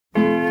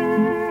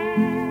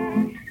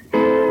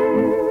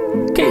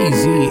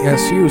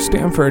KZSU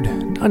Stanford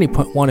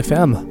 90.1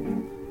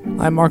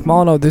 FM. I'm Mark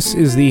Molyneux. This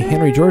is the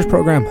Henry George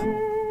Program,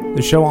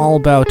 the show all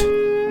about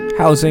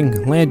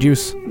housing, land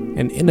use,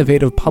 and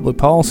innovative public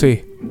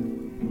policy.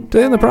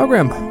 Today on the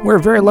program, we're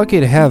very lucky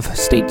to have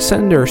State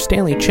Senator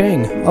Stanley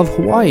Chang of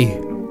Hawaii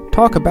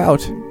talk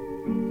about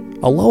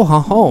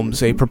Aloha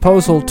Homes, a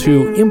proposal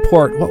to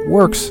import what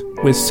works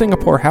with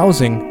Singapore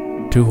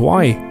housing to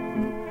Hawaii.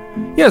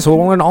 Yes, we'll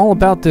learn all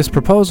about this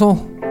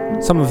proposal,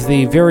 some of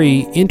the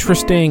very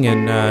interesting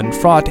and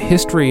fraught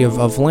history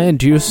of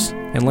land use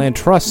and land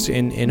trusts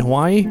in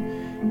Hawaii,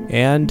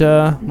 and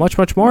much,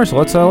 much more. So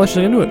let's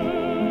get into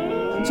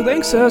it. So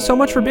thanks so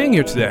much for being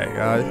here today,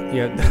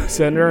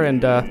 Senator,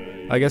 and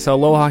I guess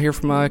aloha here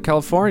from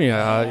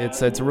California.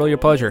 It's really a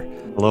pleasure.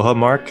 Aloha,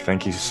 Mark.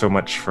 Thank you so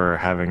much for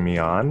having me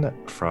on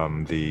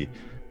from the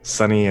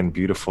sunny and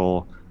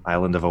beautiful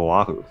island of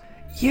Oahu.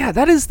 Yeah,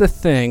 that is the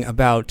thing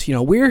about,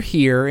 we're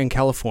here in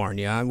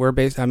California. We're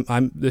based,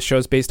 the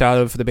show's based out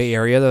of the Bay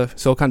Area, the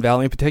Silicon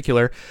Valley in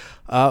particular.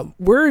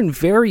 We're in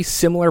very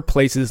similar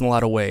places in a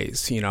lot of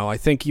ways. I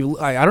think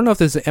I don't know if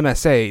there's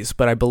MSAs,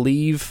 but I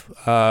believe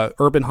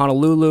urban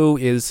Honolulu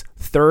is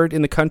third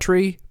in the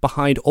country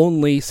behind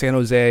only San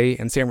Jose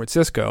and San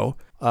Francisco.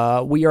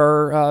 We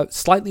are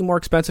slightly more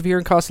expensive here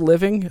in cost of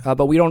living,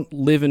 but we don't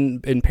live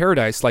in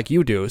paradise like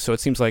you do. So it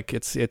seems like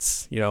it's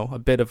a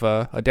bit of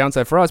a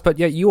downside for us. But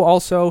yet you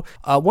also,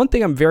 one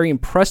thing I'm very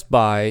impressed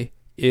by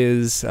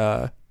is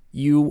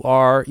you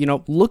are,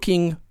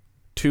 looking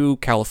to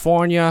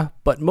California,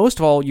 but most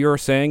of all, you're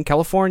saying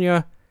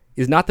California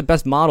is not the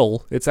best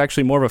model. It's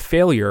actually more of a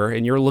failure,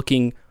 and you're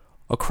looking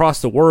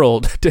across the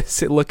world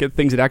to look at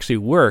things that actually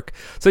work.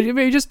 So you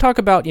maybe just talk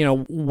about,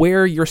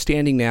 where you're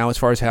standing now as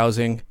far as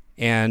housing,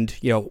 and,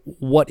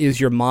 what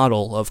is your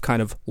model of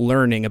kind of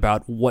learning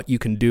about what you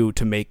can do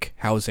to make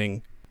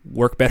housing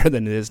work better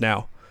than it is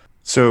now?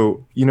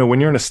 So, when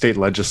you're in a state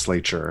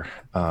legislature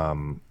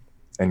and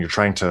you're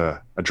trying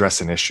to address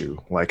an issue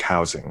like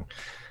housing,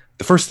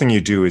 the first thing you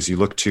do is you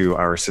look to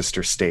our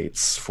sister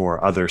states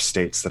for other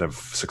states that have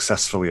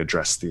successfully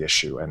addressed the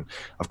issue. And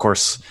of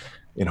course,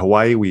 in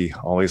Hawaii, we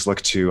always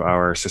look to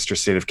our sister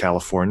state of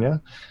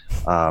California,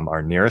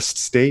 our nearest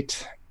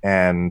state.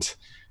 And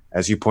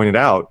as you pointed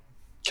out,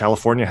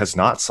 California has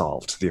not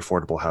solved the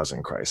affordable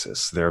housing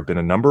crisis. There have been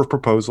a number of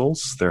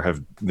proposals.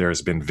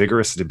 There's been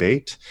vigorous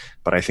debate,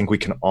 but I think we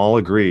can all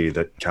agree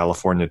that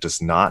California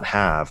does not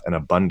have an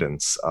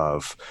abundance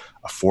of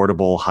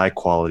affordable,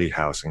 high-quality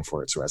housing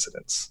for its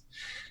residents.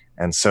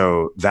 And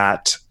so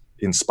that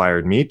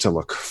inspired me to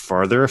look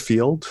farther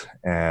afield.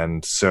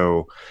 And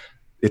so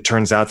it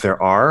turns out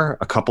there are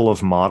a couple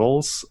of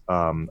models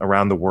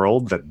around the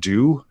world that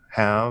do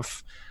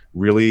have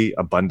really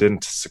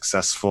abundant,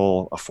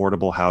 successful,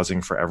 affordable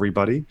housing for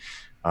everybody.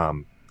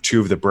 Two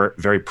of the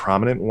very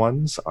prominent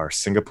ones are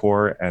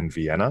Singapore and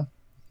Vienna.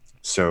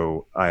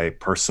 So I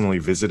personally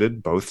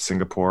visited both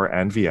Singapore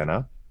and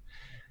Vienna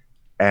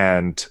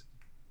and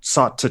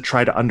sought to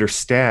try to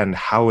understand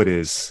how it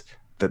is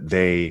that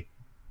they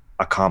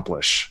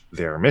accomplish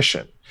their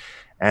mission.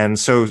 And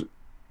so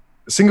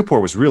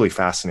Singapore was really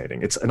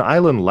fascinating. It's an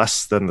island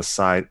less than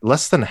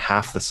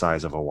half the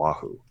size of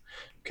Oahu.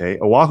 Okay,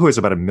 Oahu has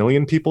about 1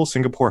 million people.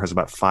 Singapore has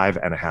about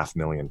 5.5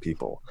 million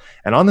people.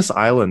 And on this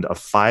island of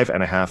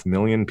 5.5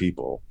 million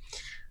people,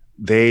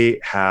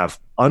 they have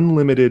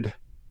unlimited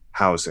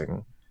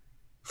housing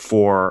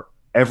for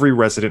every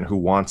resident who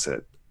wants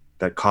it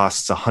that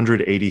costs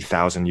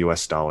 $180,000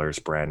 US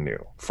brand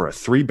new for a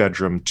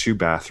 3-bedroom,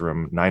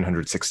 2-bathroom,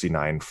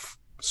 969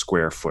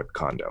 square foot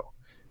condo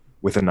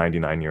with a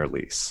 99-year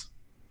lease.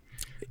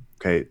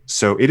 Okay,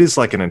 so it is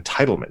like an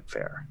entitlement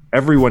there.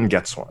 Everyone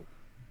gets one.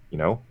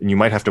 And you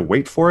might have to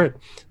wait for it,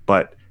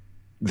 but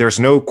there's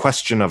no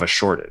question of a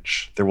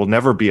shortage. There will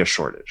never be a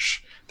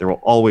shortage. There will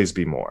always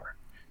be more.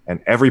 And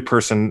every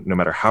person, no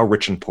matter how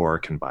rich and poor,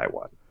 can buy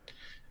one.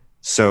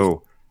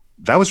 So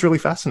that was really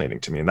fascinating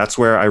to me. And that's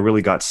where I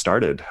really got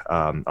started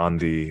on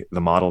the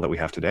model that we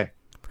have today.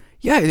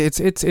 Yeah,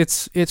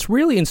 it's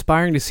really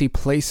inspiring to see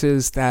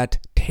places that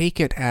take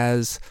it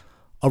as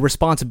a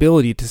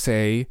responsibility to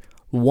say,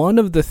 one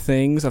of the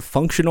things a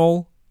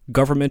functional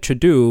government should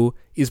do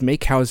is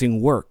make housing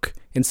work.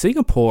 In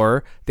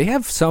Singapore, they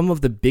have some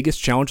of the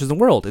biggest challenges in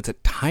the world. It's a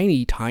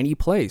tiny, tiny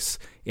place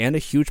and a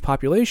huge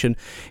population.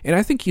 And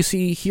I think you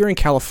see here in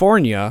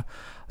California,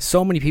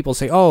 so many people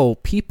say,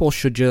 people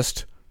should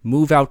just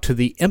move out to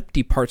the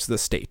empty parts of the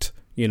state.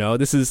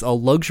 This is a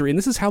luxury, and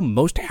this is how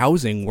most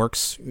housing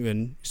works,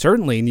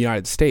 certainly in the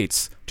United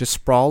States. Just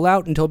sprawl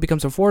out until it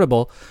becomes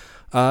affordable.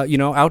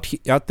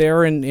 Out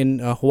there in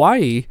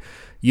Hawaii,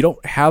 you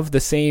don't have the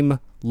same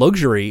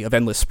luxury of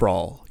endless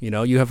sprawl.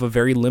 You have a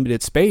very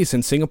limited space,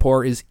 and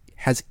Singapore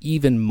has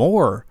even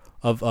more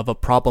of a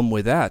problem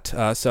with that.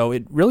 So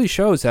it really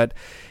shows that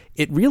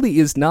it really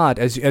is not,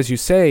 as you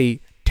say,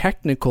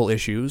 technical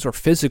issues or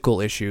physical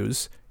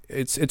issues.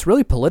 It's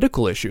really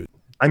political issues.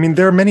 I mean,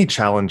 there are many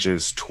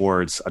challenges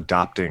towards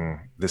adopting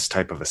this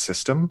type of a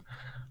system.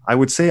 I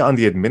would say on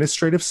the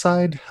administrative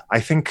side, I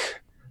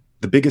think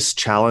the biggest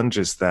challenge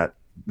is that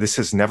this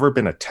has never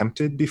been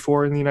attempted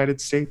before in the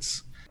United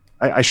States.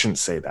 I shouldn't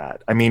say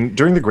that. I mean,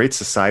 during the Great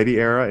Society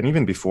era, and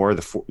even before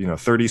the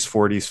 30s,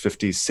 40s,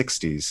 50s,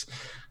 60s,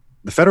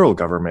 the federal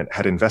government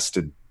had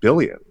invested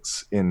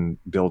billions in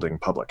building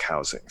public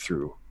housing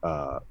through,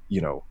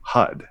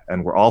 HUD,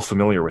 and we're all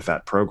familiar with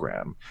that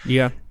program.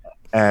 Yeah.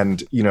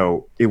 And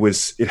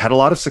it had a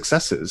lot of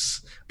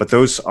successes, but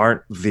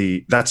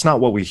that's not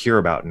what we hear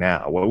about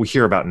now. What we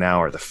hear about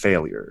now are the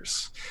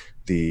failures,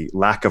 the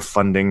lack of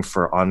funding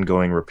for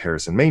ongoing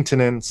repairs and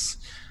maintenance,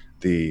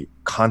 the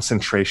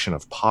concentration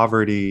of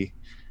poverty,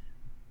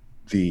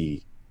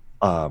 the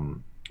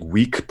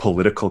weak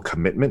political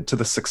commitment to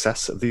the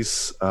success of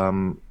these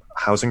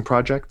housing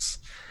projects.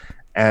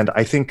 And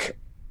I think,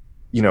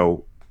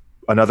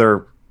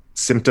 another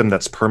symptom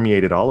that's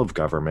permeated all of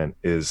government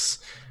is,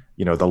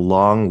 the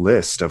long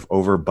list of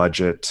over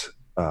budget,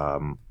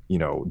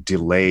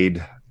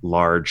 delayed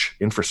large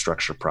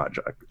infrastructure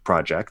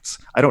projects.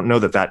 I don't know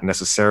that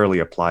necessarily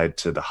applied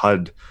to the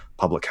HUD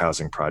public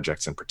housing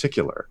projects in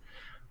particular,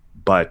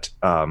 but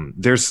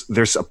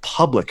there's a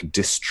public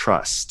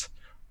distrust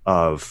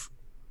of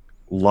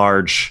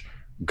large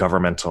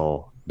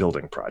governmental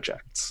building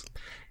projects.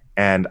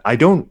 And I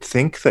don't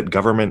think that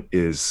government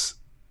is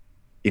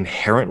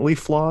inherently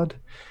flawed.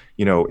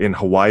 In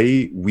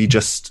Hawaii,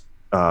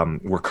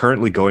 we're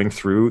currently going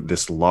through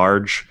this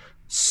large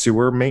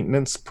sewer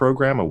maintenance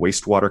program, a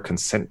wastewater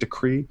consent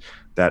decree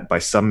that by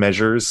some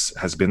measures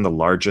has been the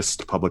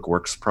largest public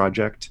works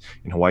project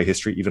in Hawaii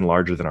history, even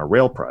larger than our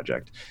rail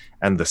project.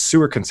 And the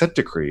sewer consent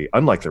decree,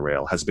 unlike the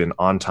rail, has been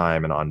on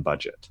time and on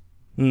budget.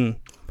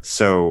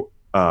 So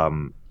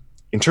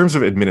in terms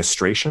of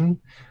administration,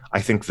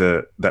 I think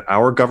that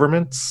our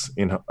governments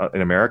in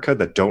America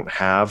that don't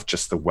have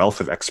just the wealth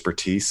of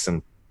expertise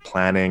and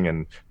planning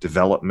and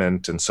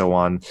development and so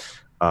on,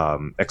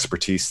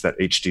 expertise that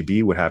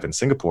HDB would have in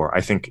Singapore,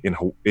 I think in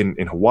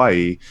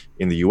Hawaii,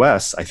 in the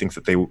U.S., I think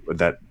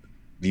that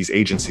these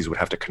agencies would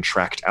have to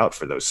contract out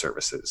for those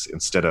services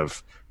instead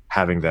of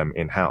having them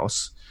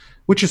in-house,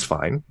 which is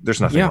fine. There's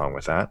nothing wrong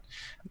with that.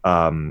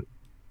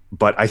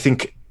 But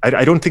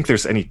I don't think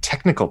there's any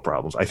technical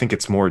problems. I think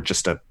it's more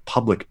just a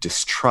public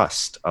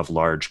distrust of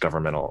large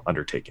governmental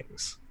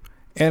undertakings.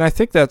 And I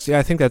think that's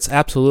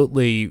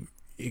absolutely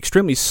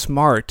extremely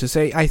smart to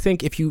say. I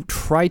think if you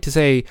try to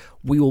say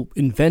we will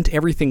invent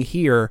everything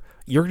here,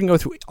 you're going to go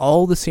through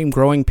all the same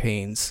growing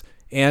pains.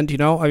 And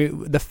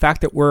the fact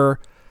that we're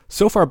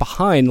so far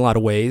behind in a lot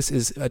of ways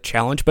is a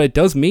challenge, but it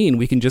does mean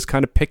we can just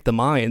kind of pick the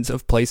minds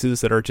of places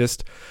that are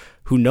just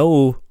who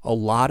know a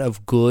lot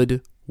of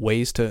good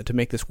ways to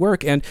make this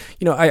work. And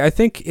I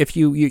think if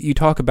you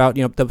talk about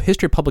the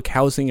history of public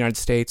housing in the United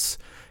States,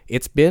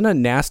 it's been a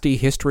nasty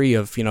history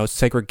of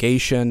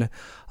segregation,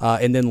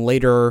 and then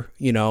later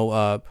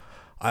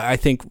I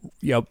think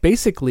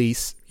basically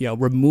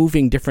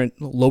removing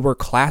different lower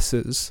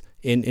classes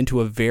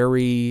into a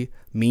very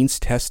means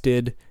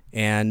tested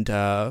and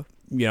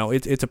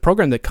it's a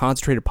program that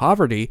concentrated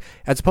poverty,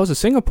 as opposed to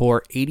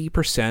Singapore.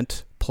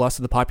 80% plus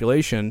of the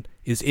population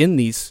is in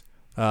these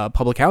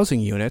public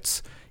housing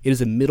units. It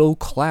is a middle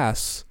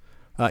class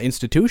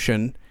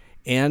institution.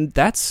 And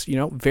that's,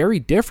 very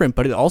different,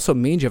 but it also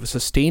means you have a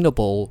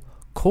sustainable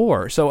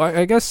core. So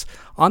I guess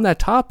on that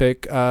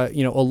topic,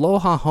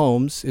 Aloha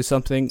Homes is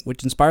something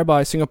which is inspired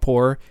by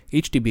Singapore,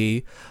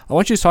 HDB. I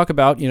want you to talk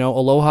about,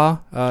 Aloha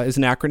is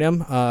an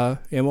acronym.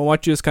 And I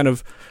want you to just kind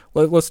of,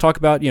 let's talk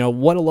about,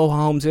 what Aloha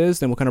Homes is,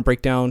 then we'll kind of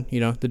break down,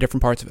 the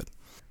different parts of it.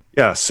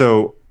 Yeah,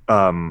 so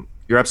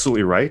you're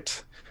absolutely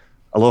right.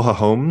 Aloha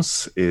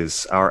Homes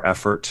is our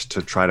effort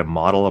to try to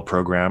model a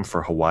program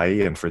for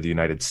Hawaii and for the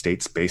United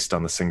States based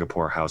on the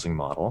Singapore housing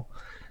model.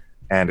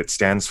 And it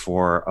stands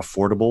for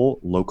Affordable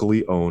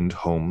Locally Owned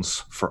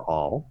Homes for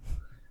All.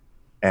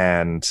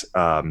 And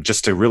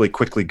just to really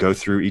quickly go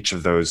through each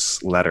of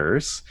those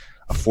letters,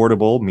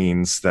 affordable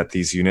means that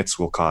these units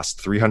will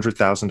cost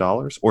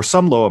 $300,000 or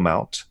some low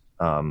amount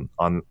on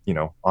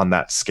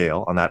that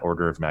scale, on that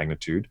order of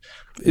magnitude.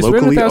 Is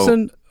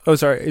 $300,000? Oh,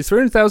 sorry. Is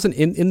 $300,000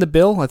 in the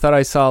bill? I thought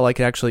I saw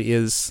it actually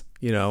is,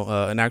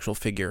 an actual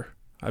figure.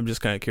 I'm just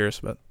kind of curious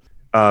about.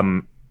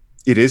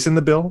 It is in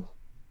the bill,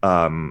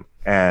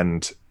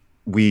 and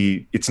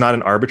it's not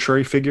an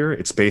arbitrary figure.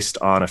 It's based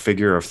on a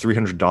figure of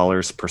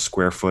 $300 per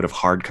square foot of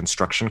hard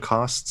construction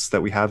costs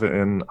that we have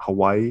in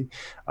Hawaii.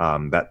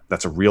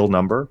 That's a real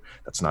number.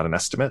 That's not an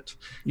estimate.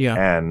 Yeah.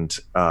 And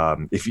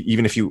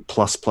if you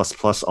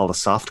plus all the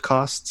soft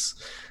costs.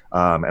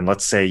 And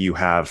let's say you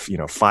have,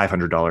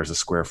 $500 a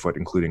square foot,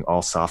 including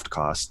all soft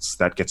costs.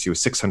 That gets you a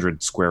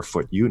 600 square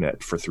foot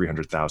unit for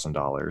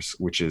 $300,000,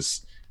 which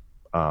is,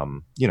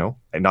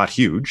 not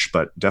huge,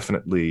 but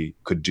definitely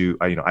could do.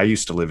 I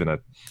used to live in a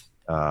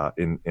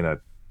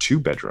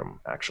 2-bedroom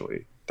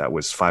actually that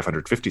was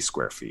 550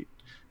 square feet.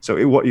 So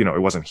it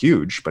wasn't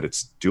huge, but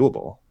it's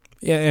doable.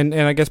 Yeah, and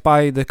I guess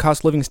by the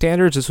cost of living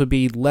standards, this would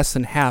be less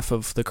than half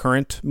of the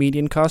current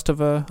median cost of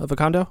a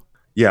condo.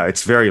 Yeah,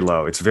 it's very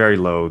low. It's very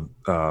low,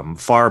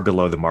 far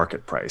below the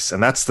market price,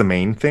 and that's the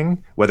main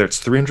thing. Whether it's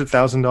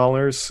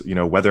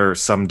 $300,000, whether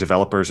some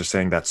developers are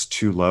saying that's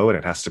too low and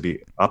it has to be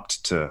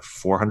upped to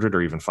 $400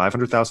 or even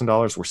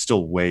 $500,000, we're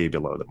still way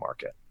below the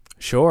market.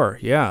 Sure.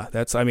 Yeah.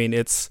 That's. I mean,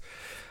 it's.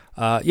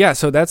 Yeah.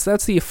 So that's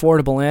the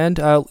affordable end.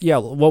 Yeah.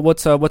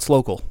 What's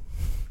local?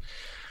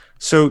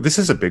 So this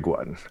is a big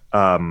one.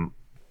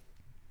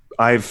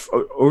 I've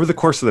over the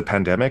course of the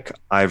pandemic,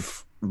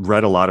 I've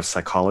read a lot of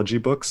psychology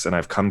books, and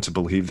I've come to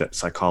believe that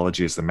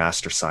psychology is the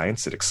master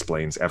science. It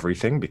explains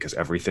everything because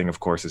everything,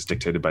 of course, is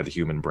dictated by the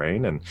human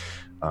brain, and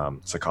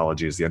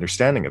psychology is the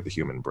understanding of the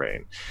human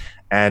brain.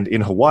 And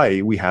in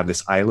Hawaii, we have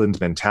this island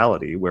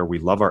mentality where we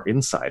love our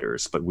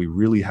insiders, but we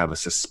really have a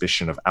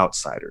suspicion of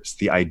outsiders.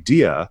 The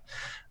idea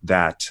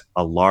that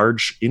a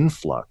large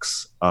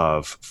influx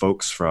of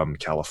folks from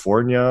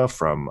California,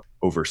 from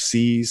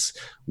overseas,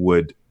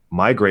 would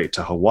migrate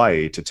to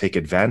Hawaii to take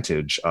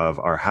advantage of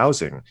our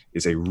housing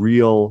is a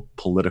real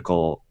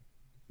political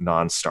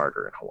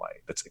non-starter in Hawaii.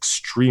 That's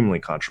extremely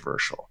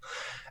controversial.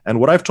 And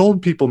what I've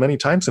told people many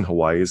times in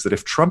Hawaii is that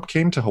if Trump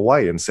came to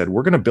Hawaii and said,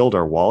 we're going to build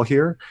our wall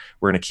here,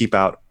 we're going to keep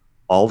out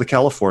all the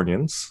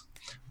Californians,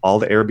 all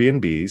the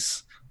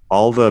Airbnbs,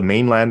 all the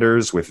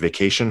mainlanders with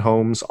vacation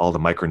homes, all the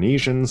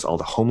Micronesians, all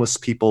the homeless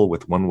people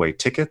with one-way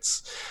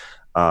tickets,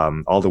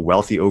 all the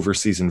wealthy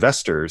overseas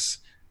investors,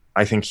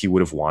 I think he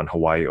would have won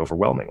Hawaii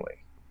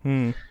overwhelmingly.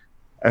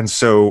 And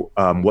so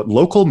what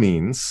local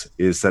means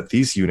is that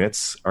these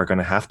units are going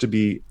to have to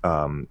be,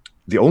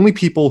 the only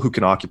people who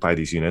can occupy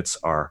these units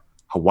are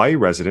Hawaii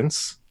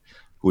residents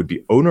who would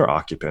be owner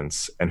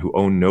occupants and who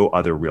own no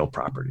other real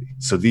property.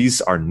 So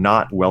these are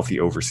not wealthy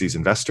overseas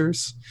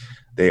investors.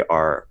 They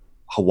are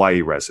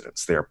Hawaii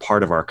residents. They are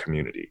part of our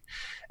community.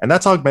 And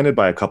that's augmented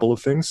by a couple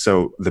of things.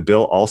 So the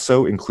bill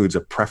also includes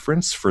a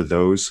preference for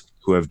those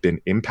who have been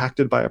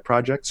impacted by a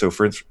project. So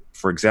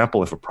for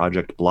example, if a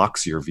project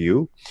blocks your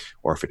view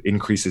or if it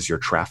increases your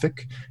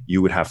traffic,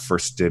 you would have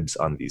first dibs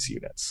on these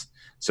units.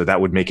 So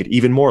that would make it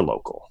even more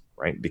local,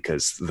 right?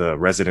 Because the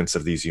residents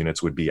of these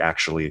units would be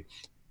actually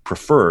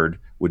preferred,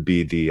 would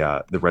be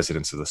the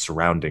residents of the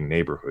surrounding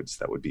neighborhoods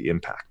that would be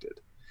impacted.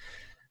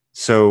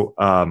 So,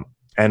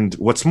 and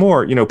what's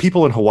more,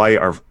 people in Hawaii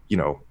are,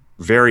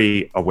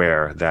 very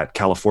aware that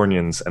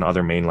Californians and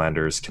other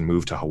mainlanders can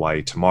move to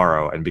Hawaii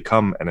tomorrow and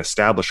become an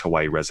established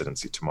Hawaii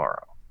residency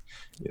tomorrow.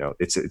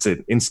 It's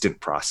an instant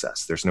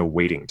process. There's no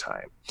waiting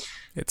time.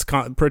 It's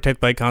protected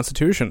by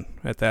Constitution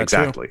at that.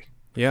 Exactly.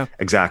 Too. Yeah.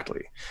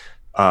 Exactly.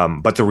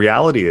 But the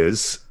reality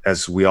is,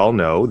 as we all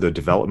know, the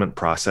development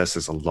process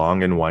is a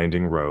long and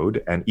winding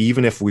road. And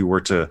even if we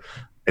were to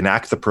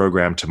enact the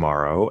program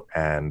tomorrow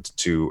and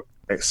to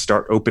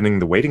start opening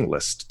the waiting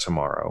list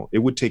tomorrow, it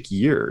would take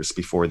years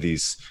before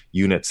these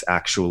units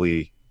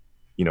actually,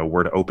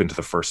 were to open to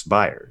the first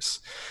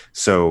buyers.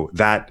 So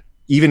that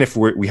even if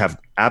we have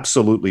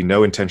absolutely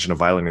no intention of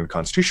violating the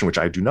Constitution, which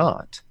I do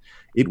not,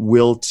 it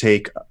will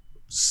take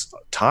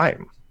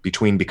time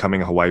between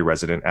becoming a Hawaii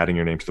resident, adding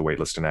your name to the wait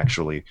list, and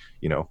actually,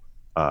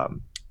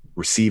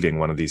 receiving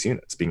one of these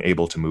units, being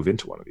able to move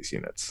into one of these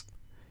units.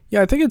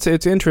 Yeah, I think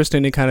it's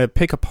interesting to kind of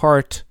pick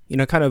apart,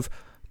 kind of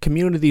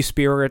community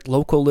spirit,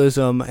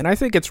 localism, and I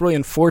think it's really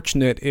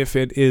unfortunate if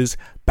it is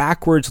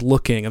backwards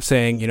looking of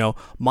saying,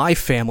 my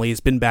family has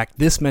been back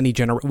this many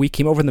generations, we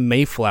came over in the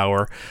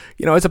Mayflower,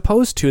 as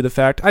opposed to the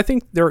fact, I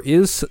think there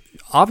is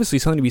obviously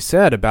something to be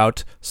said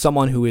about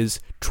someone who is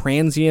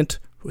transient,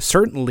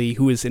 certainly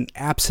who is an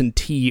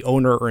absentee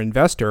owner or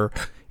investor,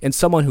 and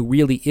someone who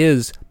really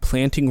is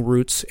planting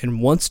roots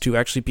and wants to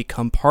actually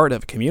become part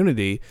of a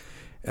community.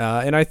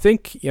 And I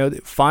think,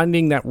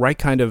 finding that right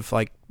kind of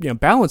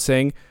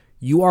balancing,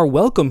 you are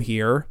welcome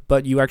here,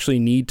 but you actually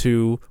need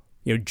to,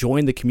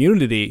 join the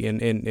community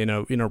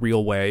in a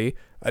real way.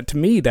 To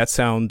me, that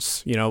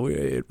sounds,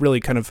 it really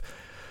kind of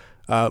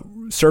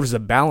serves as a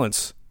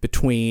balance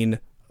between,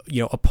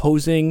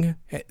 opposing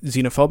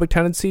xenophobic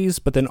tendencies,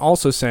 but then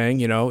also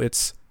saying,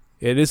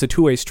 it is a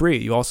two-way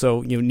street. You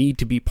also, need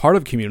to be part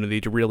of a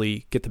community to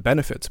really get the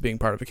benefits of being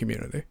part of a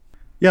community.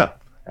 Yeah.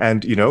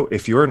 And,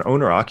 if you're an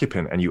owner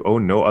occupant and you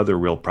own no other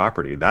real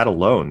property, that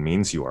alone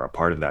means you are a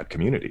part of that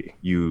community.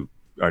 You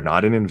are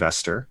not an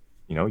investor,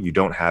 you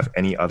don't have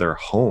any other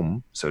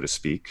home, so to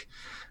speak.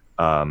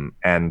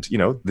 And,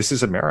 this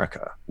is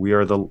America. We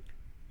are the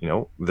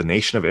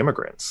nation of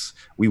immigrants.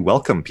 We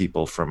welcome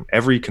people from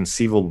every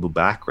conceivable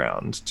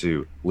background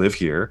to live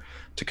here,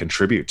 to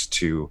contribute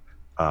to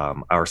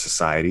our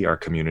society, our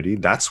community.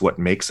 That's what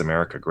makes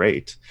America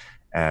great.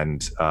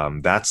 And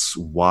that's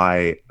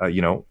why,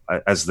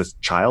 as the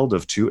child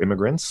of two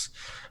immigrants,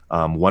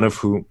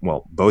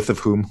 both of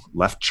whom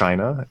left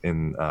China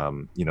in,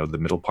 the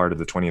middle part of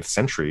the 20th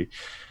century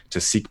to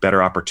seek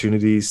better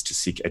opportunities, to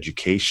seek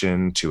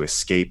education, to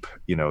escape,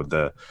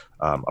 the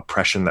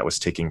oppression that was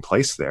taking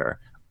place there.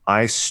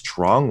 I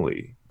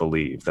strongly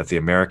believe that the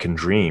American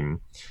dream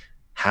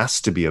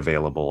has to be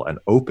available and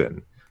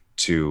open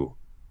to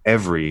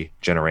every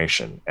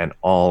generation and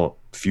all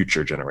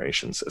future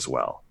generations as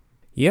well.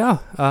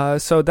 Yeah.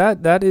 So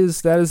that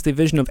is the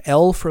vision of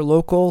L for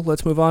local.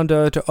 Let's move on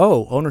to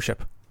O,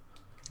 ownership.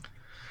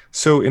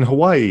 So in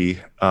Hawaii,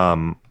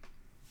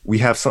 we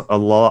have a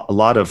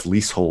lot of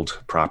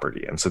leasehold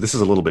property. And so this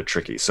is a little bit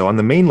tricky. So on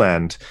the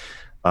mainland,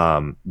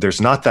 there's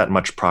not that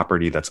much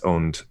property that's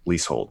owned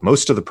leasehold.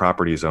 Most of the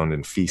property is owned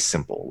in fee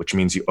simple, which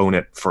means you own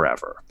it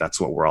forever. That's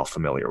what we're all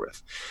familiar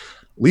with.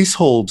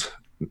 Leasehold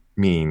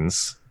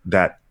means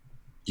that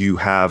you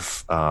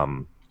have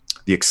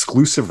the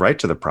exclusive right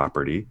to the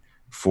property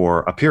for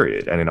a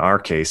period. And in our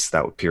case,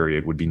 that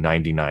period would be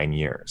 99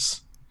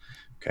 years.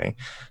 Okay.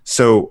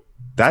 So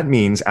that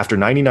means after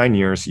 99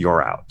 years,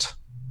 you're out.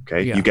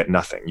 Okay. Yeah. You get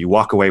nothing. You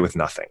walk away with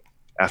nothing.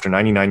 After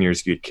 99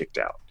 years, you get kicked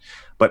out.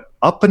 But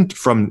up and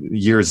from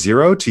year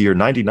 0 to year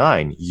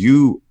 99,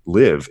 you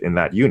live in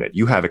that unit.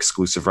 You have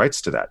exclusive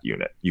rights to that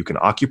unit. You can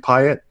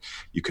occupy it.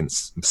 You can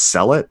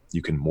sell it.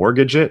 You can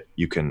mortgage it.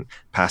 You can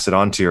pass it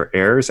on to your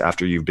heirs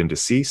after you've been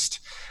deceased.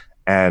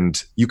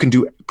 And you can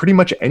do pretty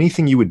much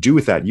anything you would do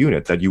with that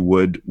unit that you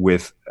would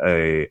with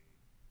a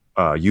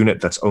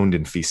unit that's owned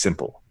in fee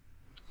simple.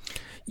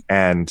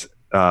 And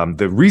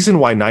the reason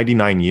why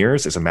 99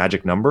 years is a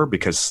magic number,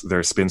 because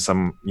there's been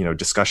some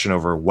discussion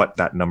over what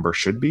that number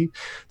should be.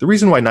 The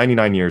reason why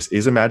 99 years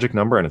is a magic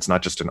number, and it's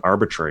not just an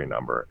arbitrary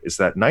number, is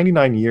that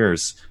 99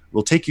 years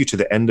will take you to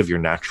the end of your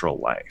natural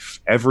life,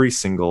 every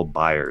single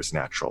buyer's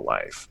natural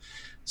life.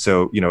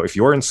 So, if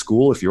you're in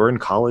school, if you're in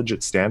college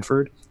at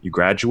Stanford, you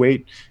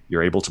graduate,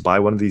 you're able to buy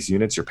one of these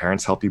units, your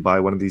parents help you buy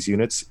one of these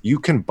units, you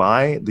can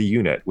buy the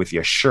unit with the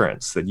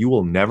assurance that you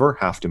will never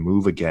have to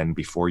move again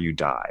before you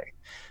die,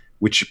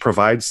 which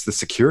provides the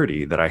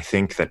security that I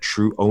think that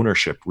true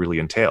ownership really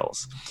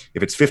entails.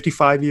 If it's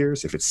 55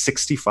 years, if it's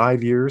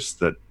 65 years,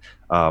 that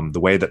the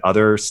way that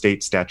other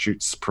state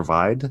statutes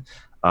provide,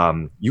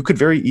 you could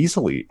very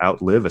easily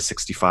outlive a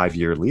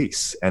 65-year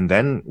lease. And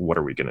then what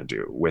are we going to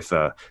do with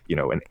an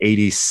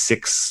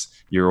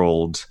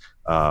 86-year-old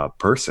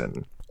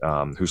person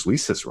whose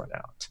lease has run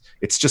out?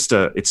 It's just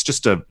a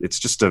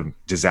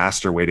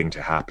disaster waiting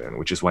to happen,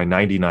 which is why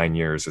 99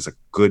 years is a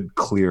good,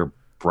 clear,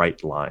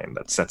 bright line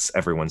that sets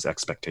everyone's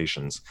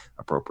expectations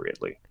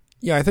appropriately.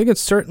 Yeah, I think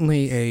it's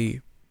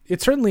certainly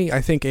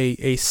I think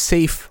a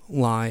safe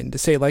line to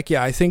say, like,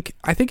 yeah, I think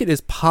it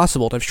is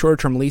possible to have shorter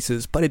term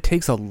leases, but it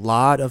takes a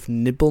lot of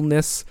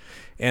nimbleness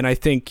and I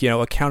think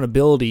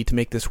accountability to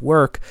make this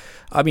work.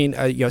 I mean,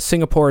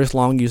 Singapore has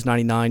long used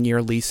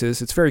 99-year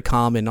leases. It's very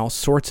common in all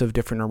sorts of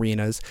different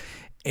arenas.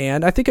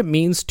 And I think it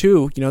means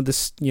too,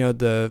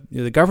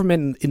 the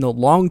government in the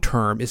long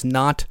term is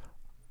not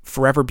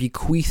forever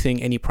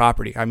bequeathing any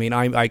property. I mean,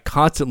 I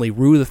constantly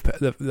rue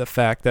the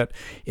fact that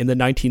in the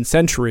 19th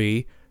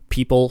century,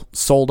 people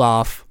sold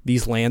off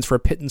these lands for a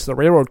pittance to the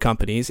railroad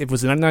companies. If it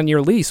was a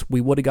 99-year lease,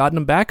 we would have gotten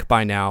them back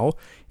by now,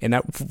 and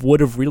that would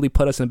have really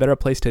put us in a better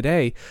place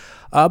today.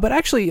 But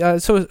actually,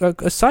 so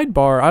a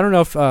sidebar, I don't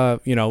know if,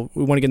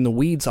 we want to get in the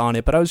weeds on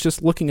it, but I was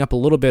just looking up a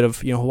little bit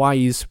of,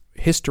 Hawaii's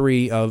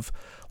history of,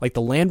 like,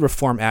 the Land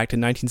Reform Act in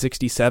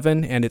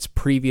 1967 and its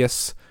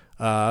previous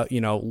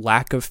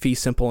lack of fee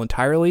simple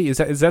entirely. Is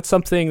that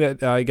something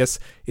that I guess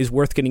is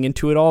worth getting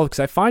into at all? Because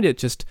I find it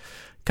just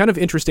kind of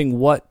interesting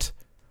what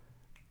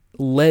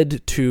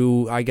led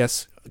to, I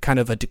guess, kind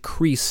of a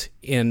decrease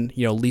in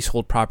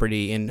leasehold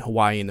property in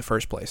Hawaii in the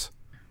first place.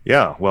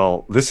 Yeah,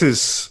 well, this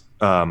is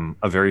a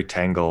very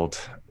tangled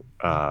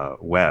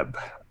web,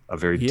 a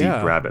very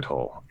deep rabbit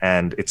hole,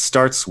 and it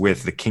starts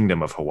with the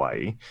Kingdom of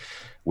Hawaii,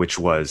 which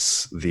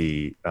was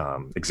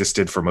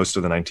existed for most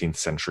of the 19th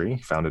century,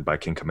 founded by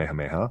King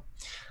Kamehameha.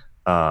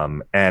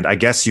 And I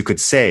guess you could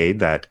say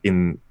that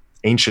in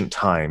ancient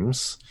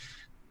times,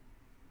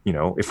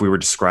 if we were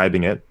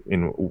describing it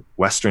in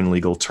Western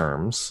legal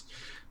terms,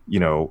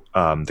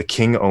 the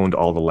king owned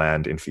all the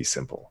land in fee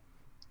simple.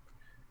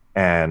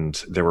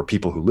 And there were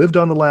people who lived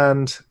on the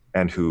land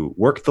and who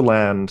worked the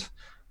land,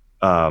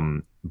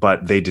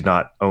 but they did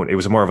not own. It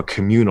was more of a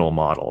communal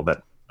model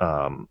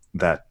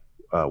that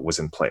was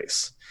in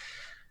place.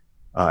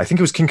 I think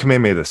it was King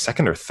Kamehameha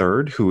II or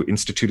III who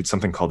instituted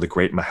something called the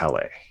Great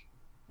Mahele,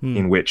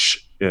 in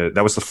which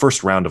that was the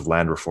first round of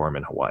land reform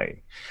in Hawaii.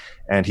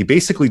 And he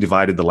basically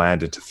divided the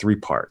land into 3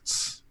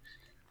 parts.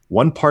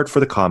 1 part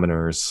for the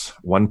commoners,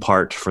 1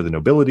 part for the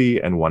nobility,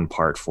 and 1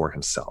 part for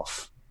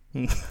himself.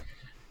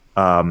 And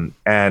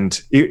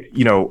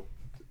the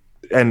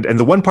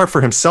 1 part for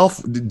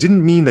himself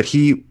didn't mean that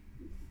he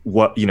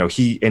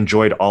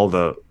enjoyed all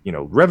the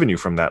revenue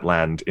from that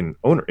land in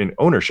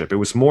ownership. It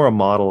was more a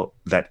model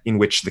in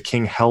which the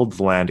king held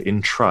the land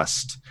in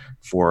trust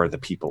for the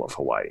people of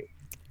Hawaii.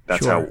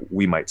 That's how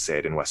we might say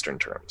it in Western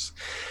terms.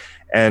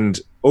 And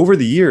over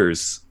the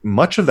years,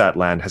 much of that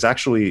land has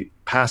actually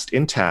passed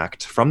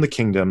intact from the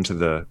kingdom to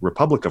the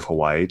Republic of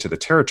Hawaii, to the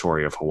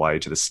territory of Hawaii,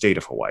 to the state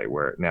of Hawaii,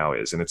 where it now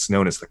is. And it's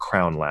known as the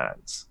Crown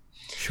Lands.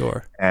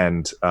 Sure.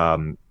 And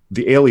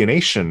the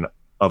alienation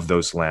of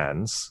those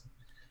lands,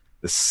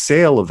 the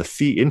sale of the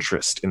fee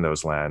interest in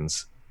those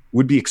lands,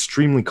 would be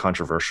extremely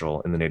controversial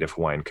in the Native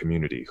Hawaiian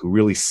community, who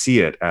really see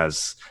it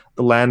as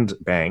the land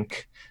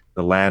bank,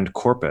 the land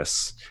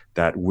corpus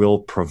that will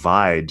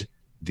provide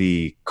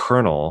the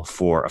kernel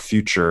for a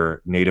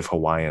future Native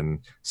Hawaiian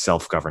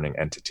self-governing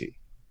entity.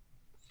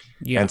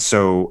 Yeah. And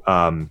so,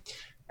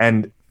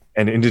 and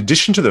in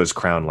addition to those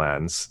crown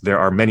lands, there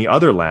are many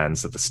other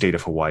lands that the state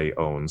of Hawaii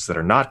owns that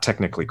are not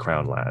technically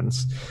crown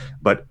lands,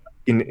 but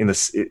in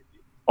this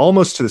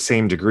almost to the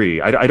same degree.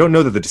 I don't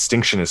know that the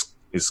distinction is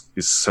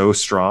so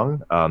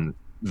strong.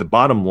 The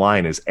bottom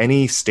line is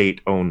any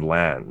state-owned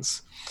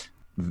lands,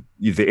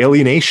 the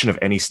alienation of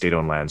any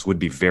state-owned lands would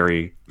be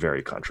very,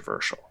 very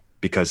controversial,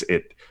 because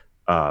it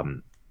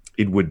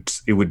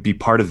would be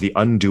part of the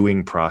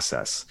undoing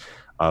process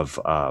of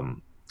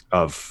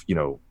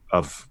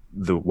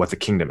what the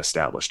kingdom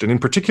established. And in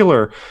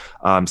particular,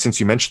 since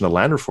you mentioned the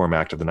Land Reform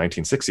Act of the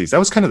 1960s, that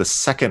was kind of the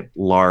second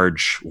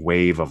large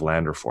wave of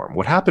land reform.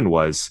 What happened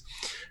was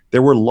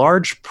there were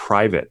large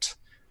private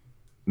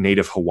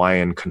Native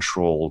Hawaiian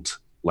controlled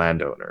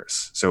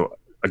landowners. So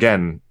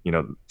again,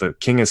 the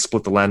king has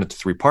split the land into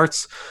three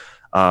parts.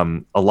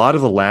 A lot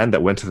of the land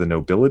that went to the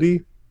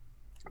nobility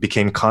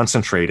became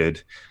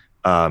concentrated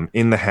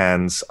in the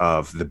hands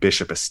of the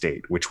bishop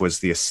estate, which was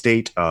the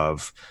estate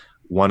of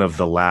one of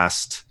the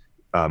last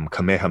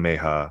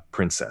Kamehameha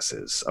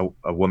princesses,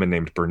 a woman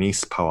named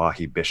Bernice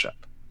Pauahi Bishop.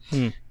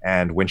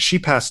 And when she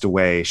passed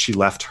away, she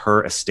left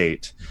her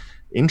estate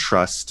in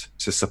trust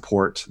to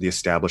support the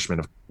establishment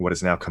of what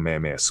is now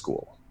Kamehameha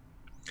School.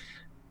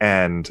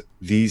 And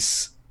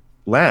these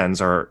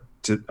lands are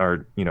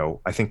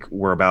I think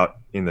we're about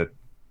in the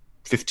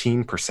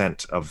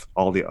 15% of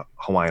all the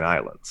Hawaiian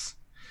Islands.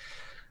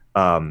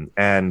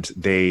 And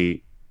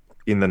they,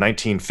 in the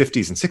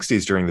 1950s and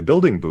 60s, during the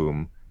building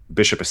boom,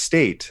 Bishop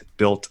Estate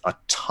built a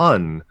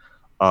ton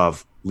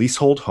of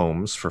leasehold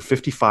homes for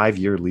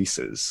 55-year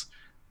leases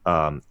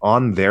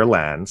on their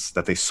lands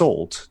that they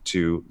sold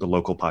to the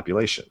local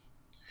population.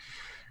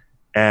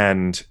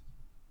 And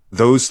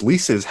those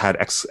leases had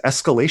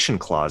escalation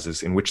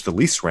clauses in which the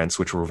lease rents,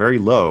 which were very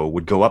low,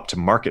 would go up to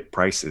market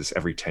prices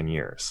every 10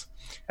 years.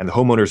 And the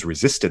homeowners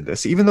resisted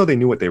this, even though they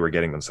knew what they were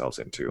getting themselves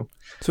into.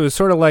 So it was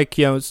sort of like,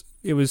 it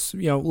was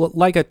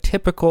like a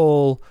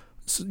typical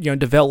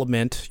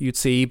development you'd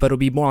see, but it would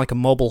be more like a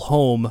mobile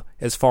home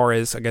as far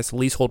as, I guess,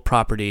 leasehold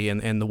property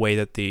and the way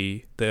that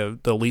the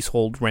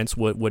leasehold rents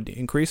would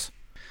increase.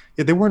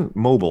 Yeah, they weren't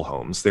mobile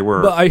homes. They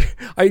were. But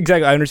I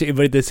exactly, I understand,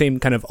 but the same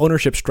kind of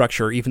ownership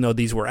structure, even though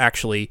these were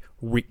actually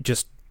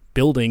just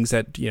buildings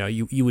that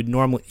you would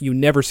normally, you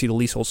never see the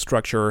leasehold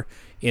structure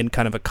in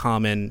kind of a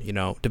common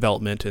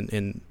development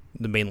in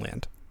the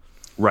mainland.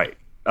 Right.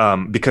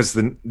 Because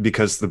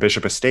the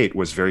Bishop Estate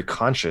was very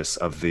conscious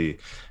of the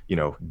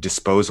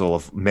disposal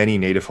of many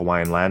Native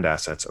Hawaiian land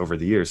assets over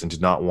the years and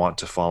did not want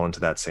to fall into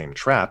that same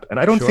trap. And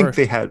I don't think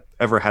they had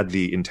ever had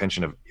the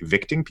intention of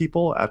evicting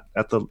people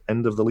at the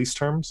end of the lease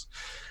terms.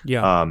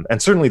 Yeah.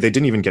 And certainly they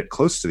didn't even get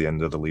close to the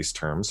end of the lease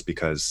terms,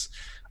 because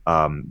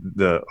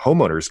the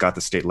homeowners got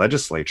the state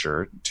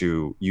legislature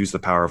to use the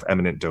power of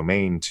eminent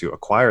domain to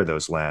acquire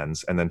those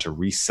lands and then to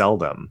resell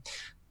them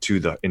to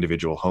the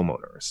individual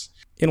homeowners.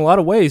 In a lot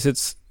of ways, it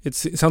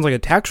sounds like a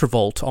tax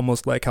revolt,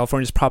 almost like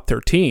California's Prop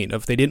 13.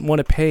 If they didn't want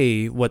to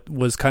pay what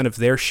was kind of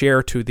their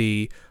share to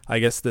the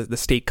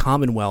state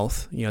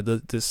commonwealth,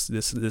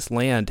 this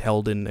land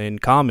held in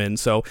common.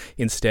 So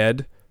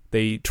instead,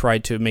 they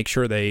tried to make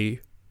sure they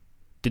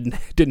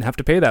didn't have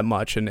to pay that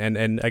much,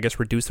 and I guess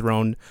reduce their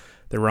own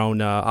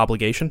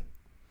obligation.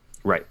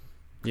 Right.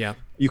 Yeah.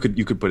 You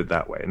could put it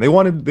that way. And they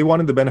wanted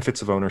the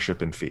benefits of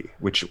ownership and fee,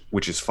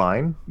 which is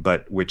fine,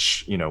 but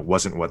which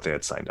wasn't what they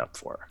had signed up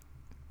for.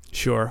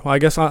 Sure. Well, I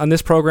guess on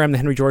this program, the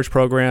Henry George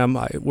program,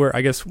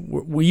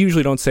 we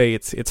usually don't say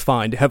it's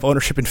fine to have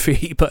ownership and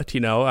fee, but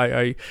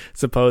I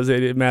suppose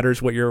it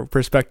matters what your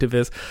perspective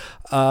is.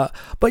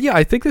 But yeah,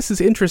 I think this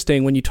is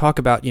interesting when you talk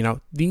about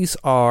these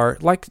are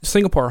like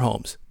Singapore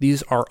homes.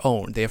 These are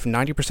owned. They have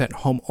 90%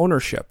 home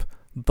ownership,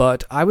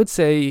 but I would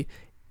say,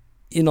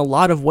 in a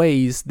lot of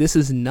ways, this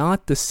is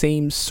not the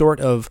same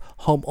sort of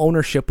home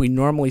ownership we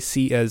normally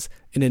see as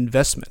an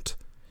investment.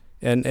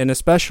 And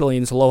especially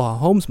in this Aloha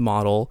Homes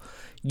model,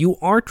 you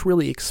aren't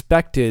really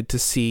expected to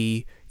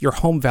see your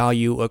home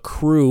value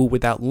accrue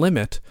without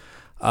limit.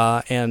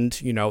 And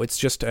it's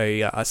just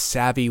a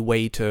savvy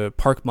way to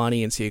park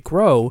money and see it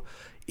grow.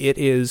 It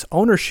is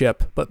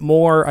ownership, but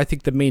more, I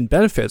think the main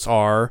benefits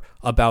are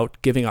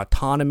about giving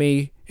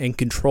autonomy and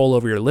control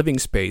over your living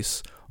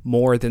space,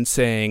 more than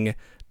saying,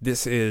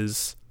 this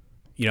is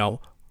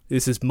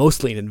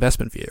mostly an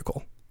investment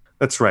vehicle.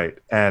 That's right.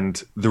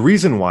 And the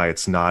reason why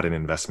it's not an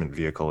investment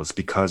vehicle is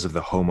because of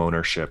the home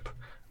ownership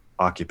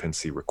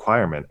occupancy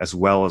requirement, as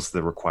well as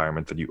the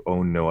requirement that you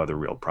own no other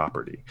real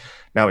property.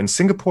 Now, in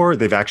Singapore,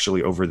 they've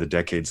actually, over the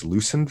decades,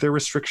 loosened their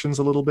restrictions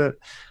a little bit.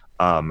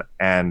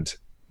 And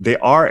they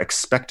are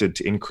expected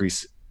to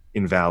increase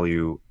in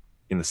value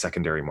in the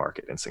secondary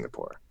market in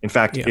Singapore. In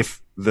fact,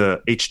 if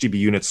the HDB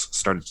units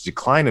started to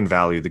decline in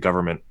value, the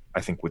government,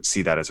 I think, would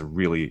see that as a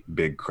really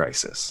big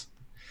crisis.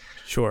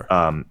 Sure.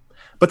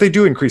 but they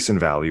do increase in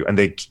value, and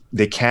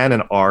they can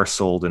and are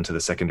sold into the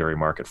secondary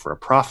market for a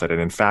profit.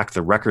 And in fact,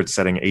 the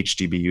record-setting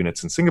HDB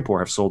units in Singapore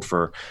have sold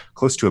for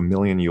close to $1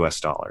 million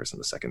in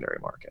the secondary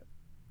market.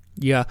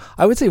 Yeah,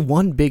 I would say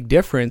one big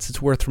difference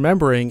it's worth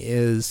remembering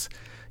is,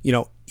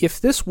 if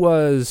this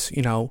was,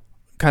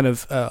 kind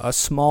of a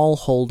small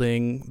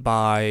holding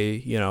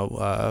by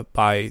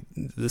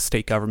the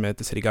state government,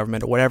 the city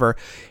government, or whatever,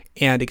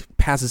 and it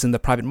passes in the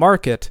private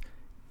market,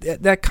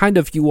 that kind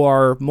of, you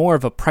are more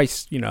of a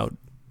price,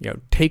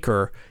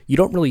 taker. You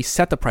don't really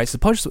set the price. As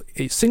opposed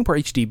to Singapore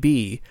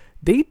HDB,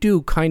 they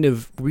do kind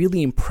of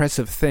really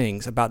impressive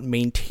things about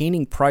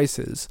maintaining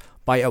prices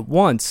by at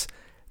once.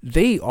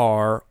 They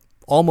are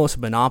almost a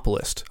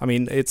monopolist. I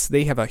mean,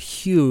 they have a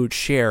huge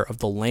share of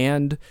the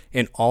land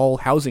and all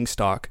housing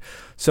stock.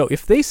 So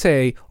if they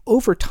say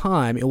over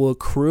time it will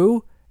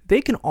accrue,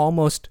 they can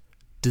almost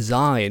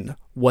design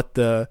what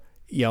the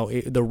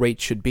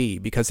rate should be,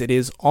 because it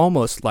is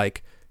almost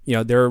like,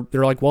 they're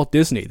like Walt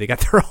Disney. They got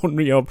their own,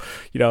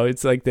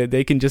 it's like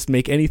they can just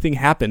make anything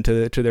happen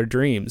to their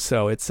dreams.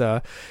 So it's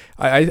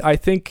I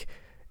think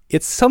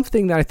it's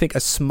something that I think a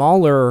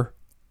smaller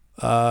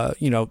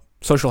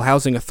social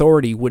housing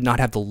authority would not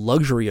have the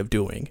luxury of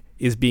doing,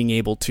 is being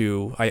able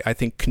to, I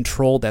think,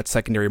 control that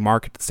secondary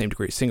market to the same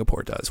degree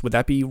Singapore does. Would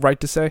that be right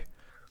to say?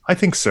 I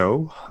think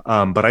so.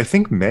 But I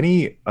think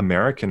many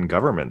American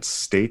governments,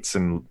 states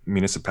and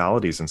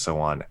municipalities and so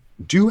on,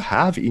 do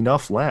have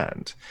enough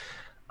land.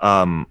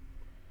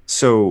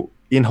 So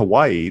in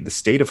Hawaii, the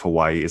state of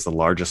Hawaii is the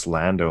largest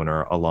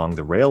landowner along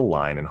the rail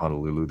line in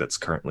Honolulu that's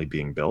currently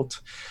being built.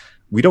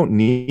 We don't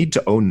need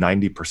to own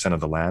 90%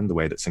 of the land the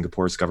way that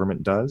Singapore's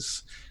government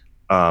does.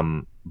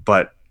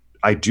 But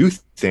I do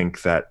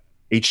think that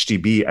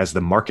HDB as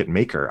the market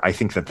maker, I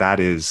think that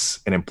is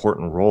an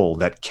important role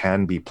that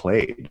can be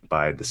played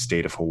by the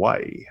state of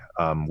Hawaii.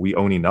 We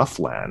own enough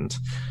land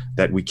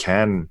that we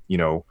can,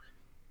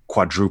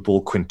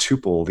 quadruple,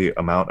 quintuple the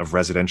amount of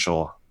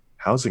residential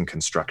housing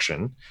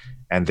construction,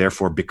 and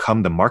therefore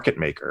become the market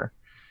maker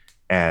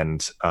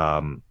and,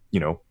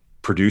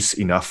 produce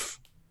enough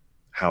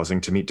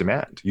housing to meet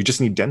demand. You just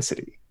need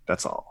density.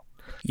 That's all.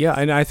 Yeah,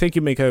 and I think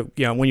you make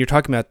when you're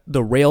talking about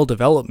the rail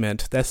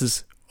development, this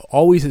has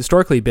always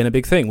historically been a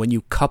big thing. When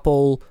you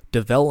couple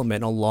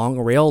development along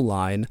a rail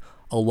line,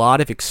 a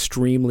lot of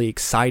extremely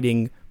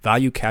exciting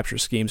value capture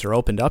schemes are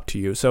opened up to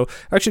you. So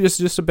actually,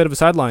 just a bit of a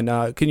sideline.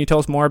 Can you tell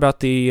us more about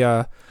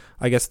the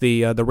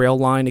rail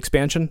line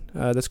expansion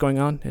that's going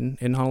on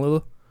in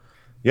Honolulu?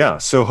 Yeah,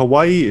 so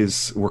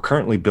we're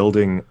currently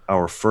building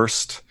our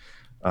first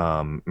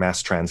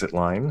mass transit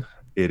line.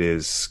 It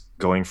is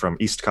going from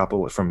east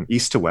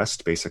to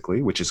west,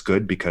 basically, which is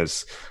good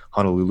because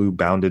Honolulu,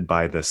 bounded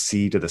by the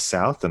sea to the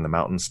south and the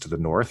mountains to the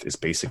north, is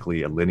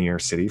basically a linear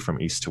city from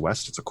east to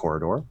west. It's a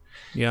corridor.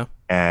 Yeah.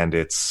 And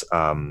it's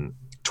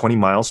 20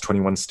 miles,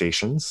 21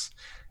 stations,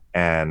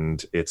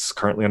 and it's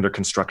currently under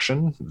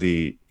construction.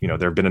 There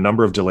have been a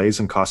number of delays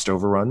and cost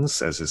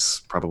overruns, as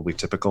is probably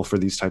typical for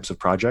these types of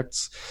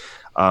projects.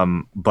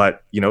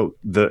 But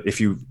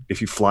if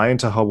you fly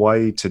into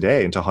Hawaii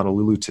today, into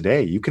Honolulu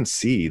today, you can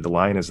see the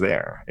line is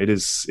there. It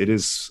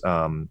is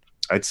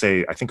I'd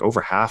say, I think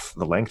over half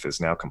the length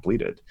is now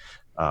completed.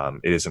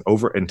 It is an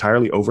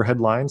entirely overhead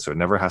line, so it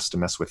never has to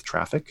mess with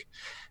traffic.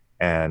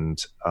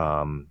 And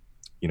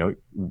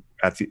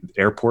at the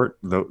airport,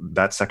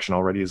 that section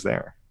already is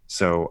there.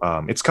 So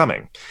it's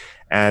coming.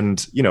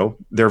 And,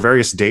 there are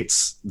various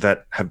dates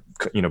that have,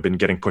 been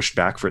getting pushed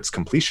back for its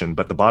completion.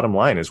 But the bottom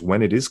line is,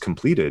 when it is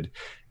completed,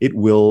 it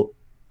will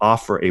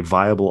offer a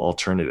viable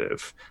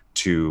alternative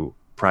to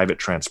private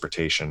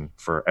transportation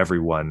for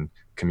everyone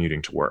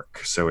commuting to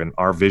work. So in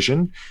our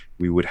vision,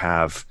 we would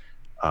have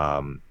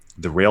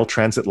the rail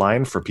transit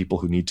line for people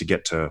who need to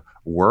get to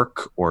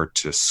work or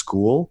to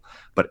school.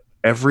 But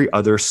every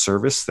other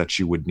service that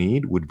you would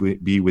need would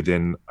be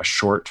within a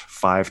short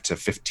 5 to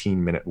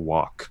 15 minute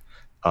walk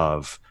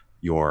of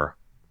your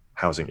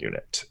housing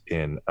unit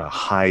in a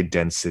high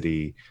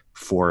density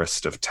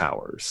forest of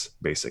towers,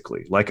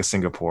 basically, like a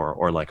Singapore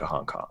or like a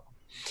Hong Kong.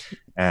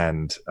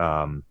 And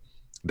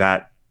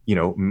that,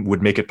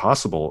 would make it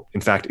possible.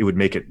 In fact, it would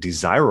make it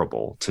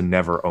desirable to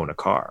never own a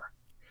car.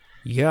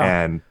 Yeah.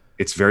 And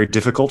it's very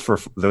difficult for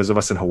those of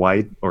us in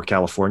Hawaii or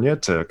California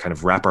to kind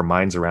of wrap our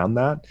minds around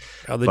that.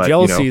 The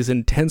jealousy is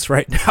intense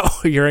right now,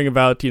 hearing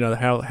about,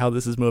 how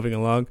this is moving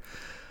along.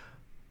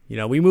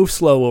 We move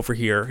slow over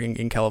here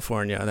in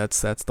California.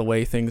 That's the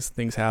way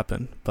things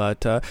happen.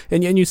 But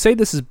and you say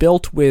this is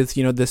built with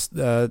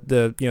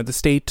the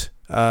state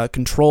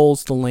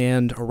controls the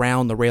land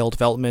around the rail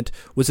development.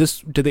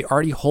 Did they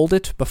already hold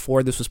it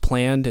before this was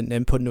planned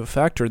and put into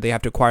effect, or did they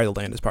have to acquire the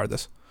land as part of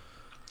this?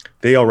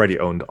 They already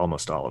owned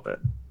almost all of it.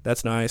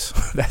 That's nice.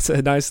 That's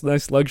a nice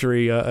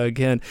luxury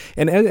again.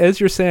 And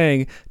as you're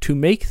saying, to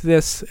make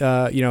this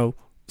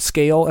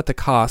scale at the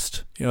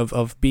cost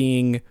of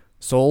being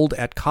sold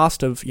at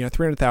cost of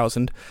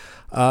 $300,000,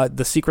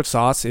 the secret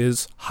sauce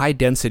is high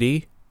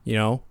density.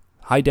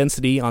 High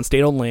density on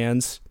state-owned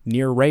lands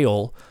near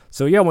rail.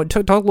 So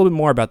talk a little bit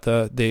more about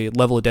the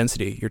level of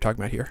density you're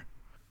talking about here.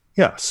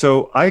 Yeah,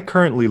 so I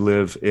currently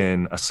live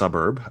in a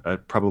suburb,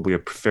 probably a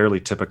fairly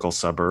typical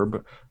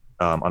suburb,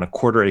 on a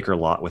quarter acre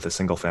lot with a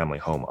single family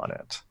home on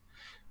it,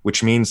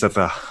 which means that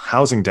the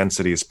housing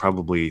density is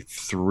probably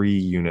 3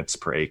 units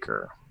per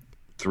acre,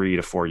 3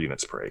 to 4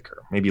 units per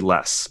acre, maybe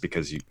less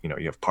because you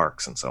have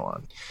parks and so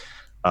on.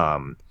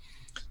 Um,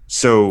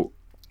 so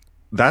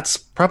that's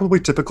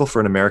probably typical for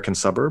an American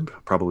suburb,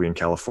 probably in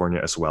California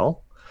as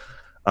well.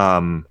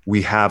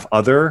 We have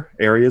other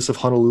areas of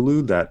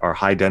Honolulu that are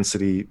high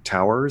density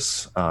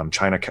towers,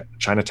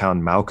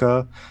 Chinatown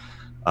Mauka,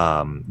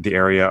 the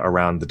area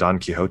around the Don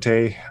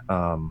Quixote,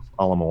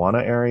 Ala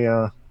Moana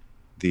area,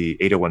 the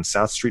 801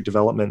 South Street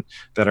development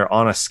that are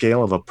on a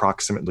scale of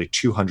approximately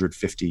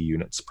 250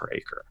 units per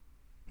acre.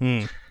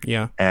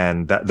 Yeah.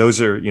 And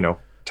those are,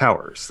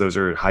 towers. Those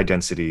are high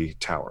density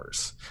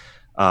towers.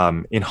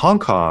 In Hong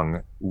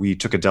Kong, we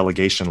took a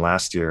delegation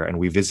last year and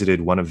we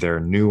visited one of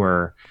their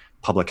newer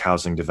public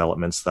housing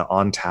developments, the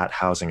On Tat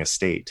Housing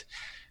Estate,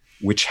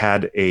 which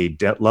had a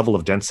level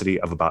of density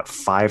of about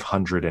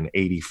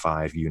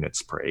 585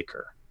 units per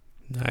acre.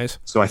 Nice.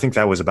 So I think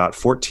that was about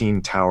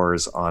 14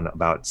 towers on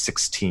about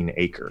 16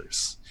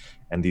 acres.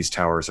 And these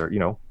towers are,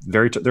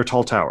 they're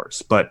tall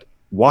towers. But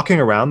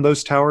walking around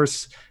those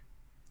towers,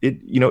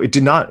 it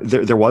did not,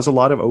 there was a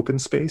lot of open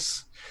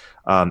space.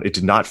 It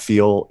did not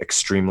feel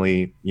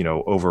extremely,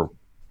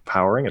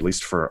 overpowering, at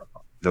least for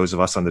those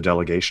of us on the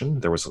delegation.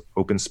 There was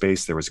open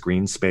space, there was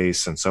green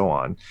space, and so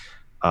on.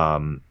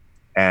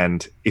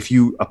 And if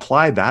you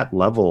apply that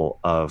level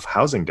of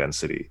housing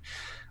density,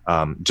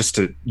 just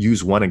to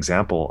use one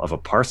example of a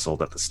parcel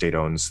that the state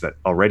owns that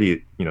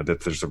already,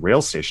 that there's a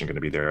rail station going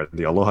to be there,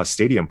 the Aloha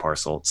Stadium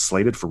parcel, it's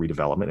slated for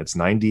redevelopment. It's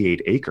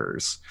 98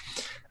 acres.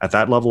 At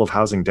that level of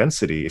housing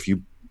density, if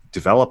you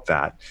develop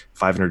that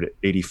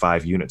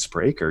 585 units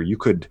per acre, you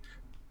could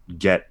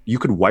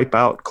wipe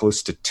out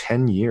close to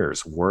 10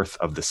 years worth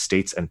of the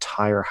state's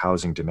entire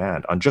housing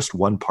demand on just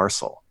one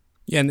parcel.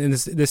 Yeah, and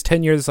this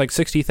 10 years, like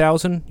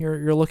 60,000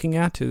 you're looking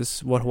at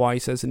is what Hawaii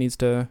says it needs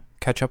to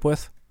catch up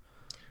with.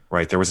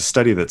 Right. There was a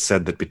study that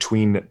said that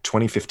between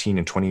 2015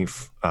 and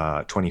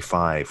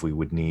 2025, we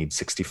would need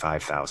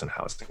 65,000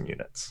 housing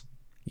units.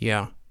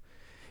 Yeah.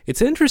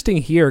 It's interesting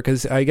here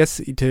because I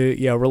guess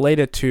to relate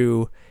it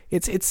to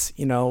it's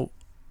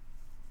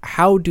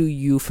how do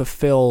you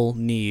fulfill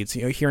needs?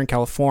 Here in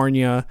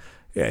California,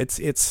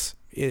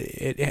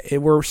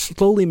 we're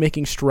slowly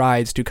making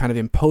strides to kind of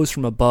impose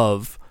from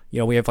above.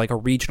 We have like a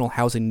regional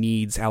housing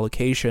needs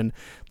allocation.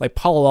 Like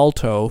Palo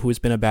Alto, who has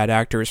been a bad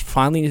actor, is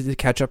finally needed to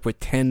catch up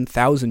with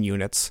 10,000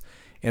 units.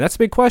 And that's a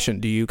big question.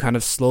 Do you kind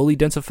of slowly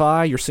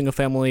densify your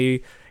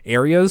single-family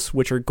areas,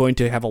 which are going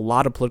to have a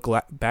lot of political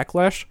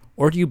backlash?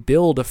 Or do you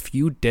build a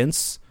few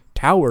dense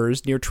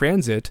towers near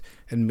transit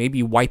and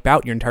maybe wipe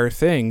out your entire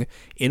thing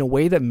in a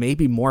way that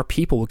maybe more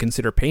people would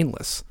consider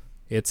painless?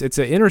 It's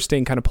an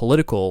interesting kind of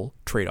political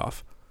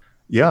trade-off.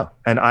 Yeah,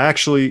 and I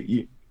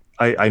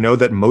know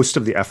that most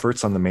of the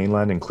efforts on the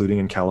mainland, including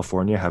in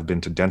California, have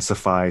been to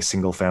densify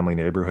single-family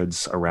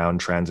neighborhoods around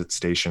transit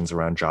stations,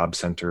 around job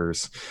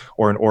centers,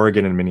 or in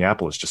Oregon and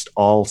Minneapolis, just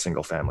all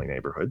single-family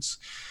neighborhoods.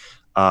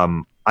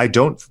 I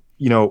don't,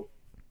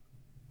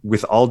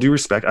 with all due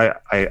respect,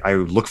 I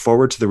look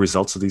forward to the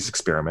results of these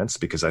experiments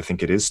because I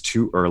think it is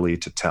too early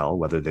to tell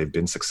whether they've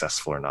been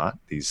successful or not,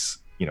 these,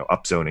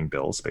 upzoning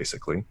bills,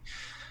 basically.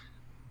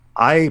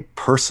 I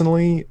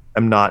personally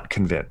am not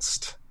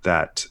convinced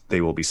that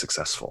they will be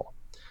successful.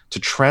 To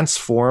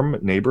transform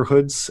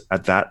neighborhoods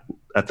at that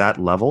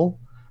level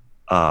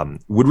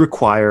would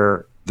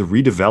require the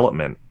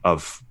redevelopment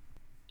of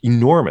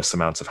enormous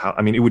amounts of house.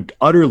 I mean, it would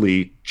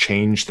utterly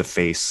change the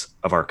face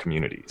of our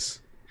communities.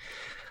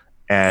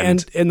 And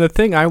the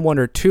thing I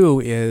wonder too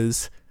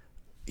is,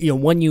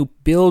 when you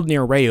build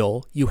near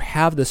rail, you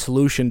have the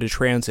solution to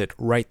transit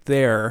right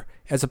there,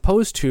 as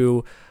opposed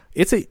to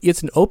it's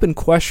an open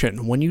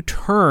question when you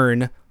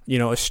turn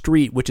a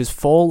street which is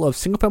full of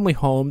single-family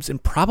homes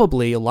and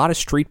probably a lot of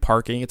street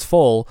parking, it's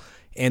full,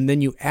 and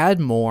then you add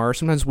more,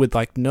 sometimes with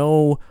like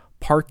no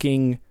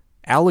parking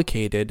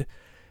allocated.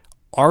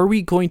 Are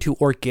we going to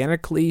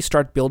organically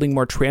start building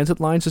more transit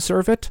lines to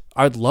serve it?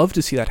 I'd love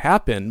to see that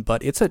happen,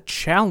 but it's a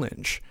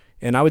challenge.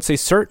 And I would say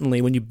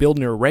certainly when you build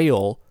near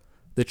rail,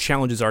 the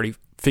challenge is already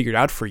figured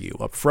out for you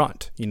up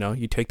front.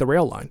 You take the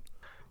rail line.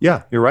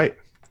 Yeah, you're right.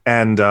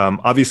 And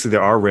obviously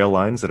there are rail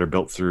lines that are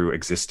built through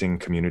existing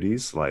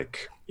communities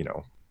like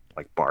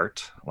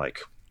BART, like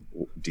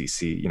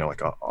DC,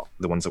 like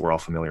the ones that we're all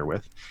familiar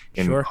with.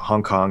 In Sure.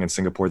 Hong Kong and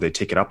Singapore, they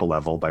take it up a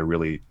level by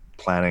really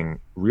planning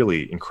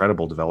really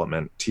incredible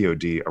development,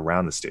 TOD,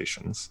 around the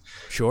stations.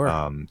 Sure.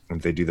 And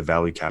they do the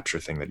value capture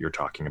thing that you're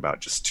talking about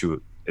just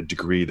to a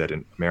degree that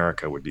in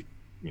America would be,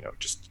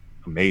 just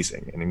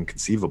amazing and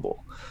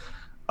inconceivable.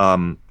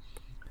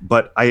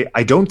 But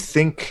I don't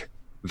think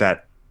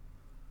that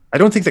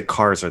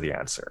cars are the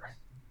answer.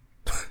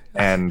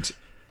 And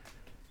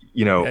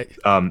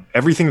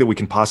everything that we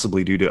can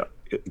possibly do to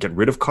get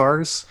rid of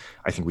cars,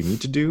 I think we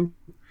need to do.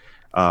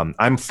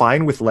 I'm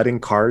fine with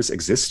letting cars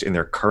exist in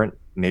their current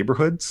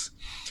neighborhoods.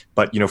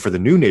 But, for the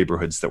new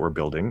neighborhoods that we're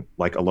building,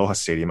 like Aloha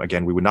Stadium,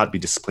 again, we would not be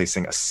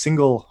displacing a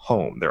single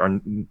home. There are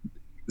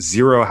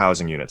zero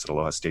housing units at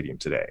Aloha Stadium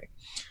today.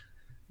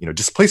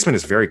 Displacement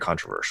is very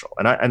controversial,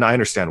 and I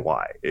understand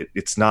why.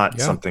 It's not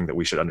something that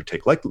we should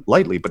undertake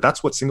lightly, but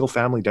that's what single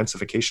family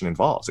densification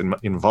involves. It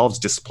involves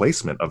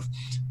displacement of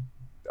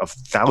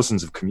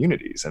thousands of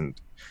communities and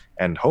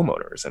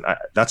homeowners, and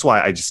that's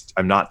why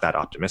I'm not that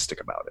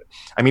optimistic about it.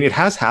 I mean, it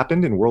has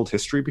happened in world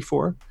history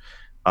before.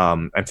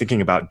 I'm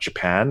thinking about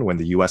Japan, when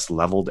the U.S.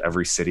 leveled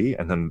every city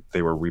and then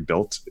they were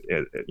rebuilt.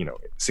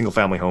 Single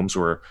family homes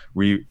were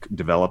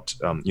redeveloped.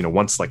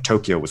 Once like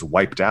Tokyo was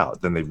wiped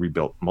out, then they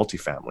rebuilt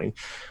multifamily.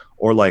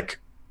 Or like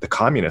the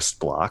communist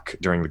bloc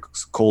during the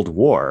Cold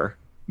War,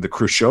 the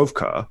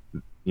Khrushchevka,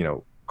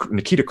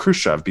 Nikita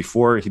Khrushchev,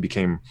 before he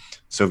became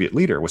Soviet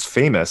leader, was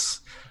famous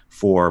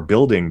for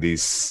building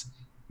these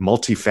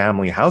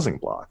multifamily housing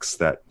blocks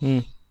that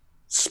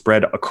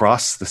spread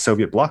across the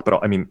Soviet bloc.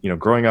 But I mean,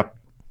 growing up,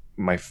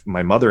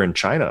 my mother in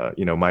China,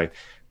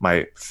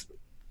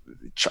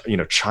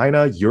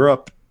 China,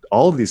 Europe,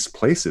 all of these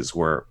places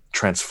were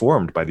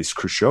transformed by these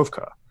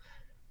Khrushchevka.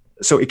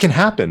 So it can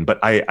happen, but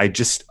I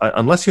just,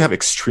 unless you have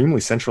extremely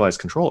centralized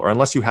control, or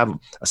unless you have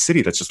a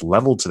city that's just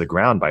leveled to the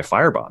ground by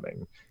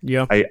firebombing,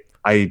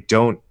 I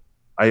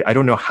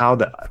don't know how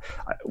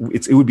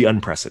it would be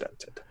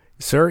unprecedented.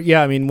 Sir,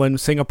 yeah, I mean, when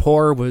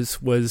Singapore was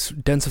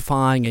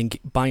densifying and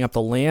buying up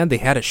the land, they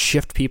had to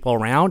shift people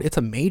around. It's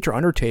a major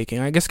undertaking.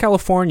 I guess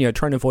California,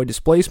 trying to avoid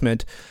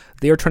displacement,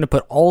 they are trying to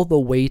put all the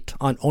weight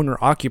on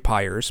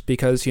owner-occupiers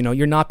because,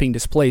 you're not being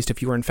displaced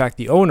if you are in fact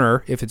the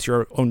owner, if it's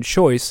your own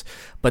choice,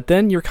 but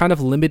then you're kind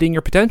of limiting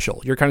your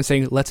potential. You're kind of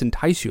saying, let's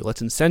entice you,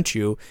 let's incent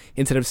you,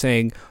 instead of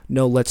saying,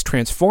 no, let's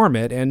transform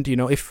it. And,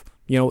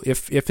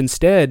 if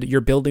instead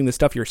you're building the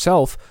stuff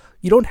yourself,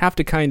 you don't have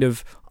to kind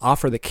of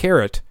offer the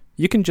carrot.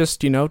 You can just,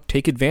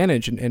 take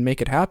advantage and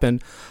make it happen.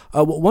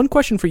 One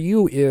question for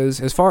you is,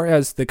 as far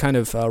as the kind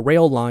of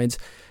rail lines,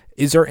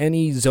 is there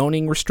any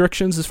zoning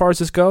restrictions as far as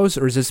this goes,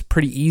 or is this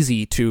pretty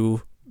easy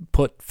to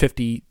put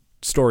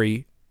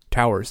 50-story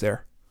towers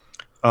there?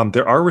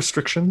 There are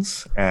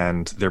restrictions,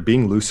 and they're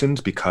being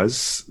loosened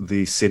because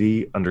the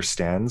city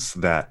understands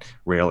that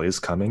rail is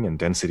coming and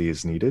density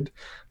is needed.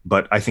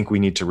 But I think we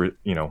need to,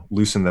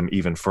 loosen them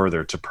even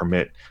further to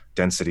permit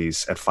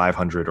densities at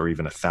 500 or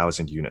even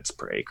 1,000 units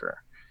per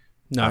acre.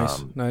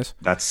 Nice.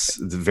 That's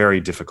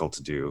very difficult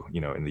to do,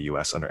 in the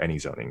U.S. under any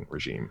zoning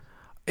regime.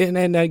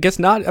 And I guess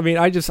not. I mean,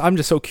 I'm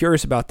just so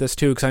curious about this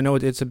too, because I know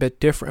it's a bit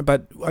different.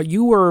 But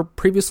you were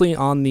previously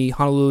on the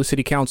Honolulu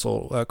City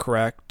Council,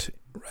 correct?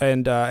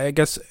 And I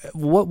guess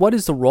what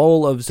is the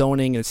role of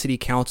zoning and city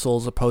council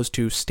as opposed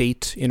to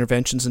state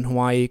interventions in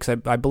Hawaii?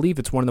 Because I believe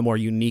it's one of the more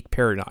unique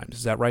paradigms.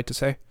 Is that right to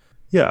say?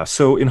 Yeah.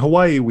 So in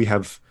Hawaii, we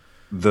have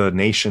the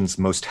nation's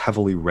most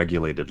heavily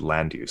regulated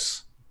land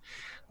use.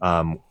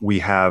 We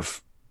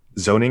have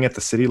zoning at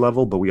the city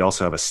level, but we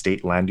also have a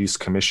state land use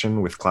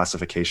commission with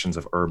classifications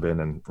of urban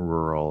and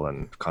rural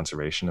and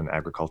conservation and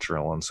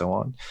agricultural and so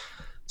on.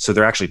 So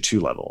there are actually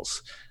two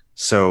levels.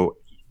 So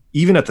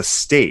even at the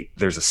state,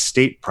 there's a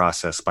state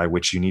process by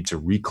which you need to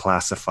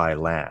reclassify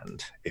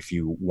land if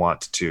you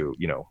want to,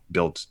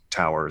 build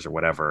towers or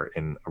whatever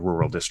in a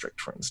rural district,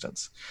 for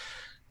instance.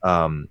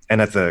 And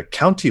at the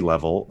county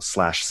level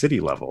 / city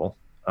level,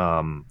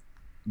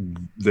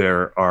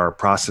 there are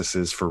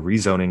processes for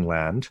rezoning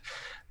land.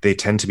 They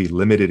tend to be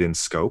limited in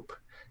scope,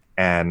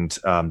 and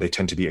they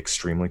tend to be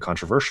extremely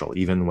controversial,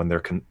 even when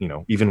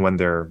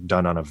they're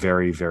done on a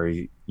very,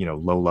 very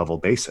low level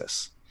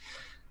basis.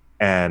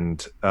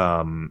 And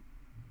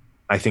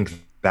I think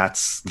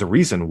that's the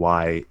reason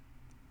why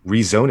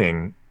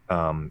rezoning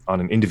on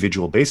an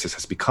individual basis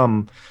has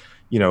become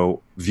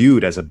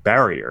viewed as a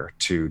barrier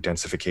to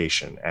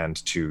densification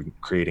and to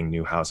creating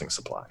new housing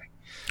supply.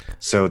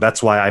 So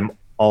that's why I'm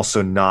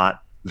also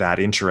not that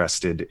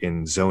interested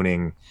in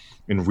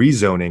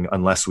rezoning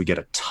unless we get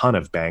a ton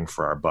of bang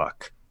for our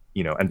buck,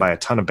 and by a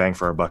ton of bang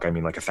for our buck, I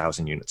mean like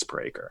 1,000 units per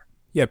acre.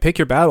 Yeah, pick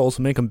your battles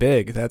and make them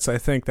big. I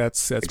think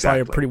that's exactly.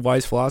 Probably a pretty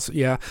wise philosophy.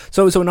 Yeah.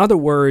 So in other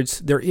words,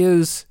 there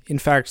is in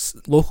fact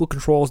local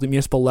controls at the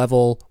municipal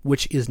level,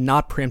 which is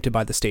not preempted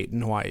by the state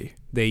in Hawaii.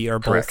 They are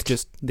both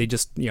Correct. they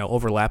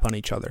overlap on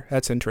each other.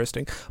 That's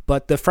interesting.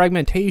 But the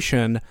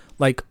fragmentation,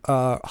 like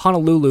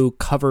Honolulu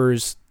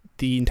covers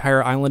the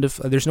entire island of.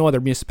 There's no other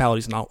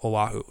municipalities in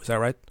Oahu. Is that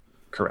right?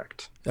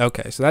 Correct.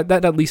 Okay, so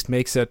that at least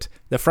makes it,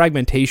 the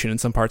fragmentation in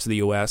some parts of the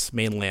U.S.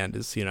 mainland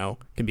is,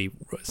 can be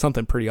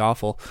something pretty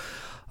awful.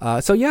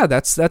 So yeah,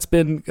 that's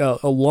been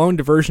a long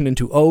diversion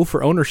into O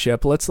for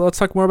ownership. Let's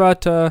talk more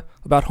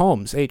about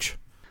homes. H.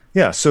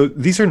 Yeah, so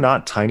these are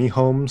not tiny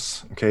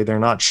homes, okay? They're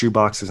not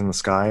shoeboxes in the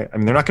sky. I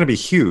mean, they're not going to be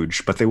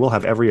huge, but they will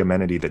have every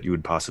amenity that you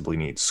would possibly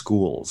need.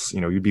 Schools,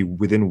 you'd be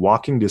within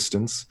walking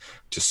distance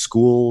to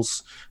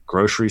schools,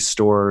 grocery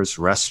stores,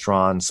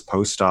 restaurants,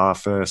 post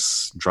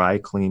office, dry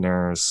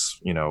cleaners,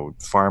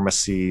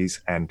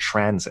 pharmacies, and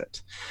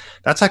transit.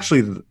 That's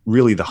actually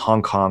really the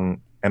Hong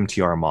Kong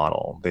MTR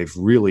model. They've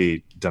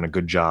really done a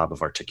good job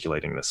of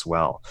articulating this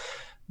well.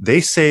 They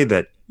say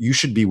that you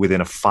should be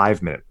within a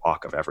 5-minute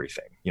walk of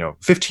everything.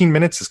 15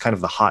 minutes is kind of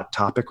the hot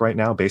topic right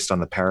now based on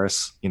the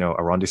Paris,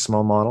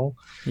 arrondissement model.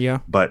 Yeah.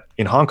 But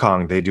in Hong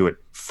Kong, they do it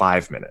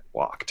 5-minute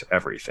walk to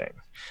everything.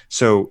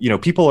 So,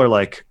 people are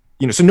like,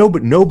 so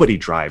nobody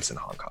drives in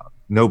Hong Kong.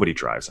 Nobody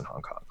drives in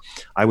Hong Kong.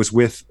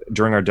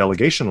 During our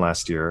delegation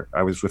last year,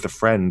 I was with a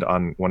friend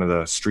on one of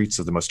the streets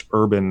of the most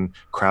urban,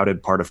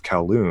 crowded part of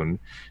Kowloon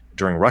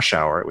during rush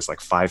hour. It was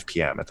like 5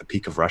 p.m. at the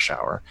peak of rush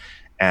hour.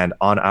 And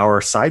on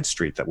our side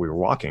street that we were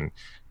walking,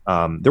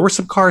 there were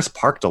some cars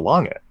parked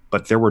along it,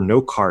 but there were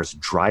no cars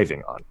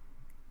driving on it.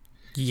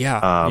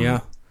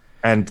 Yeah.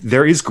 And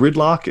there is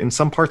gridlock in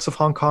some parts of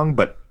Hong Kong,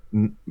 but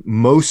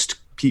most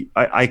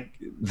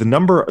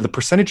the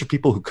percentage of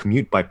people who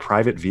commute by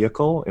private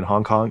vehicle in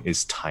Hong Kong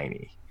is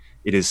tiny.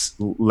 It is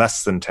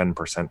less than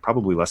 10%,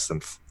 probably less than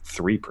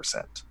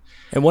 3%.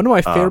 And one of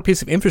my favorite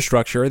pieces of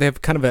infrastructure, they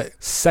have kind of a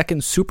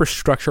second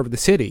superstructure of the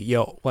city,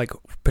 like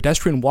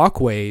pedestrian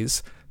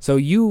walkways. So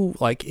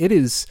it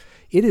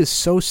is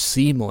so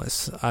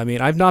seamless. I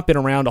mean, I've not been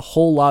around a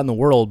whole lot in the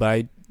world, but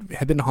I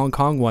have been to Hong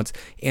Kong once,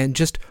 and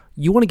just,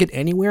 you want to get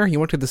anywhere, you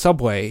want to the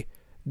subway,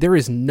 there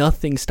is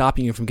nothing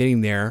stopping you from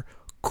getting there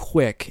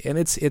quick, and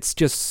it's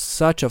just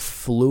such a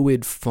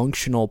fluid,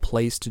 functional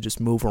place to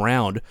just move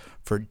around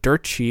for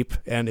dirt cheap,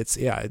 and it's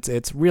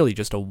really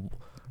just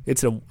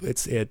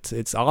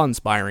it's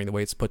awe-inspiring the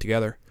way it's put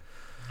together.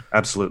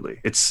 Absolutely,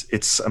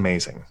 it's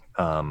amazing,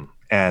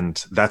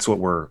 and that's what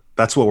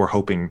we're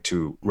hoping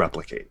to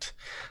replicate.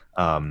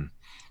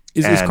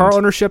 Is car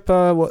ownership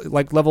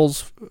like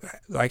levels,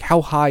 like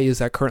how high is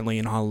that currently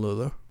in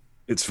Honolulu?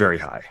 It's very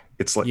high.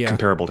 It's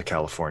comparable to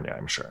California,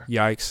 I'm sure.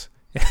 Yikes.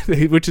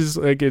 Which is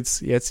like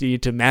it's you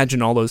to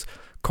imagine all those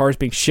cars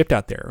being shipped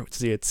out there.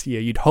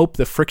 You'd hope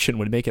the friction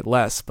would make it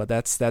less, but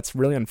that's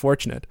really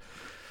unfortunate.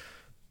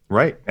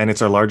 Right, and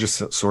it's our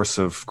largest source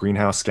of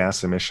greenhouse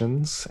gas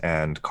emissions.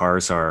 And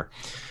cars are,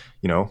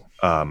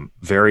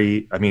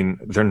 very. I mean,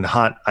 they're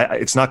not.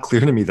 It's not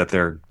clear to me that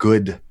they're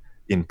good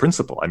in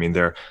principle. I mean,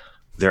 they're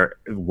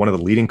one of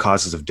the leading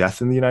causes of death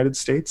in the United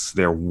States.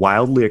 They're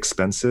wildly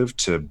expensive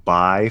to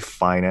buy,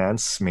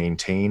 finance,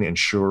 maintain,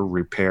 insure,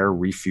 repair,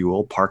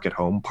 refuel, park at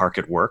home, park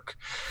at work.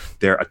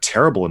 They're a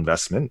terrible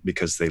investment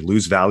because they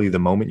lose value the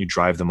moment you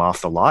drive them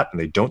off the lot,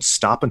 and they don't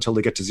stop until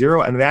they get to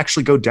zero, and they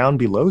actually go down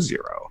below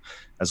zero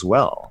as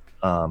well.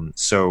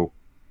 So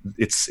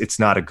it's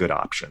not a good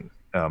option.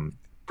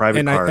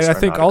 Private cars are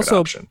not a good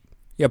option.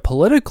 Yeah,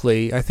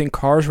 politically, I think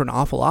cars are an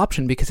awful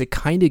option because it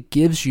kind of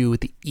gives you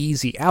the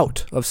easy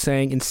out of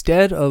saying,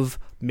 instead of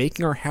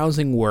making our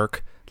housing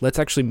work, let's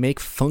actually make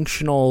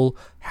functional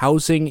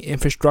housing,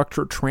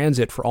 infrastructure,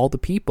 transit for all the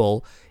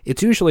people.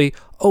 It's usually,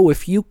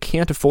 if you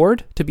can't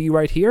afford to be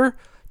right here,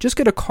 just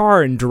get a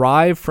car and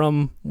drive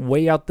from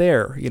way out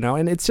there,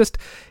 and it's just,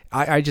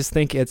 I just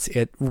think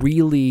it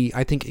really,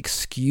 I think,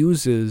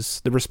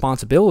 excuses the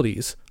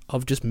responsibilities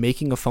of just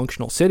making a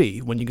functional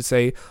city when you can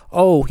say,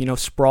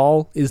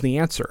 sprawl is the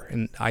answer.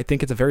 And I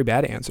think it's a very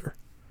bad answer.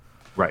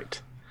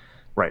 Right,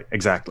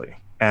 exactly.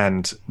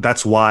 And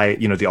that's why,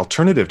 the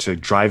alternative to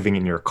driving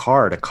in your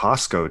car to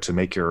Costco to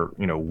make your,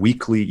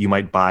 weekly, you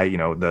might buy,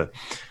 the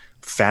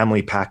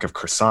family pack of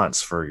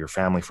croissants for your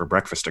family for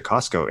breakfast at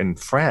Costco. In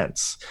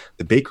France,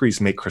 the bakeries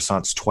make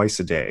croissants twice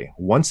a day,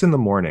 once in the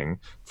morning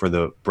for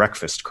the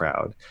breakfast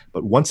crowd,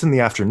 but once in the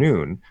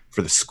afternoon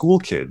for the school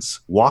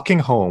kids walking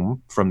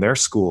home from their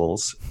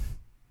schools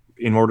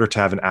in order to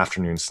have an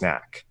afternoon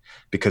snack.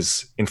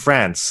 Because in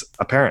France,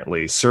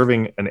 apparently,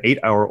 serving an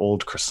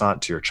 8-hour-old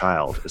croissant to your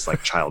child is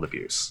like child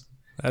abuse.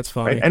 That's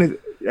funny. Right?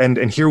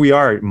 And here we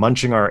are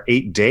munching our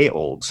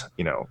 8-day-old,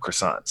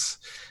 croissants.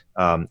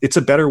 It's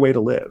a better way to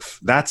live.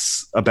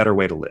 That's a better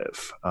way to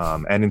live.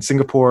 And in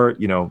Singapore,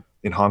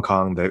 in Hong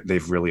Kong,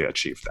 they've really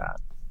achieved that.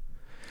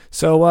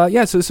 So,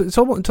 so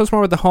tell us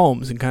more about the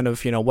homes and kind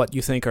of, what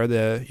you think are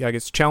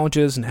the,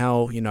 challenges and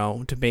how,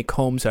 to make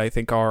homes that I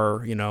think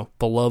are,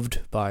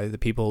 beloved by the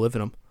people who live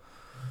in them.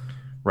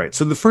 Right.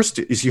 So the first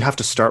is you have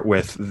to start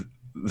with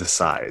the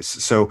size.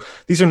 So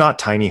these are not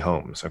tiny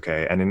homes,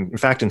 okay? And in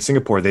fact, in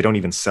Singapore, they don't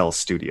even sell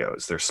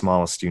studios. Their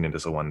smallest unit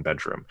is a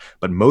 1-bedroom,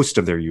 but most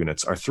of their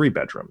units are 3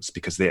 bedrooms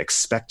because they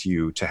expect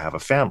you to have a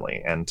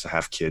family and to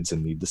have kids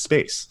and need the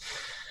space.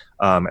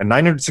 And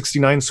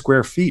 969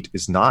 square feet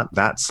is not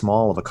that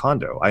small of a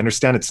condo. I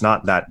understand it's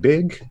not that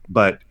big,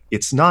 but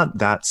it's not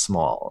that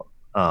small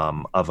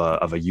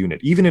of a unit.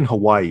 Even in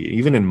Hawaii,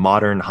 even in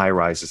modern high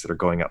rises that are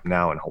going up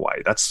now in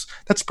Hawaii, that's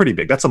pretty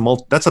big. That's a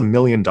 $1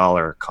 million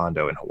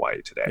condo in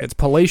Hawaii today. It's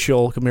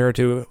palatial compared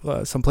to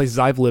some places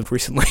I've lived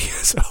recently.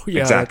 So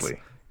yeah, exactly.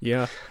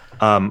 Yeah.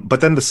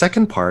 But then the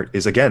second part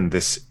is, again,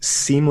 this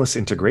seamless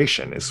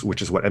integration,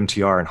 which is what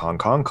MTR in Hong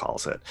Kong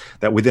calls it,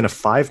 that within a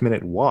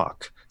 5-minute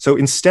walk. So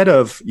instead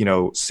of,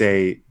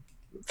 say,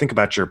 think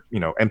about your,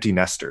 empty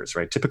nesters,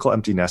 right? Typical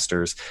empty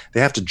nesters, they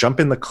have to jump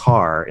in the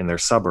car in their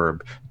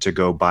suburb to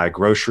go buy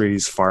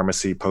groceries,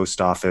 pharmacy, post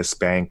office,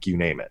 bank, you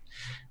name it,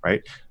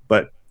 right?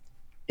 But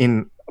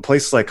in a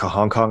place like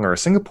Hong Kong or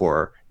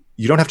Singapore,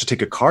 you don't have to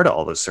take a car to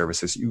all those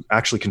services. You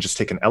actually can just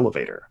take an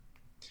elevator.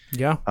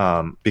 Yeah.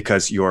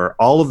 Because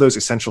all of those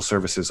essential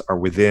services are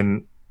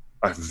within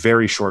a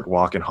very short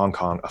walk. In Hong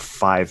Kong, a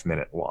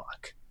 5-minute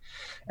walk.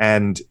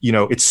 And,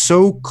 it's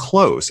so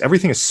close.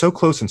 Everything is so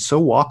close and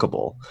so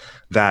walkable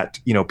that,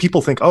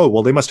 people think, oh,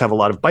 well, they must have a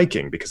lot of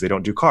biking because they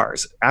don't do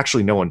cars.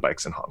 Actually, no one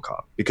bikes in Hong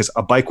Kong because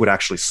a bike would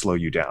actually slow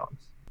you down.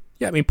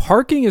 Yeah, I mean,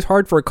 parking is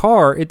hard for a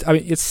car.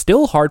 It's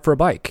still hard for a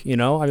bike.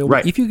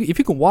 Right. If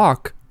you can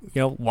walk,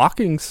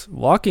 walking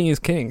is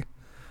king.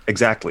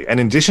 Exactly. And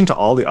in addition to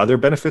all the other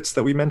benefits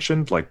that we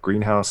mentioned, like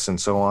greenhouse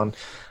and so on,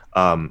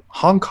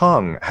 Hong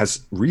Kong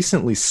has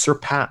recently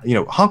surpassed.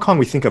 Hong Kong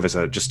we think of as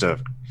just a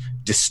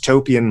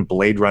dystopian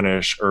Blade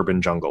Runner-ish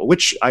urban jungle,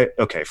 which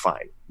okay,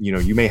 fine.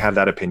 You may have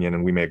that opinion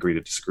and we may agree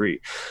to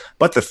disagree.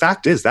 But the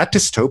fact is that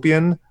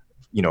dystopian,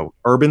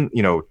 urban,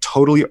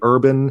 totally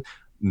urban,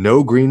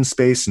 no green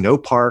space, no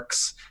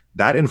parks,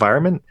 that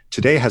environment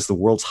today has the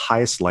world's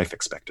highest life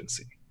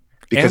expectancy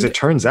because it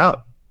turns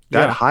out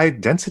that high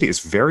density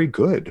is very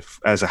good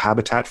as a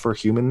habitat for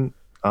human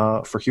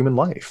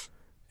life.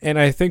 And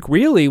I think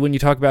really when you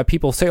talk about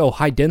people say, oh,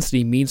 high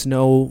density means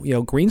no,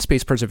 green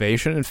space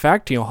preservation. In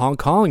fact, Hong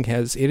Kong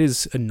it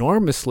is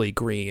enormously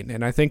green.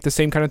 And I think the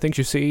same kind of things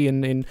you see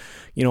in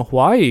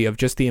Hawaii of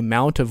just the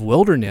amount of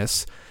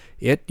wilderness.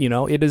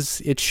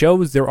 It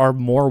shows there are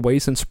more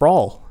ways than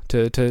sprawl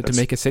to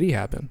make a city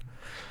happen.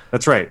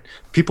 That's right.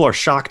 People are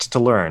shocked to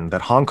learn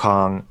that Hong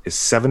Kong is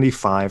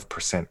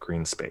 75%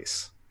 green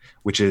space,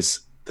 which is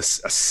a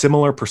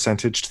similar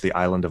percentage to the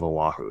island of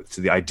Oahu,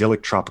 to the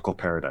idyllic tropical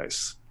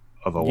paradise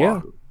of Oahu.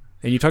 Yeah.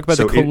 And you talk about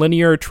the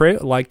collinear trail,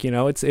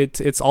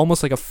 it's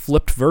almost like a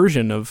flipped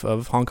version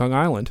of Hong Kong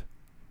Island.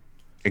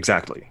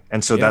 Exactly.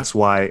 And so that's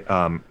why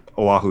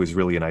Oahu is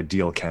really an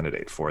ideal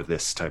candidate for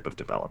this type of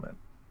development.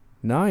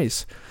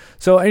 Nice.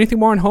 So anything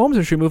more on homes,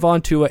 or should we move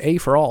on to A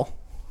for all?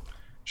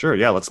 Sure.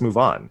 Yeah, let's move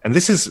on. And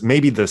this is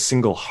maybe the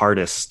single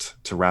hardest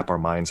to wrap our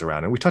minds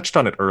around. And we touched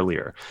on it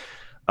earlier.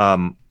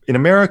 In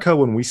America,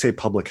 when we say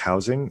public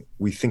housing,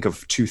 we think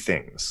of two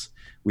things.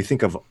 We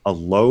think of a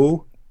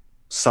low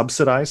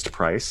subsidized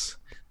price,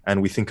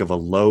 and we think of a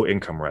low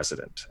income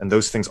resident. And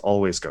those things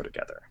always go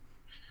together.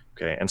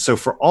 Okay. And so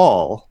for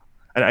all,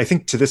 and I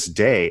think to this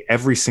day,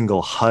 every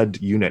single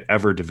HUD unit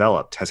ever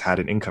developed has had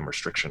an income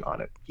restriction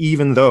on it,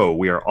 even though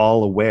we are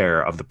all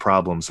aware of the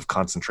problems of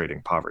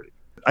concentrating poverty.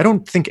 I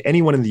don't think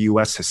anyone in the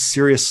US has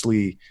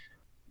seriously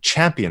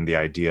championed the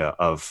idea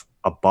of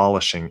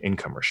abolishing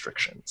income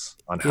restrictions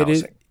on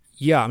housing.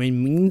 Yeah, I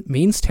mean,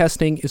 means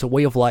testing is a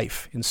way of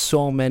life in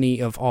so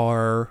many of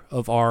our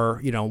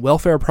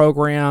welfare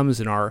programs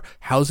and our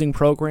housing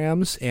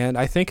programs, and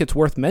I think it's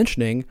worth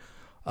mentioning.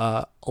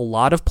 A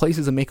lot of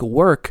places that make it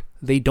work,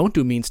 they don't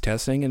do means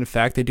testing, and in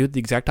fact, they do the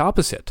exact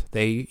opposite.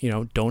 They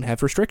don't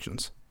have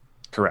restrictions.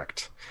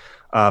 Correct.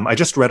 I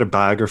just read a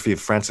biography of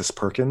Frances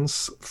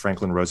Perkins,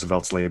 Franklin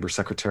Roosevelt's labor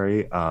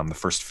secretary, the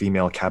first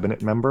female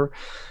cabinet member,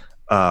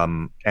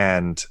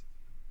 and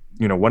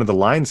one of the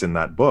lines in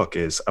that book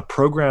is, a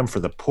program for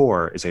the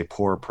poor is a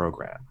poor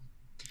program.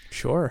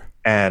 Sure.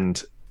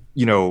 And,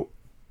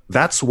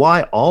 that's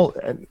why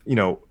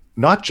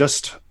not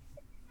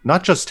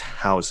just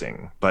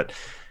housing, but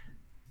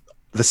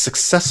the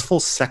successful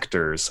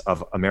sectors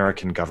of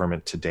American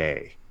government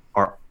today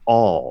are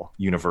all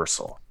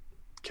universal.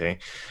 Okay.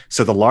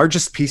 So the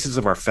largest pieces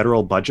of our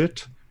federal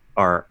budget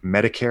are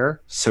Medicare,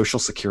 Social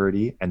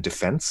Security, and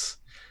defense.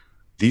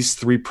 These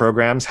three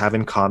programs have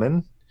in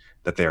common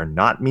that they are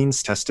not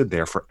means tested. They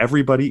are for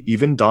everybody.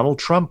 Even Donald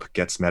Trump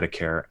gets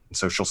Medicare and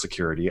Social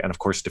Security. And of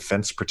course,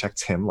 defense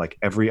protects him like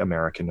every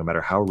American, no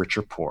matter how rich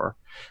or poor.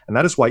 And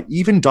that is why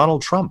even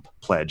Donald Trump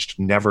pledged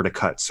never to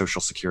cut Social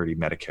Security,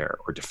 Medicare,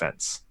 or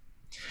defense.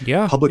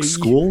 Yeah. Public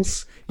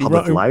schools,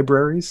 public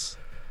libraries.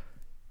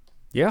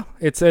 Yeah,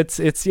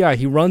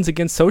 he runs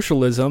against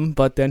socialism,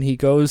 but then he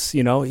goes,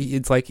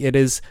 it's like it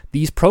is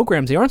these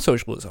programs, they aren't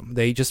socialism.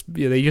 They just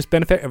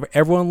benefit,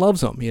 everyone loves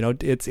them. They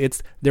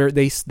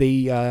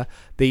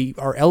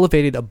are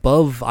elevated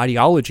above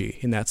ideology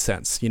in that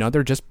sense.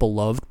 They're just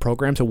beloved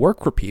programs that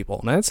work for people.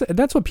 And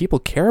that's what people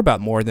care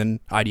about more than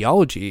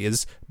ideology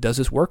is, does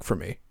this work for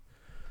me?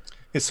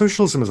 Yeah,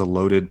 socialism is a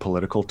loaded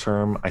political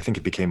term. I think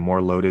it became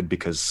more loaded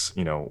because,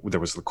 there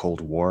was the Cold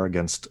War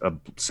against a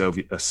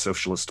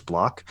socialist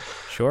bloc.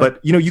 Sure.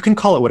 But, you can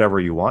call it whatever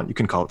you want. You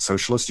can call it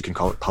socialist. You can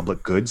call it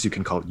public goods. You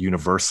can call it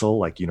universal,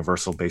 like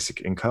universal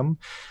basic income.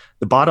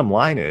 The bottom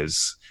line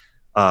is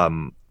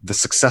the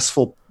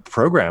successful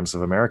programs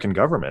of American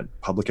government,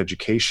 public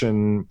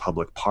education,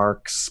 public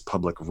parks,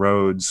 public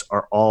roads,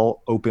 are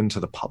all open to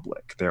the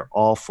public. They're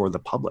all for the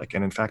public.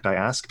 And in fact, I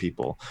ask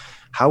people,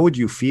 how would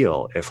you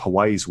feel if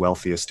Hawaii's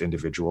wealthiest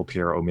individual,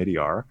 Pierre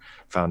Omidyar,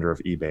 founder of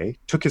eBay,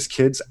 took his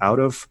kids out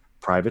of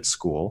private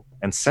school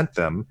and sent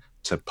them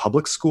to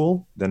public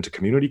school, then to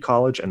community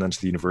college, and then to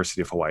the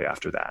University of Hawaii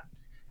after that?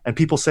 And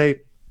people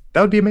say,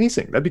 that would be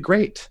amazing. That'd be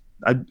great.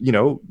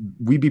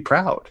 We'd be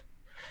proud.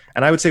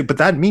 And I would say, but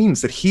that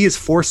means that he is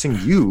forcing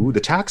you, the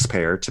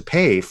taxpayer, to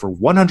pay for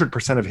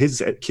 100% of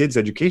his kids'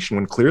 education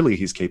when clearly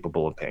he's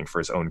capable of paying for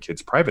his own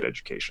kids' private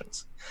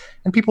educations.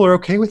 And people are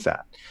okay with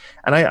that.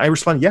 And I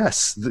respond,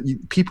 yes,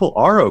 people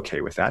are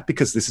okay with that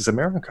because this is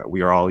America.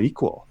 We are all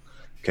equal.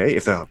 Okay,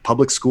 if the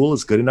public school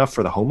is good enough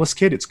for the homeless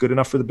kid, it's good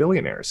enough for the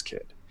billionaire's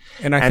kid.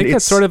 And I think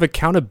that sort of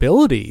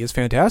accountability is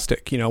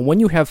fantastic. You know, when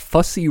you have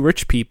fussy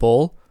rich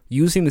people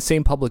using the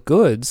same public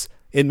goods,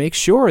 it makes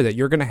sure that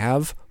you're going to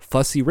have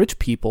fussy rich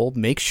people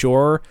make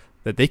sure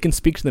that they can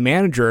speak to the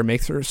manager and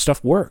make sure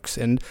stuff works.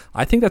 And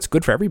I think that's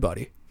good for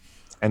everybody.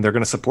 And they're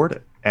going to support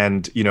it.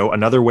 And, you know,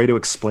 another way to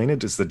explain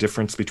it is the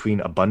difference between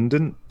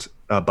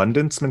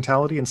abundance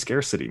mentality and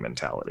scarcity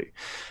mentality.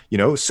 You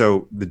know,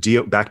 so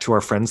back to our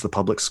friends, the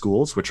public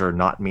schools, which are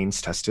not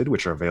means tested,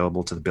 which are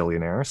available to the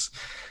billionaires.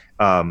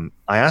 I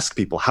ask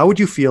people, how would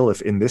you feel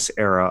if in this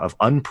era of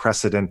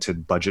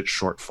unprecedented budget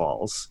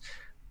shortfalls,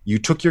 you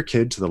took your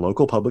kid to the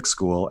local public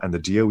school and the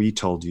DOE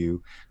told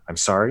you, I'm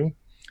sorry,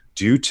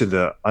 due to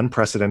the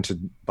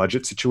unprecedented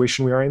budget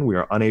situation we are in, we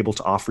are unable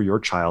to offer your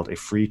child a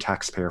free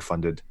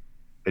taxpayer-funded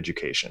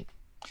education.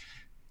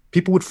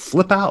 People would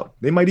flip out.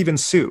 They might even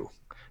sue.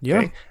 Yeah.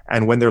 Okay?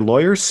 And when their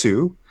lawyers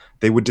sue,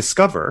 they would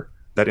discover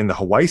that in the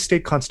Hawaii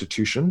State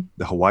Constitution,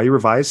 the Hawaii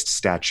Revised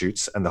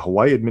Statutes, and the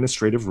Hawaii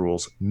Administrative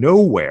Rules,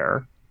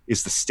 nowhere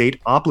is the state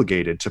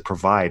obligated to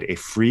provide a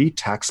free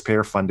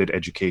taxpayer-funded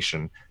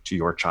education to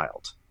your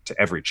child, to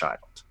every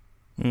child.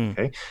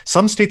 Okay?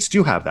 Some states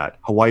do have that.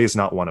 Hawaii is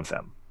not one of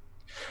them.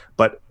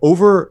 But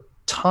over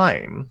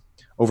time,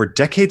 over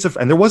decades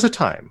and there was a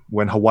time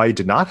when Hawaii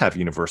did not have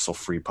universal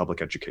free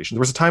public education.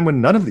 There was a time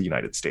when none of the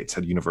United States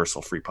had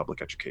universal free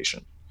public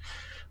education.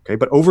 Okay,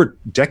 but over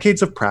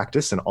decades of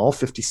practice in all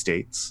 50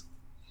 states,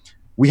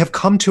 we have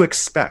come to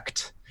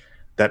expect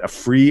that a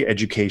free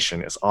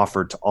education is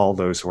offered to all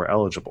those who are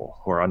eligible,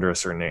 who are under a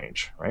certain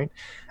age, right?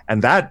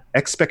 And that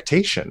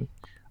expectation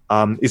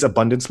is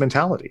abundance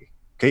mentality.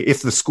 Okay,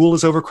 if the school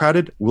is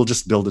overcrowded, we'll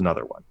just build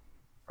another one,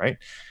 right?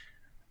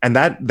 And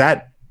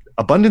that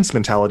abundance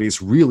mentality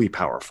is really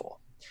powerful.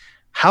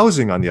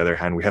 Housing, on the other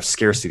hand, we have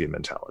scarcity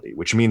mentality,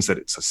 which means that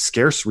it's a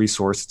scarce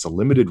resource, it's a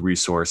limited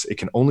resource. It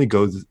can only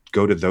go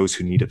to those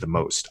who need it the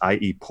most,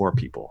 i.e. poor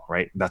people,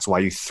 right? That's why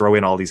you throw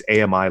in all these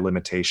AMI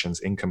limitations,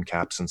 income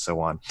caps, and so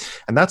on.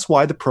 And that's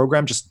why the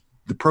programs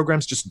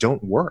just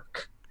don't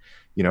work.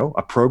 You know,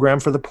 a program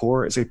for the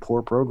poor is a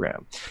poor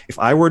program. If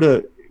I were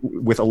to,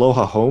 with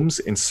Aloha Homes,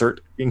 insert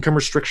income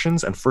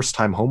restrictions and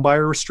first-time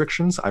homebuyer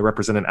restrictions, I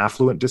represent an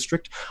affluent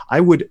district, I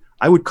would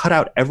cut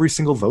out every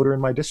single voter in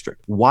my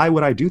district. Why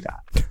would I do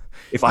that?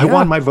 If I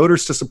want my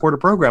voters to support a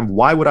program,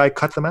 why would I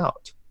cut them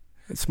out?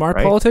 Smart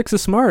politics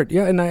is smart.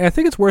 Yeah, and I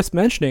think it's worth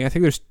mentioning. I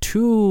think there's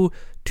two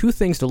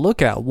things to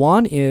look at.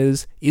 One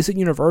is it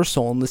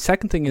universal? And the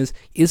second thing is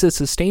it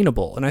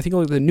sustainable? And I think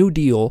like the New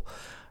Deal,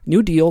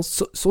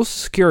 Social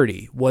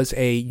Security was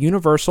a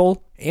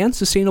universal and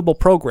sustainable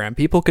program.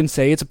 People can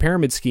say it's a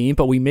pyramid scheme,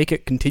 but we make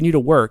it continue to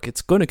work.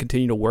 It's going to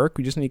continue to work.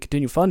 We just need to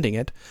continue funding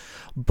it.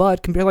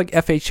 But compared like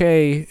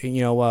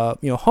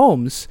FHA,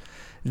 Homes,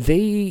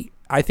 they,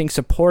 I think,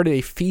 supported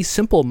a fee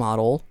simple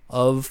model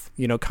of,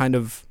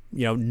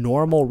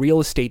 normal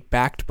real estate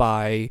backed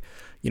by,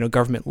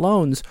 government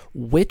loans,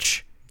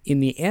 which in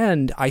the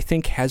end, I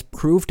think has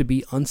proved to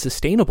be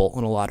unsustainable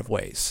in a lot of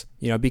ways,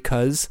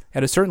 because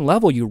at a certain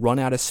level, you run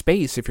out of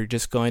space if you're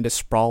just going to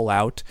sprawl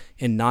out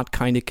and not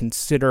kind of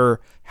consider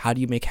how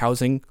do you make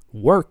housing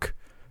work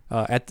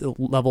at the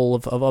level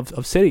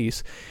of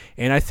cities.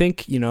 And I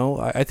think,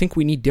 I think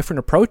we need different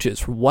approaches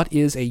for what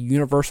is a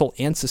universal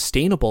and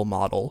sustainable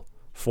model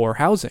for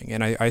housing.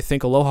 And I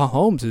think Aloha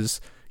Homes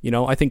is,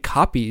 I think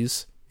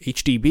copies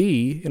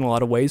HDB in a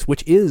lot of ways,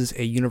 which is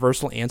a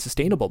universal and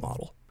sustainable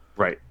model.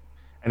 Right.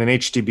 And in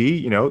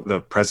HDB, the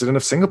president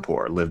of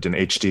Singapore lived in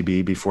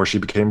HDB before she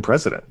became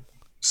president.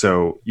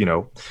 So,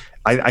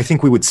 I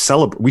think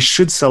we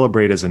should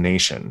celebrate as a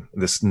nation,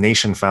 this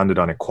nation founded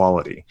on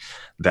equality,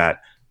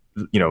 that,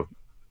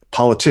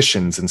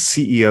 politicians and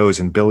CEOs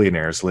and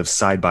billionaires live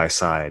side by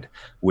side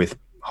with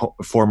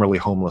formerly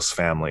homeless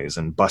families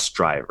and bus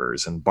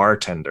drivers and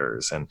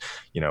bartenders and,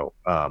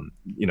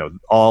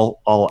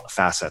 all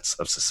facets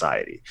of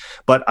society.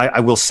 But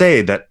I will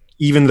say that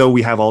even though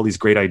we have all these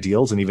great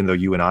ideals, and even though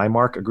you and I,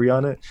 Mark, agree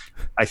on it,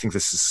 I think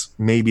this is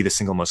maybe the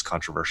single most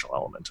controversial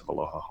element of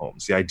Aloha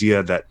Homes. The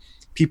idea that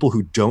people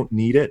who don't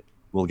need it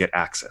will get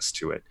access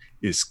to it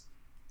is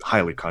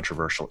highly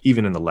controversial,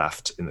 even in the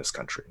left in this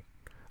country.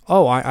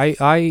 Oh, I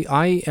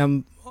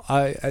am.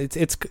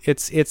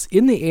 It's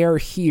in the air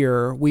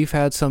here. We've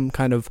had some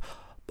kind of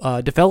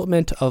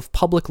development of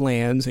public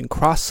lands and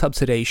cross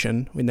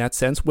subsidization in that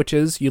sense, which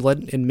is you let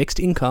in mixed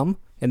income.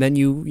 And then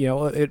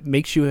it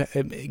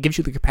gives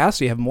you the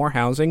capacity to have more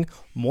housing,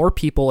 more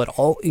people at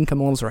all income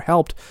levels are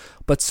helped.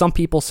 But some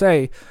people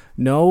say,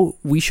 no,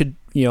 we should,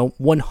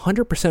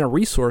 100% of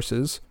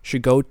resources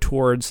should go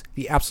towards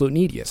the absolute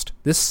neediest.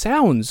 This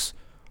sounds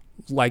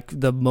like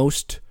the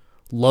most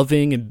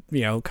loving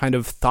and, kind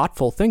of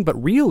thoughtful thing,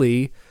 but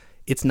really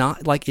it's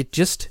not. Like it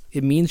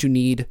means you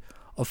need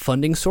a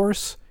funding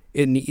source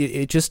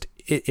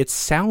It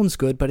sounds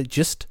good, but it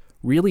just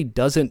really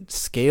doesn't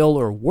scale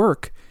or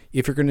work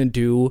if you're going to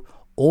do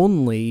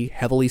only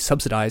heavily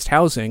subsidized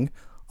housing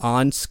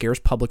on scarce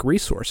public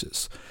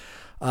resources.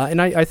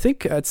 And I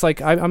think it's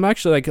like I'm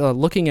actually like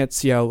looking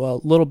at a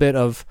little bit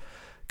of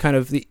kind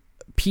of the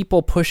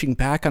people pushing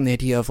back on the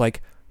idea of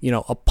like,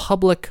 a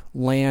public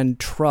land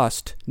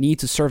trust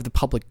needs to serve the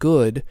public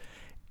good,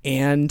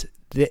 and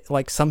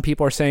like some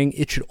people are saying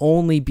it should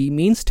only be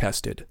means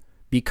tested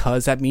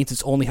because that means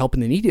it's only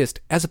helping the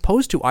neediest, as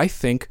opposed to, I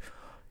think,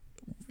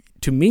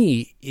 to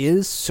me,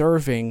 is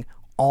serving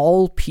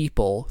all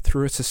people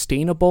through a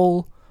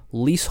sustainable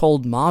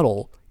leasehold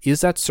model. Is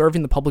that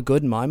serving the public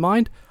good in my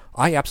mind?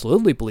 I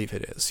absolutely believe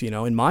it is.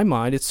 In my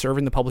mind, it's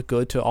serving the public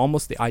good to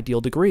almost the ideal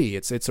degree.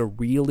 It's a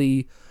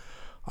really,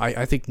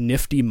 I think,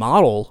 nifty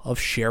model of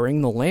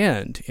sharing the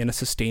land in a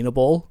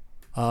sustainable,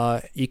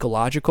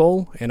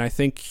 ecological, and I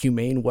think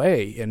humane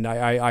way. And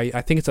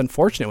I think it's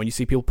unfortunate when you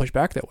see people push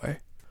back that way.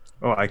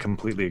 Oh, I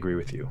completely agree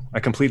with you.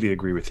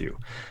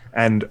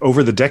 And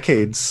over the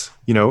decades,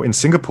 in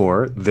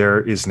Singapore,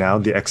 there is now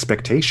the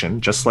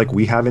expectation, just like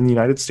we have in the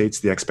United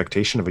States, the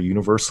expectation of a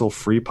universal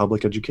free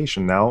public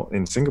education. Now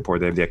in Singapore,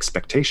 they have the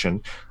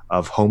expectation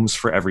of homes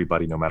for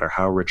everybody, no matter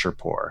how rich or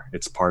poor.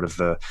 It's part of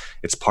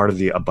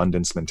the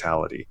abundance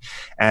mentality.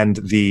 And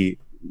the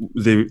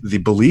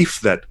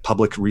belief that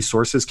public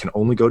resources can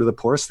only go to the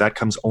poorest, that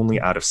comes only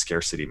out of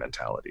scarcity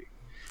mentality.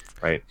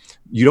 Right?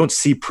 You don't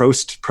see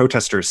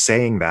protesters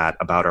saying that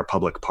about our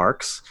public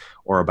parks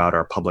or about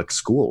our public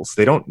schools.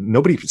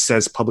 Nobody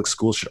says public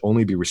schools should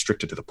only be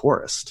restricted to the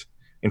poorest.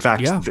 In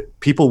fact,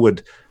 people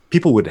would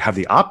have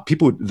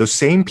those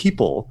same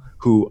people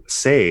who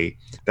say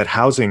that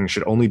housing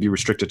should only be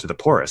restricted to the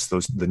poorest,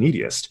 the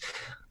neediest.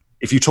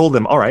 If you told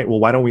them, all right, well,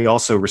 why don't we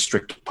also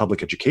restrict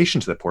public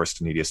education to the poorest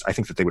and neediest? I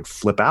think that they would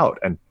flip out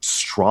and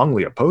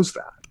strongly oppose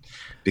that,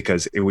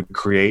 because it would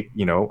create,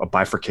 a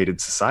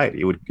bifurcated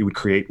society. It would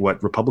create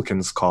what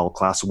Republicans call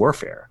class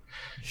warfare.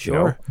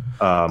 Sure.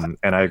 And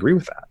I agree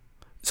with that.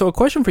 So a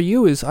question for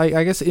you is,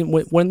 I guess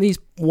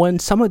when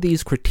some of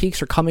these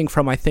critiques are coming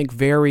from, I think,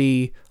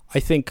 very,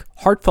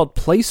 heartfelt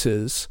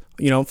places,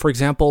 for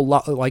example,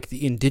 like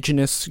the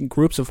indigenous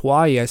groups of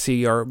Hawaii, I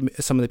see are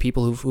some of the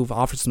people who've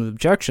offered some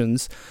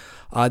objections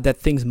that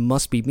things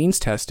must be means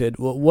tested.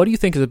 What do you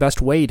think is the best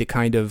way to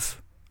kind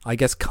of, I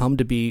guess, come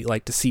to be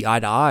like to see eye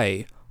to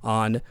eye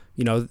on,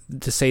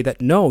 to say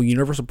that no,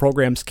 universal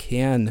programs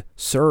can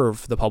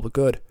serve the public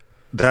good?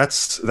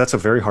 That's a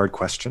very hard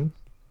question,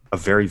 a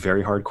very,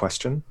 very hard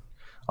question.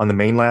 On the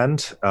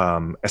mainland,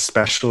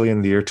 especially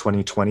in the year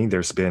 2020,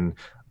 there's been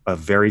a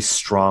very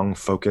strong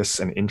focus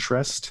and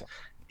interest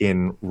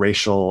in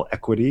racial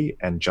equity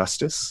and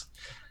justice.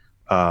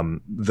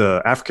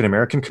 The African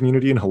American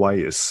community in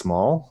Hawaii is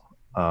small.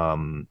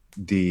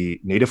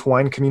 The Native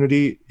Hawaiian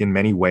community, in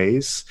many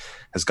ways,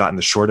 has gotten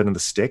the short end of the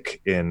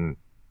stick and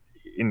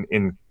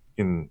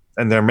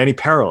there are many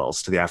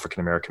parallels to the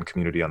African American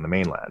community on the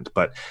mainland.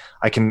 But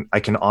I can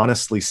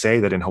honestly say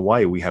that in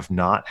Hawaii, we have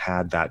not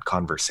had that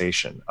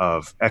conversation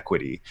of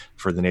equity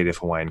for the Native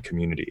Hawaiian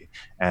community.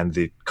 And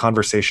the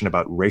conversation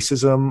about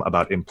racism,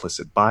 about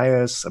implicit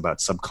bias,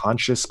 about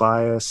subconscious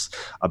bias,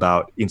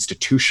 about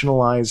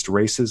institutionalized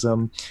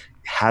racism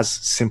has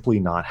simply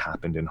not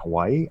happened in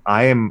Hawaii.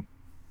 I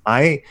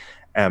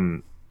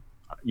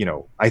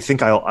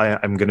think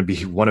I'm going to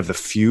be one of the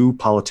few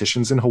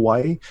politicians in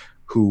Hawaii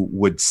who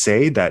would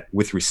say that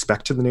with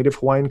respect to the Native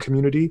Hawaiian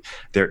community,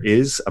 there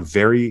is a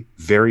very,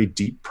 very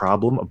deep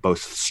problem of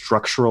both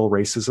structural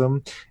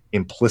racism,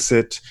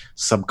 implicit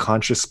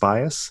subconscious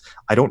bias.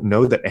 I don't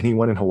know that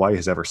anyone in Hawaii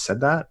has ever said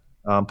that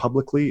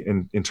publicly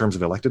in terms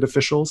of elected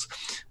officials.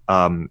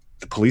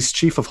 The police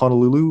chief of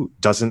Honolulu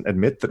doesn't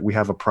admit that we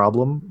have a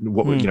problem.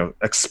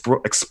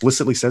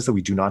 Explicitly says that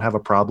we do not have a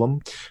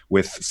problem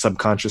with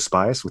subconscious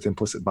bias, with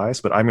implicit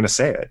bias. But I'm going to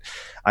say it.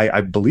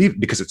 I believe,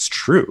 because it's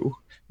true.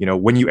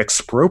 When you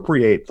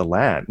expropriate the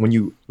land, when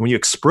you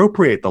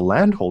expropriate the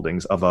land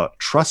holdings of a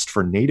trust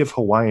for Native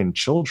Hawaiian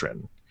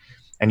children,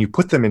 and you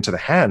put them into the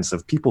hands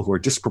of people who are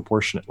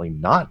disproportionately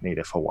not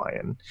Native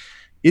Hawaiian,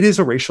 it is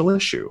a racial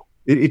issue.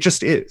 It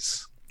just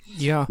is.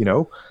 Yeah.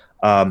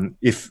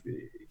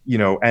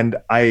 And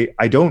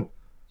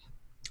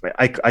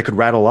I could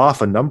rattle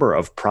off a number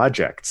of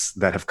projects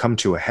that have come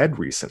to a head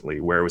recently,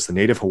 where it was the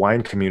Native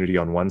Hawaiian community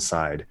on one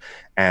side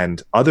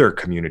and other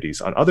communities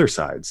on other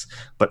sides.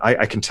 But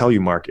I can tell you,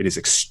 Mark, it is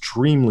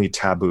extremely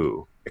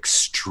taboo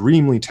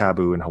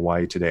in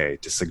Hawaii today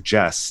to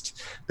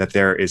suggest that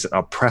there is an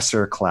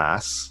oppressor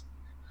class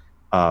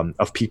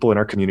of people in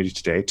our community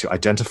today, to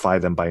identify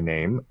them by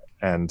name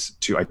and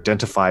to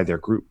identify their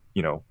group,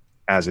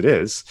 as it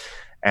is,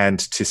 and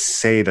to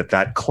say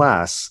that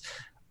class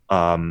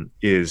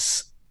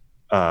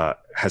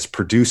has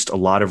produced a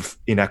lot of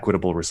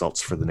inequitable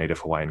results for the Native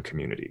Hawaiian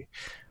community.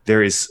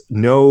 There's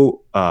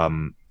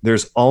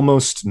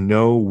almost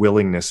no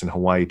willingness in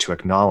Hawaii to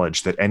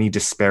acknowledge that any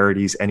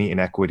disparities, any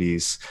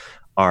inequities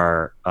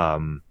are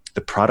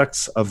the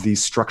products of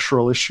these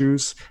structural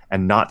issues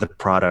and not the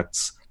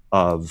products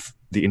of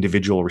the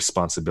individual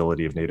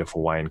responsibility of Native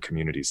Hawaiian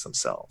communities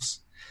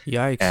themselves.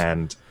 Yikes.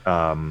 And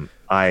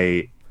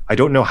I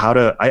don't know how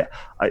to.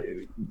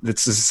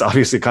 This is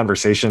obviously a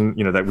conversation,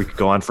 that we could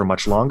go on for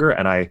much longer.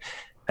 And I,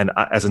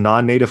 as a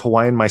non-Native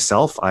Hawaiian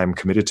myself, I'm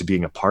committed to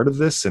being a part of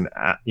this and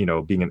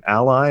being an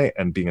ally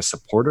and being a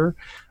supporter.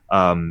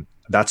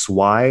 That's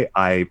why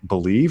I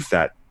believe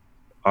that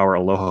our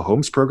Aloha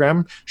Homes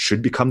program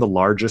should become the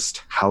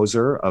largest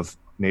houser of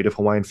Native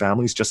Hawaiian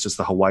families, just as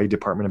the Hawaii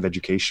Department of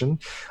Education,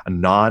 a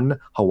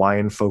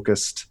non-Hawaiian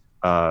focused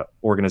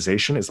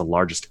organization, is the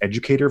largest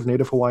educator of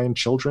Native Hawaiian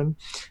children.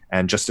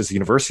 And just as the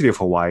University of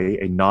Hawaii,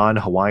 a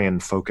non-Hawaiian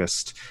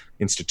focused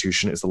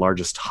institution, is the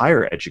largest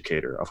higher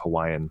educator of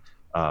Hawaiian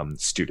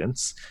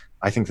students,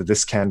 I think that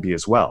this can be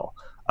as well.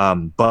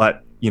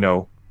 But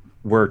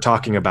we're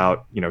talking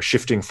about,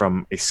 shifting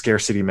from a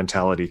scarcity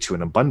mentality to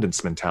an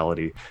abundance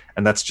mentality.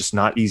 And that's just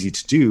not easy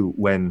to do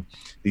when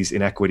these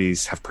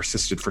inequities have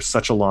persisted for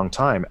such a long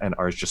time and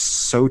are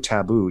just so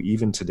taboo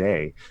even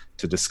today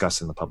to discuss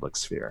in the public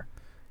sphere.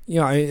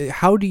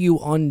 How do you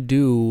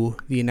undo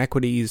the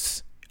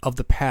inequities of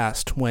the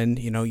past when,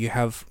 you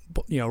have,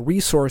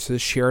 resources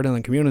shared in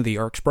the community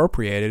are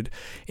expropriated?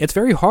 It's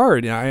very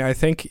hard. I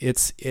think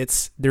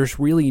there's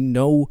really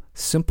no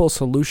simple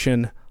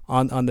solution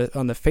on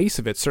the face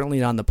of it,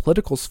 certainly on the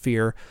political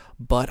sphere.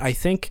 But I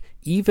think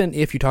even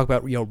if you talk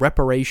about,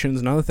 reparations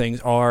and other things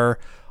are,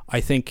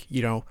 I think,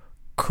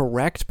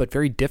 correct, but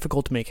very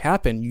difficult to make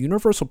happen,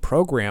 universal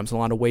programs in a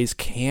lot of ways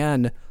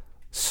can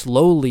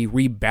slowly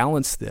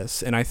rebalance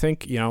this. And I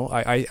think,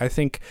 I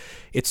think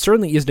it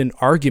certainly isn't an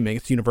argument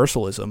against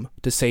universalism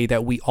to say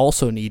that we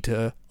also need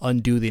to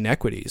undo the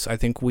inequities. I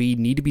think we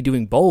need to be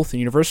doing both, and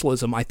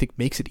universalism, I think,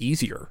 makes it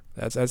easier.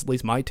 That's at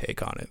least my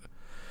take on it.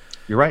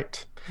 You're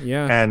right.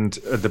 Yeah. And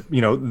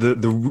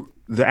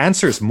the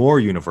answer is more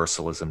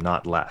universalism,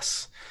 not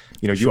less.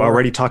 You Sure.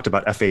 already talked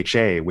about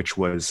FHA, which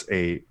was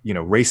a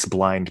race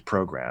blind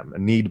program, a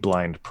need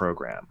blind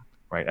program,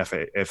 right?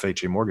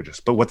 FHA mortgages.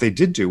 But what they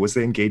did do was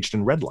they engaged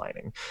in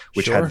redlining,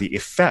 which Sure. had the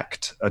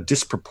effect, a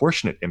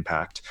disproportionate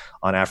impact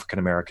on African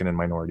American and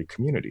minority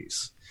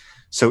communities.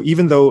 So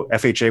even though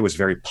FHA was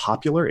very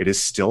popular, it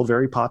is still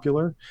very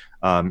popular.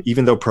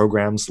 Even though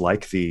programs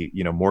like the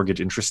mortgage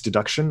interest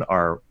deduction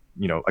are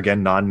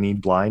again,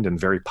 non-need blind and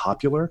very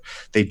popular,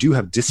 they do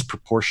have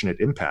disproportionate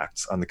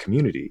impacts on the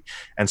community.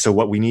 And so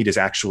what we need is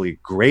actually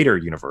greater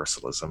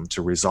universalism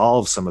to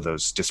resolve some of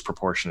those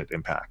disproportionate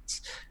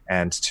impacts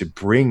and to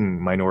bring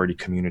minority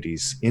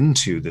communities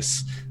into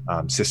this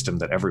system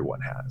that everyone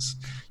has.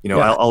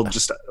 I'll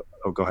just,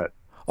 go ahead.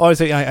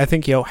 I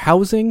think,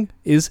 housing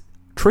is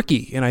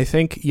tricky. And I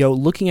think,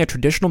 looking at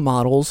traditional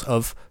models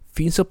of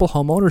fee simple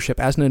home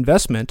ownership as an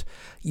investment,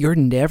 you're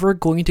never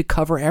going to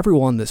cover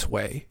everyone this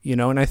way,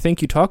 and I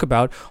think you talk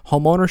about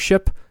home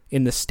ownership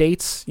in the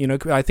States,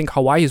 I think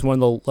Hawaii is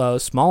one of the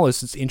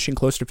smallest, it's inching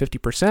closer to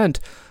 50%,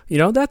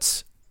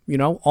 that's,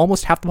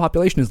 almost half the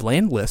population is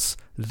landless.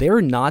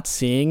 They're not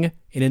seeing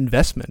an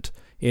investment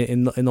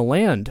in the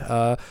land,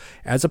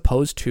 as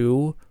opposed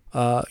to,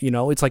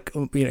 it's like,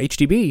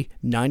 HDB,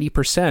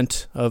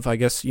 90% of, I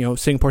guess,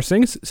 Singapore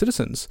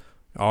citizens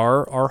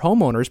are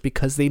homeowners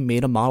because they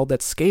made a model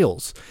that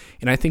scales.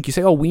 And I think you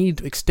say, we need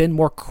to extend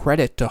more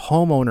credit to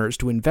homeowners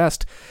to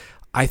invest.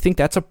 I think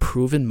that's a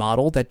proven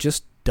model that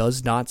just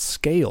does not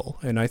scale.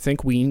 And I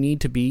think we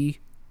need to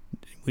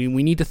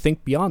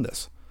think beyond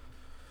this.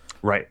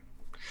 Right.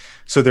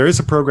 So there is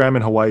a program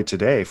in Hawaii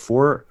today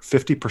for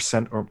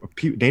 50% or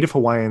Native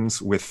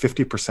Hawaiians with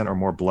 50% or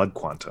more blood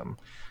quantum.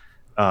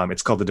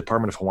 It's called the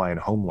Department of Hawaiian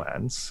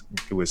Homelands.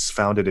 It was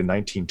founded in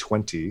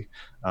 1920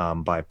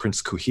 by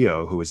Prince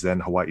Kuhio, who was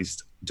then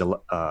Hawaii's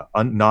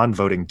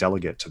non-voting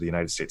delegate to the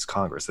United States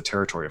Congress, the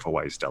territory of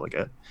Hawaii's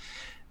delegate.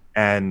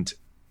 And,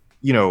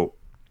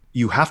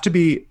 you have to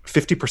be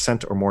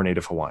 50% or more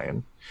Native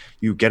Hawaiian.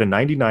 You get a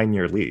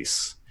 99-year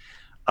lease.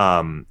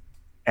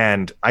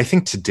 And I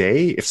think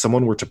today, if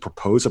someone were to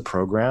propose a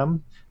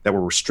program that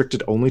were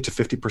restricted only to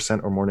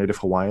 50% or more Native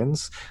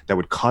Hawaiians, that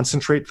would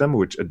concentrate them,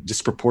 which a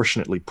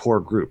disproportionately poor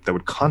group, that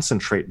would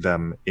concentrate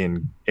them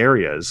in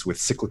areas with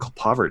cyclical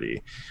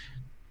poverty.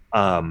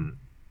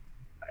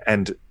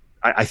 And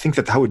I think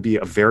that would be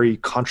a very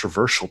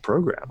controversial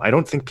program. I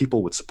don't think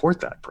people would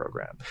support that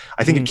program.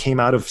 I think it came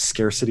out of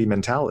scarcity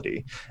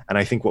mentality. And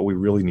I think what we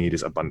really need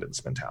is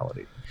abundance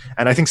mentality.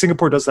 And I think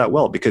Singapore does that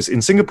well, because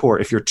in Singapore,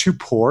 if you're too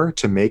poor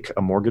to make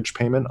a mortgage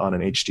payment on an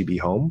HDB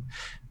home,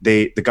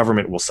 the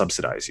government will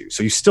subsidize you.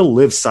 So you still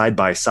live side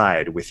by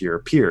side with your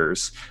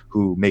peers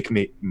who make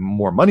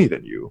more money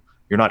than you.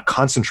 You're not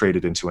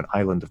concentrated into an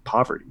island of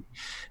poverty.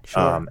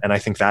 Sure. And I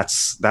think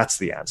that's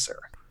the answer.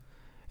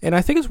 And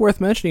I think it's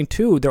worth mentioning,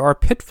 too, there are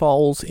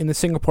pitfalls in the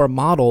Singapore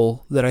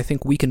model that I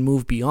think we can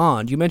move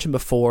beyond. You mentioned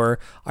before,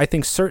 I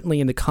think certainly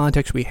in the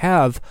context we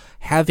have,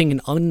 having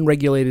an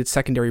unregulated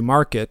secondary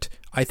market,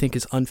 I think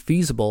is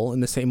unfeasible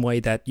in the same way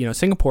that,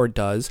 Singapore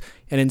does,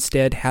 and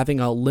instead having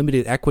a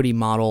limited equity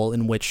model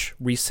in which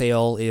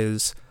resale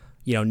is,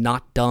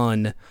 not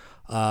done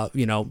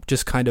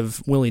just kind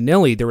of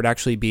willy-nilly. There would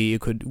actually be,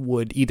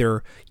 would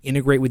either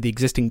integrate with the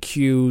existing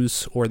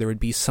queues, or there would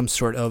be some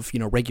sort of,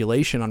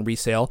 regulation on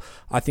resale.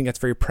 I think that's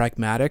very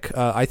pragmatic.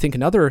 I think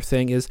another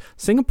thing is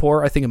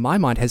Singapore, I think in my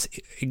mind, has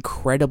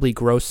incredibly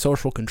gross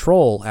social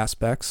control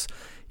aspects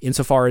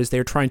insofar as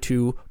they're trying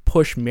to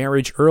push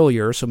marriage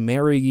earlier. So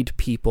married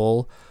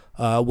people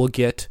will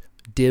get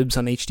dibs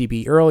on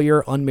HDB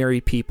earlier.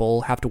 Unmarried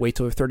people have to wait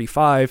till they're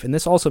 35. And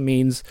this also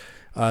means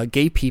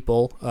gay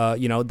people,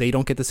 they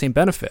don't get the same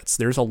benefits.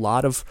 There's a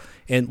lot of,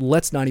 and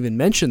let's not even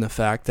mention the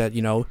fact that,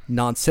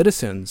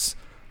 non-citizens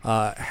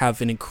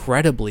have an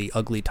incredibly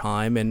ugly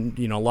time, and,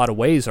 a lot of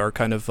ways are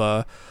kind of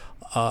a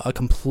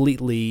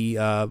completely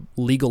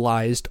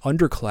legalized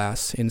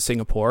underclass in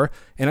Singapore.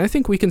 And I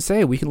think we can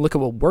look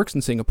at what works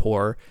in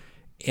Singapore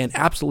and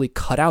absolutely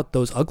cut out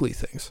those ugly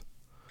things.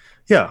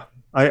 Yeah,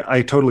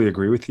 I totally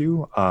agree with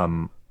you.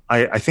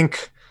 I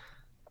think,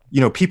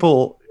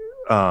 people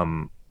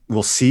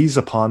will seize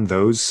upon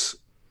those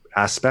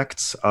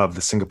aspects of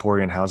the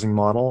Singaporean housing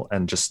model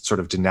and just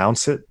sort of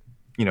denounce it,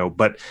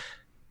 but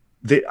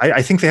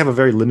I think they have a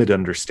very limited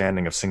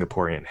understanding of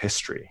Singaporean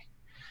history.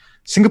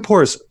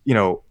 Singapore's,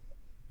 when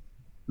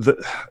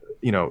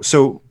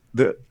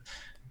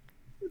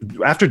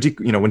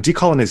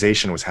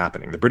decolonization was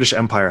happening, the British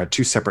Empire had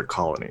two separate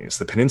colonies,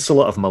 the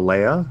peninsula of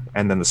Malaya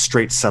and then the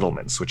Straits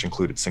Settlements, which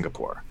included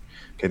Singapore.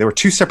 Okay, there were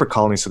two separate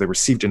colonies, so they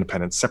received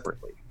independence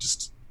separately,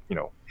 just,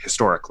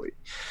 historically.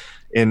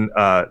 In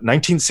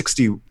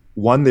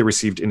 1961, they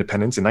received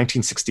independence. In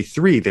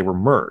 1963, they were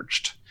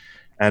merged.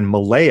 And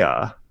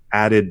Malaya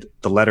added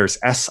the letters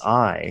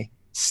SI,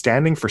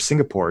 standing for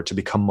Singapore, to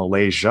become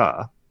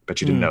Malaysia.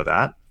 Bet you didn't know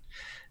that.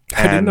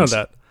 I didn't know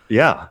that.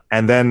 Yeah.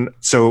 And then,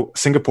 so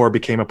Singapore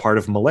became a part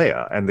of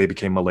Malaya, and they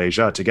became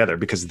Malaysia together,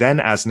 because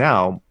then, as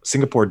now,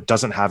 Singapore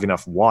doesn't have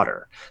enough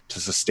water to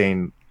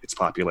sustain its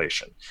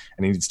population,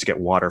 and it needs to get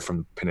water from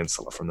the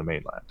peninsula, from the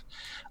mainland.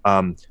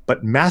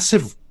 But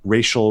massive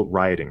racial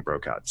rioting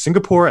broke out.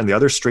 Singapore and the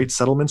other Straits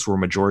settlements were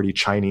majority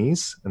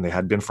Chinese, and they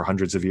had been for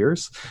hundreds of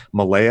years.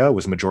 Malaya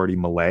was majority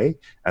Malay,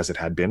 as it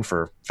had been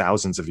for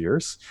thousands of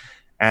years.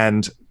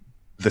 And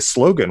the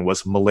slogan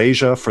was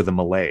Malaysia for the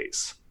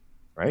Malays.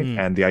 Right.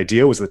 And the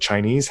idea was the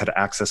Chinese had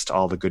access to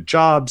all the good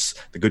jobs,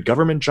 the good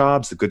government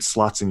jobs, the good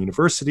slots in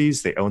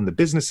universities. They owned the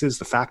businesses,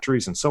 the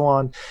factories, and so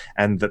on.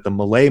 And that the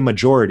Malay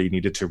majority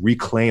needed to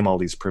reclaim all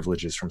these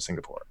privileges from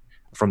Singapore,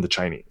 from the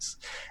Chinese.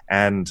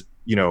 And,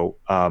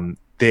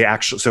 they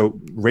actually, so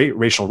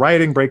racial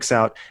rioting breaks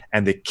out,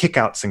 and they kick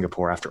out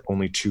Singapore after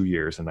only 2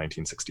 years in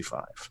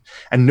 1965.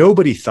 And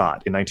nobody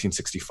thought in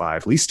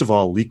 1965, least of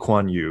all Lee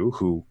Kuan Yew,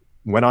 who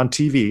went on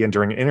TV and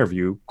during an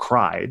interview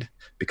cried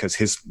because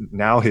his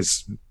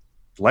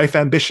life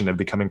ambition of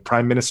becoming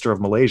prime minister of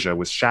Malaysia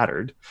was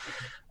shattered.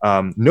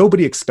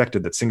 Nobody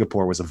expected that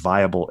Singapore was a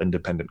viable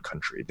independent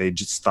country. They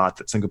just thought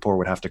that Singapore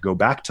would have to go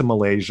back to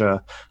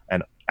Malaysia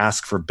and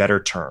ask for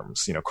better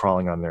terms,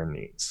 crawling on their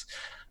knees.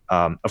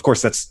 Of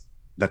course,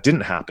 that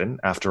didn't happen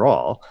after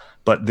all,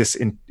 but this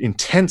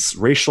intense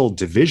racial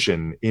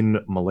division in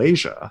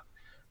Malaysia,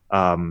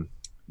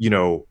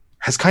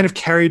 has kind of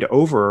carried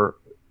over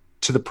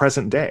to the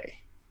present day,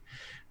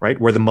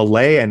 right? Where the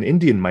Malay and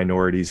Indian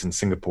minorities in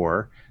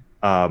Singapore,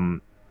 are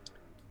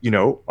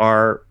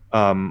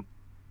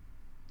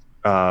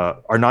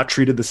not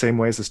treated the same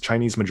ways as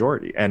Chinese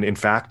majority. And in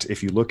fact,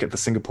 if you look at the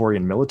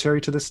Singaporean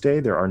military to this day,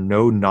 there are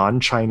no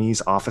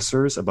non-Chinese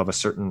officers above a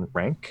certain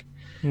rank.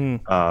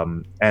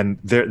 And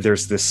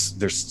there's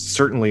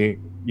certainly,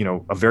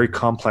 a very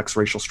complex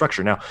racial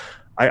structure. Now,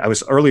 I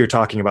was earlier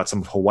talking about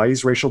some of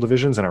Hawaii's racial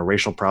divisions, and our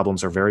racial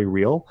problems are very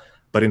real.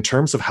 But in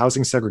terms of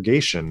housing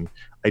segregation,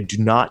 I do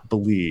not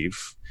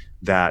believe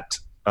that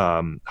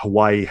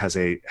Hawaii has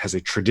a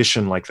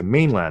tradition like the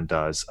mainland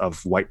does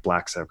of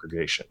white-black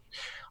segregation.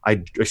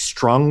 I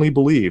strongly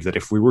believe that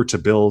if we were to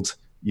build,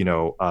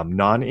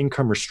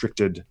 non-income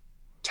restricted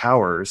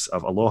towers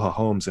of Aloha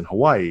Homes in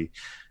Hawaii,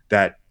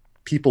 that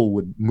people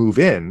would move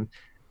in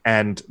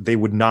and they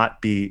would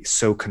not be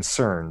so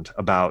concerned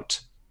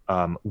about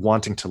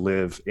wanting to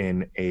live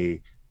in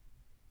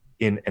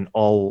an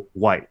all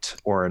white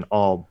or an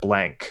all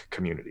blank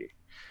community.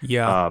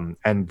 Yeah.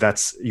 And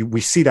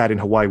we see that in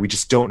Hawaii. We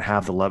just don't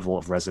have the level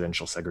of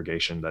residential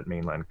segregation that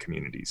mainland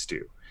communities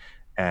do.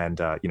 And,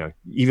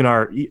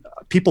 even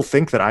people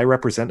think that I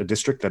represent a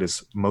district that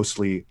is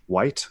mostly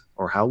white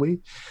or haole.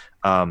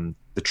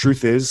 The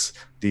truth is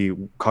the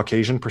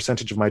Caucasian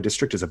percentage of my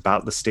district is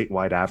about the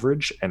statewide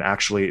average. And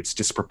actually it's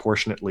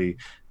disproportionately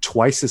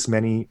twice as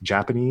many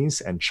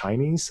Japanese and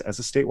Chinese as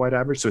a statewide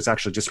average. So it's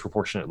actually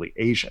disproportionately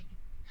Asian.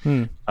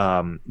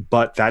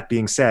 But that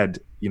being said,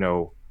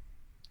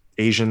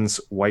 Asians,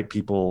 white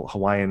people,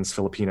 Hawaiians,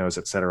 Filipinos,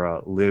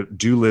 etc.,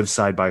 do live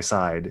side by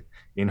side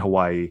in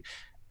Hawaii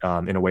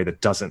in a way that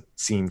doesn't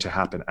seem to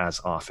happen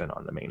as often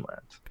on the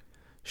mainland.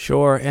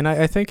 Sure, and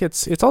I think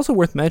it's also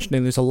worth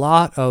mentioning there's a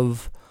lot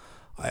of,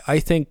 I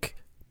think,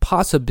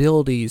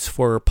 possibilities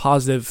for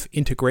positive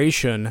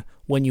integration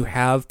when you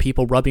have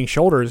people rubbing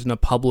shoulders in a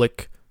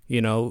public,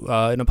 in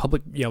a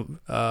public,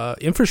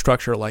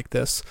 infrastructure like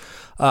this.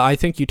 I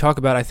think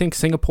I think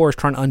Singapore is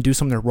trying to undo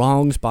some of their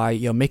wrongs by,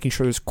 making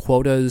sure there's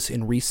quotas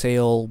in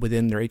resale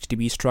within their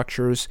HDB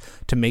structures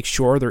to make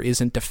sure there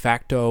isn't de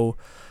facto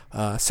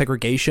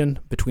segregation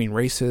between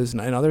races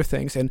and other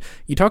things. And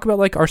you talk about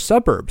like our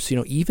suburbs,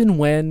 even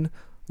when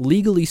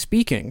legally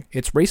speaking,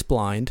 it's race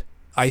blind.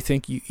 I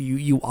think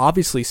you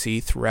obviously see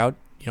throughout,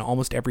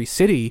 almost every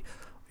city,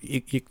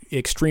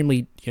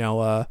 extremely,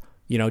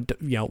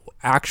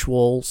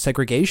 actual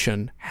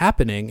segregation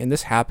happening. And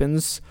this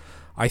happens,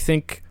 I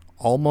think,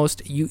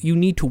 almost you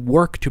need to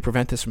work to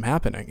prevent this from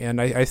happening. And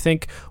I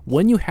think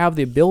when you have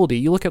the ability,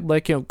 you look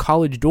at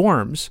college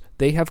dorms,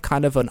 they have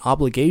kind of an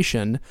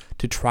obligation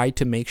to try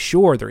to make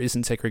sure there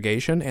isn't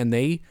segregation, and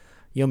they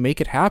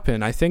make it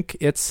happen. I think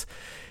it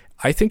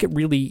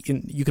really,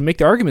 you can make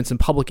the arguments in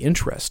public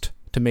interest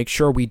to make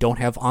sure we don't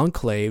have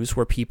enclaves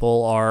where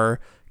people are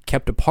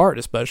kept apart,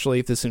 especially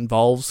if this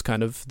involves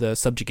kind of the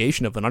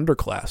subjugation of an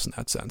underclass in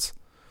that sense.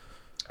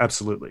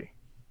 Absolutely.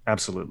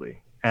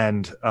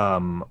 And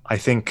I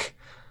think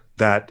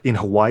that in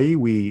Hawaii,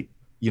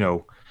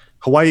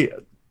 Hawaii,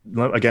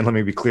 again, let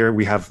me be clear,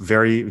 we have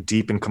very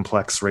deep and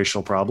complex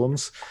racial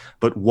problems.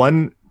 But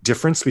one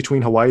difference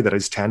between Hawaii that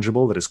is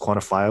tangible, that is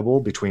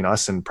quantifiable between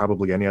us and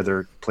probably any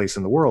other place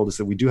in the world is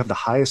that we do have the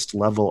highest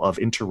level of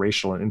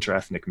interracial and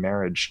interethnic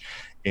marriage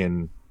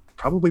in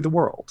probably the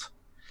world.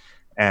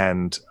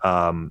 And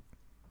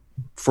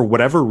for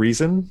whatever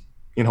reason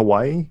in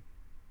Hawaii,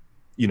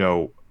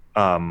 this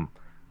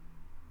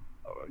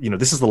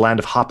is the land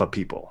of Hapa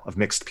people, of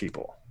mixed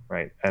people,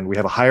 right? And we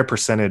have a higher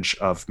percentage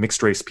of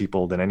mixed race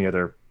people than any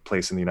other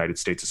place in the United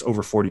States. It's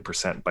over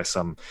 40% by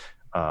some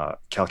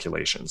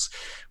calculations,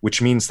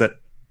 which means that,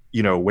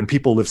 when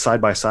people live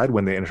side by side,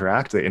 when they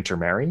interact, they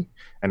intermarry,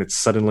 and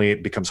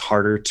it becomes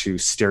harder to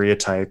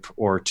stereotype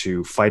or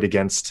to fight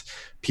against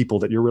people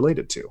that you're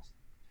related to,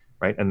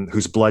 right? And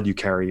whose blood you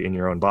carry in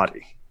your own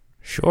body.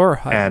 Sure.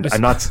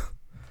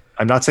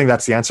 I'm not saying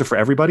that's the answer for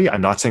everybody.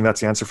 I'm not saying that's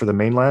the answer for the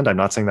mainland. I'm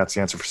not saying that's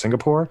the answer for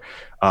Singapore.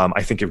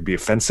 I think it would be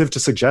offensive to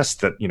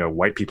suggest that,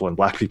 white people and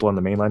black people on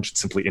the mainland should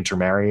simply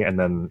intermarry and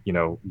then,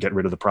 get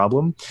rid of the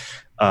problem.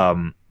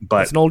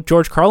 But it's an old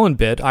George Carlin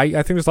bit. I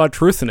think there's a lot of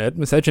truth in it.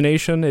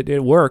 Miscegenation,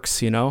 it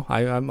works,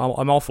 I'm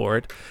all for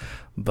it.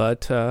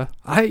 But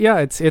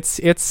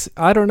it's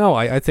I don't know.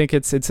 I think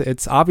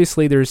it's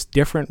obviously there's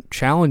different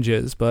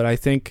challenges, but I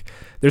think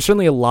there's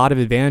certainly a lot of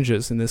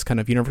advantages in this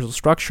kind of universal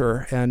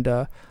structure.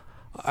 And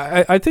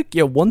I think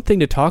one thing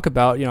to talk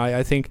about,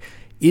 I think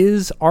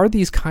are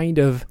these kind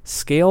of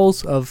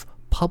scales of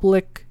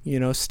public,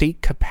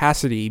 state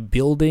capacity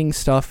building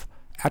stuff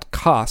at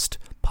cost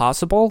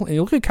possible? And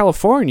you look at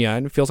California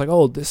and it feels like,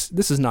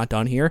 this is not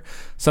done here.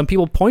 Some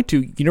people point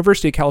to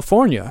University of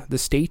California, the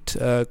state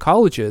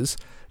colleges.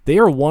 They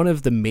are one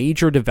of the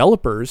major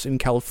developers in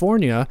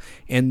California,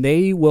 and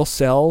they will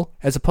sell,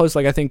 as opposed to,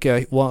 I think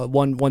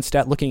one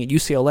stat looking at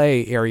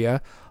UCLA area,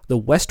 the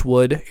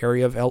Westwood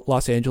area of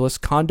Los Angeles,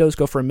 condos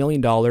go for $1 million,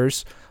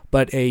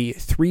 but a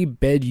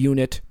 3-bed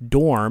unit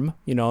dorm,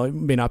 it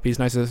may not be as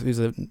nice as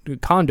a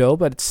condo,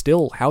 but it's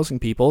still housing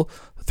people.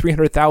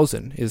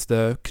 $300,000 is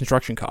the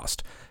construction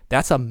cost.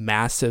 That's a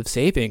massive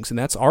savings, and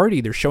that's already,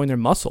 they're showing their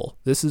muscle.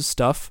 This is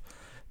stuff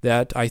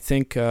that I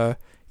think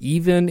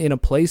even in a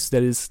place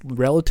that is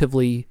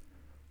relatively,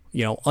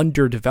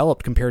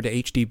 underdeveloped compared to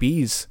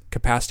HDB's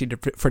capacity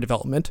for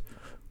development,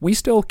 we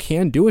still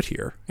can do it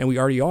here, and we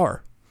already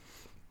are.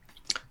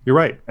 You're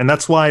right. And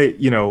that's why,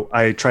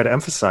 I try to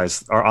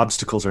emphasize our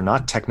obstacles are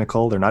not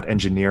technical. They're not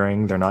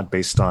engineering. They're not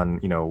based on,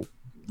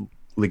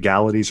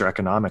 legalities or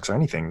economics or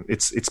anything.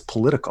 It's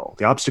political.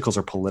 The obstacles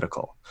are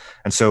political.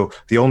 And so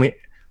the only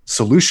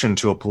solution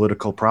to a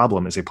political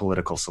problem is a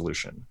political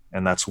solution.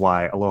 And that's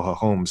why Aloha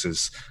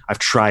Homes I've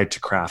tried to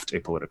craft a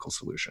political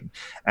solution.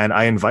 And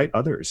I invite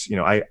others,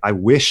 I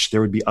wish there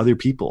would be other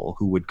people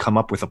who would come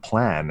up with a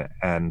plan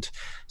and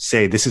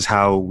say, this is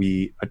how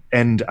we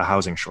end a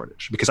housing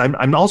shortage. Because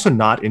I'm also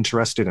not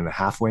interested in a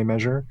halfway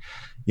measure.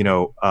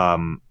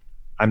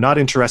 I'm not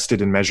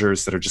interested in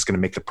measures that are just going to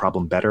make the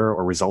problem better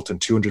or result in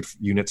 200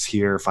 units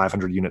here,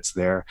 500 units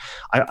there.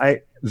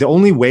 The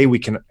only way we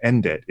can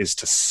end it is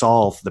to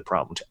solve the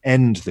problem, to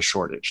end the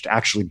shortage, to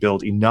actually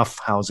build enough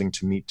housing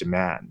to meet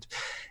demand.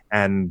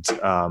 And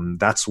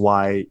that's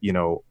why,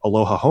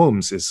 Aloha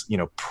Homes is,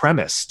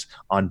 premised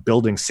on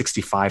building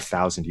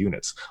 65,000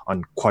 units,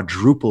 on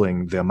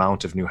quadrupling the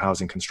amount of new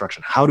housing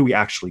construction. How do we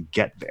actually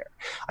get there?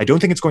 I don't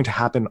think it's going to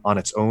happen on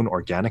its own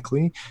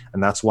organically.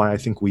 And that's why I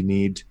think we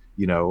need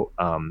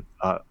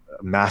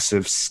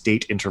massive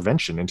state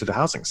intervention into the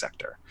housing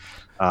sector.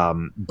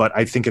 But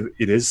I think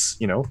it is,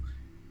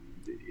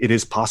 it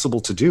is possible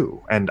to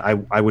do. And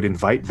I would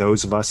invite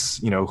those of us,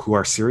 who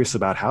are serious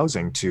about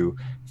housing to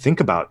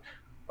think about,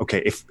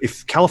 okay,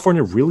 if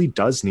California really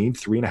does need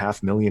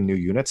 3.5 million new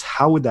units,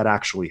 how would that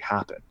actually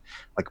happen?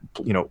 Like,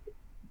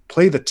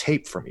 play the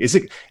tape for me.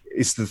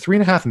 is the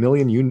 3.5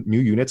 million new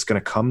units going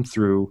to come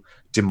through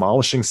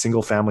demolishing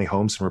single family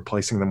homes and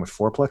replacing them with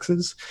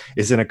fourplexes?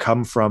 Is it going to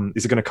come from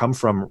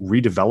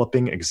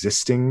redeveloping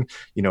existing,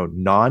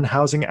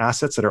 non-housing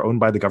assets that are owned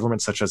by the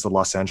government, such as the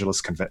Los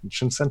Angeles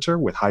Convention Center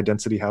with high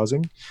density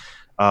housing?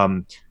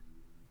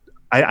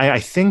 I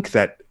think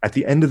that at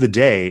the end of the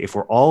day, if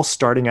we're all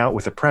starting out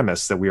with a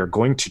premise that we are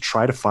going to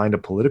try to find a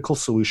political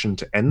solution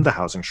to end the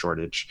housing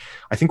shortage,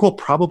 I think we'll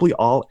probably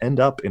all end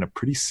up in a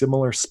pretty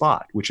similar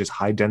spot, which is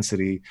high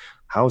density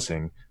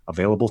housing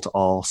available to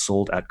all,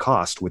 sold at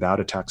cost without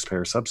a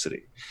taxpayer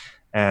subsidy.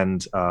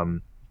 And,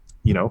 that's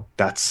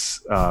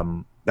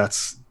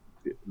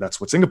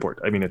what Singapore,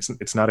 I mean,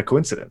 it's not a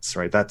coincidence,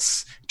 right?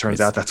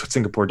 Turns out that's what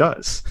Singapore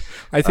does.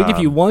 I think if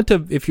you want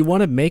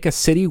to make a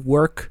city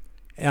work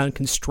on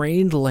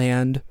constrained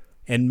land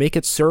and make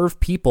it serve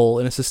people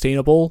in a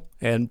sustainable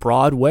and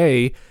broad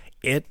way,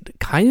 it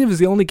kind of is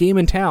the only game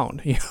in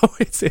town. And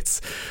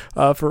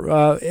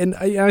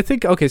I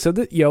think, okay, so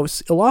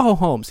Aloha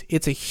Homes,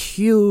 it's a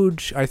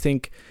huge, I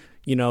think,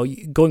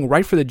 going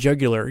right for the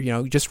jugular,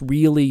 just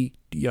really,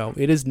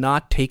 it is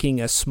not taking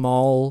a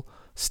small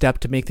step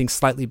to make things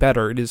slightly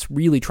better. It is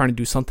really trying to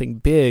do something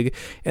big.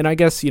 And I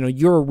guess,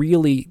 you're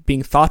really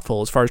being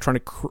thoughtful as far as trying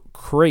to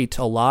create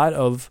a lot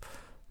of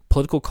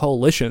political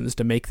coalitions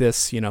to make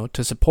this,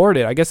 to support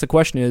it. I guess the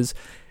question is,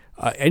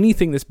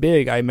 anything this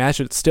big, I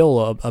imagine it's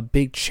still a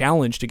big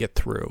challenge to get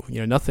through.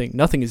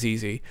 Nothing is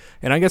easy.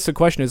 And I guess the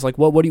question is, like,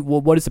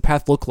 what does the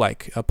path look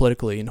like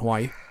politically in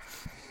Hawaii?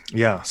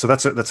 Yeah, so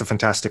that's a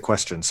fantastic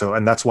question. So,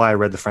 and that's why I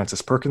read the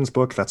Francis Perkins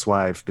book. That's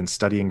why I've been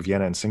studying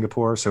Vienna and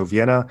Singapore. So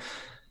Vienna,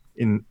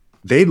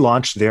 they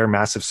launched their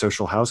massive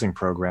social housing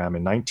program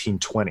in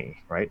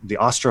 1920, right? The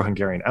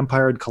Austro-Hungarian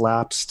Empire had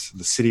collapsed.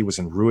 The city was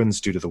in ruins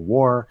due to the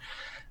war.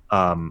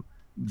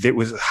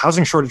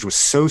 Housing shortage was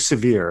so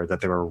severe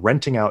that they were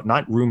renting out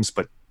not rooms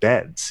but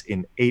beds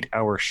in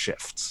 8-hour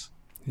shifts.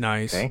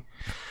 Nice. Okay?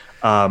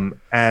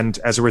 And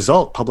as a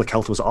result, public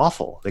health was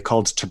awful. They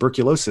called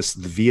tuberculosis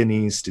the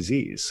Viennese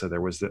disease. So there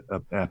was an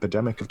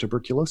epidemic of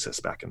tuberculosis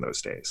back in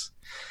those days.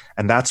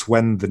 And that's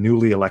when the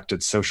newly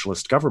elected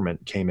socialist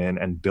government came in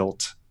and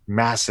built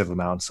massive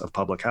amounts of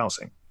public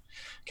housing.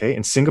 Okay,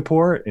 in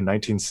Singapore in the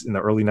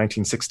early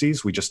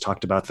 1960s, we just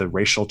talked about the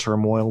racial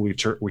turmoil. We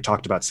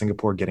talked about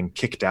Singapore getting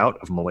kicked out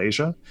of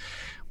Malaysia.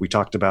 We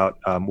talked about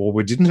what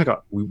we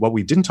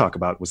didn't talk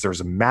about was there was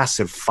a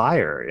massive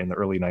fire in the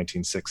early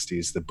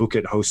 1960s, the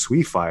Bukit Ho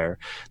Swee fire,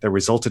 that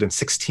resulted in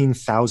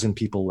 16,000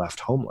 people left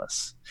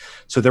homeless.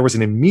 So there was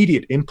an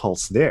immediate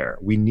impulse there.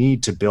 We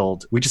need to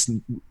build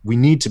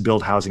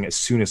housing as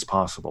soon as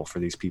possible for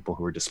these people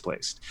who are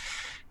displaced.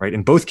 Right.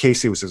 In both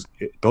cases, it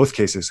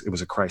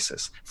was a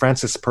crisis.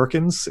 Frances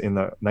Perkins in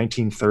the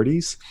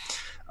 1930s,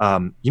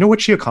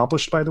 what she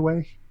accomplished, by the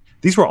way?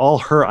 These were all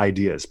her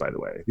ideas, by the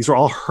way. These were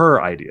all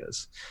her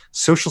ideas.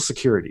 Social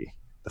Security,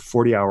 the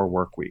 40-hour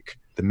work week,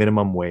 the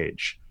minimum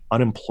wage,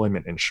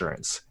 unemployment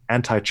insurance,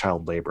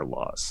 anti-child labor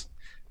laws.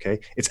 Okay,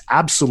 it's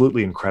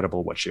absolutely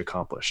incredible what she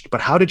accomplished. But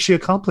how did she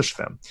accomplish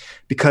them?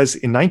 Because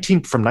from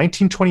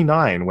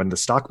 1929, when the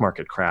stock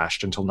market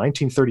crashed, until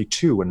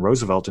 1932, when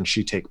Roosevelt and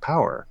she take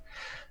power,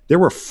 there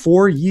were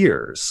 4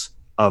 years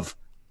of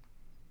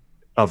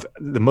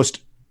the most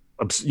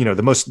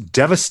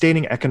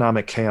devastating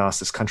economic chaos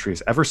this country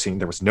has ever seen.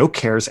 There was no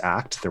CARES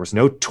Act. There was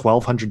no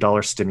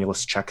 $1,200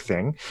 stimulus check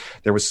thing.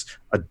 There was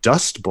a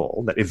dust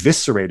bowl that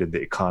eviscerated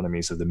the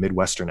economies of the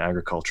Midwestern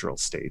agricultural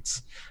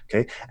states.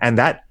 Okay, and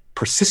that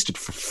persisted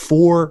for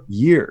 4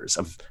 years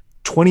of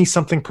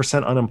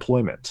 20-something%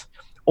 unemployment.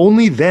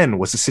 Only then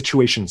was the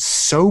situation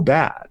so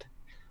bad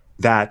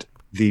that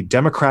the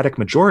Democratic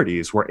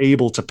majorities were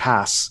able to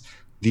pass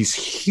these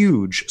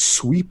huge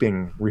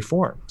sweeping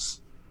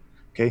reforms.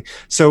 Okay,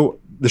 so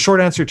the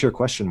short answer to your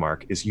question,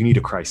 Mark, is you need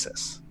a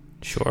crisis.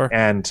 Sure.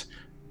 And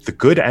the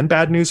good and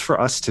bad news for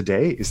us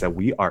today is that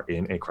we are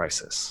in a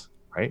crisis,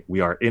 right?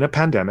 We are in a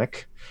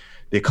pandemic.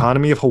 The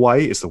economy of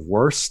Hawaii is the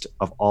worst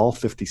of all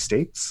 50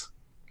 states.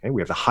 Okay, we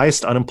have the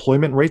highest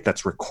unemployment rate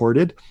that's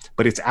recorded,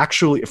 but it's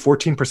actually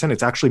 14%.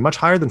 It's actually much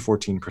higher than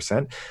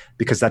 14%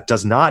 because that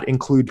does not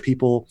include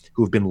people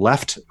who have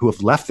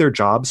left their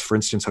jobs, for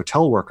instance,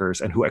 hotel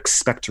workers, and who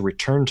expect to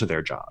return to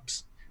their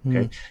jobs.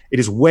 Okay, It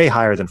is way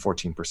higher than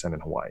 14% in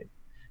Hawaii.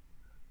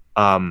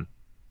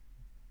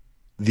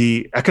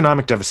 The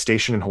economic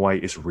devastation in Hawaii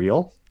is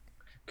real.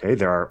 Okay,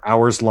 there are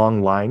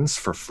hours-long lines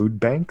for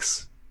food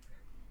banks,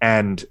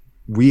 and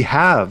we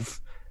have,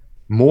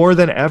 more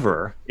than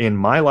ever in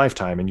my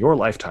lifetime, in your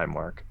lifetime,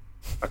 Mark,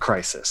 a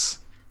crisis,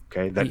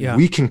 okay, that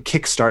we can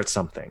kickstart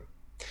something.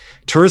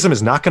 Tourism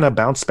is not going to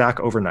bounce back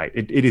overnight.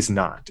 It is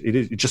not.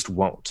 It just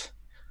won't.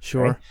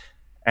 Sure. Okay?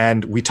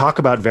 And we talk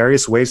about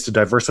various ways to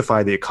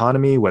diversify the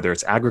economy, whether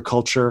it's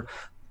agriculture,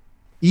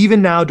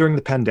 even now during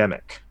the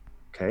pandemic,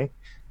 okay,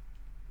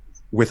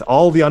 with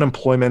all the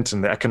unemployment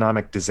and the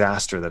economic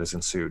disaster that has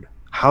ensued.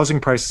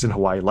 Housing prices in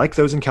Hawaii, like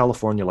those in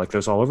California, like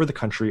those all over the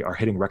country, are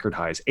hitting record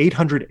highs.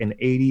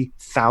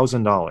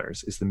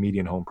 $880,000 is the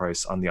median home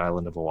price on the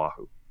island of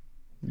Oahu.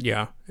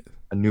 Yeah.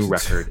 A new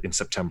record in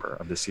September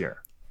of this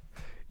year.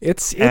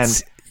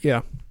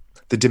 Yeah.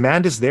 The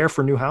demand is there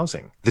for new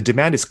housing. The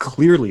demand is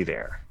clearly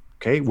there.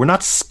 Okay. We're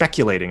not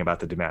speculating about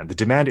the demand. The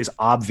demand is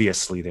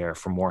obviously there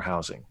for more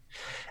housing.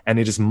 And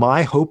it is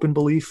my hope and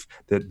belief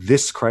that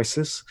this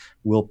crisis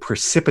will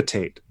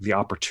precipitate the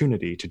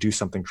opportunity to do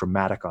something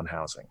dramatic on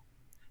housing.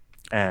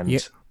 And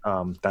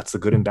that's the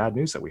good and bad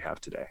news that we have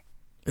today.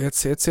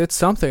 It's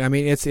something. I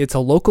mean, it's a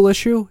local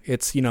issue.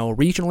 It's, a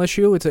regional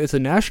issue. It's a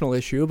national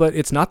issue, but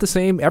it's not the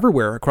same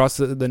everywhere across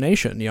the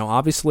nation.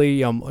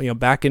 Obviously,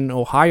 back in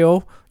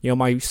Ohio,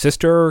 my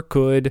sister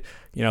could,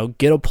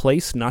 get a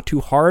place not too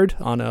hard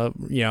on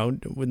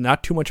with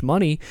not too much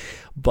money,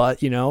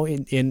 but,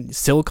 in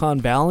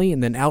Silicon Valley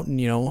and then out in,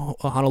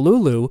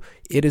 Honolulu,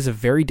 it is a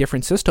very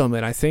different system.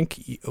 And I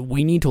think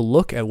we need to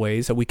look at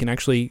ways that we can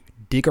actually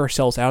dig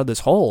ourselves out of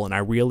this hole. And I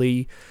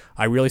really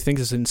think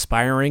it's an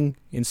inspiring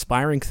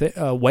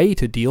way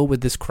to deal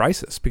with this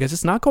crisis, because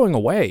it's not going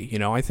away.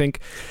 I think,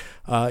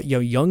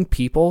 young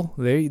people,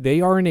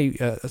 they are in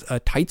a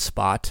tight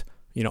spot,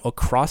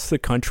 across the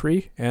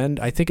country. And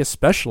I think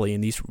especially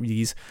in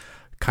these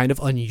kind of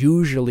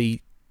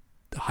unusually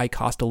high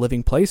cost of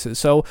living places.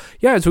 So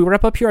as we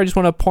wrap up here, I just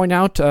want to point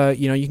out,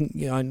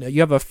 you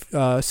have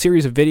a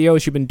series of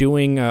videos you've been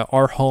doing,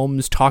 our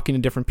homes, talking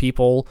to different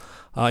people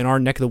in our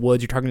neck of the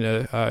woods. You're talking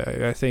to,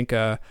 I think,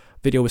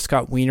 video with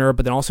Scott Wiener,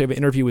 but then also you have an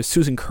interview with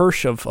Susan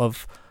Kirsch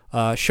of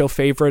show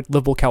favorite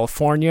Livable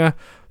California.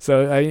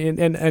 So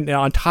and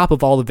on top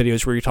of all the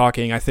videos where you're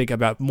talking, I think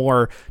about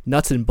more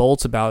nuts and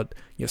bolts about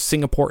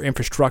Singapore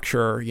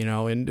infrastructure,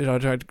 and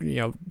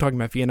talking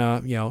about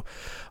Vienna,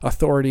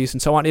 authorities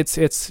and so on. It's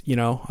a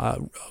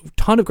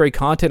ton of great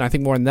content. I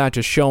think more than that,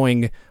 just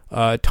showing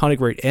a ton of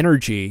great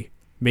energy,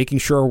 making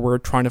sure we're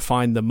trying to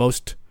find the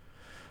most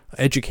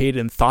educated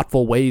and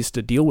thoughtful ways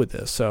to deal with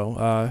this.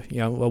 So,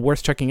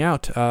 worth checking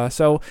out.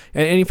 So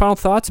any final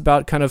thoughts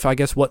about kind of, I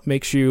guess, what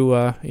makes you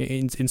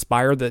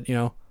inspired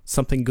that,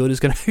 something good is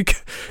going to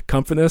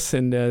come from this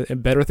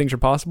and better things are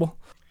possible?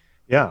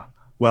 Yeah.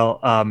 Well,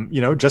 I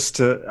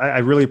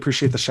really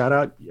appreciate the shout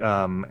out.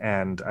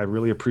 And I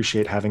really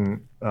appreciate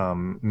having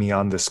me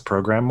on this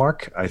program,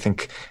 Mark. I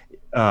think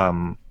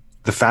the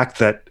fact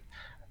that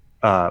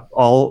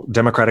all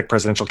Democratic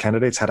presidential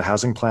candidates had a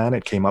housing plan.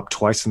 It came up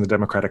twice in the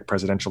Democratic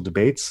presidential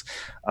debates.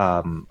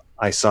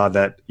 I saw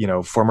that,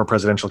 former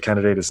presidential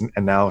candidate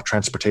and now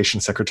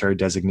transportation secretary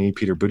designee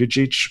Peter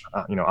Buttigieg,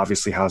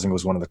 obviously housing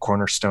was one of the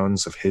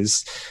cornerstones of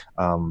his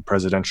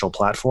presidential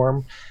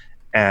platform.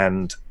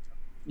 And,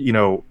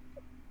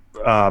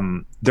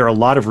 there are a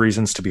lot of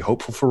reasons to be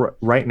hopeful for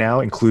right now,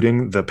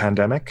 including the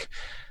pandemic.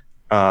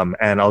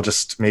 And I'll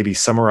just maybe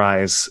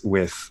summarize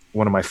with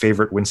one of my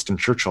favorite Winston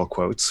Churchill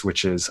quotes,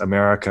 which is,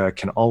 America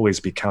can always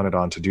be counted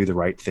on to do the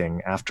right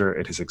thing after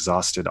it has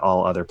exhausted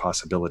all other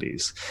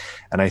possibilities.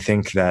 And I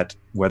think that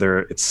whether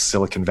it's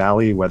Silicon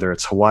Valley, whether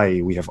it's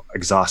Hawaii, we have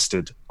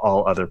exhausted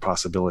all other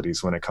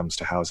possibilities when it comes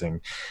to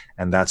housing.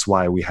 And that's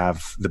why we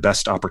have the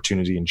best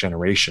opportunity in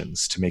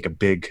generations to make a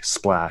big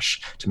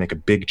splash, to make a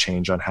big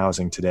change on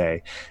housing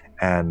today.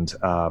 And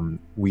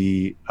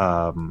we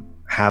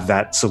have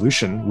that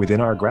solution within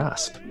our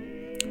grasp.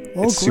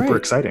 It's super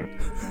exciting.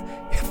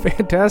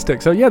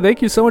 Fantastic. So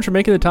thank you so much for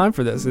making the time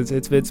for this.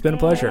 It's been a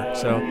pleasure.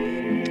 So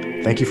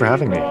thank you for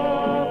having me.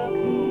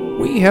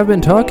 We have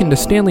been talking to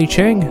Stanley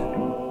Chang,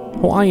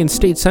 Hawaiian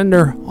State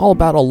Senator, all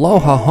about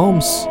Aloha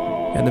Homes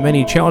and the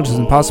many challenges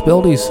and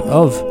possibilities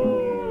of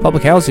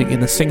public housing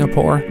in the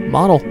Singapore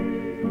model.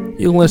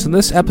 You can listen to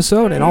this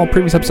episode and all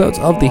previous episodes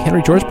of the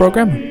Henry George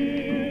program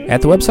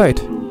at the website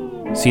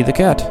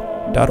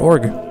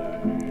seethecat.org.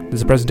 This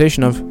is a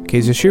presentation of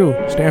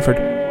KZSU,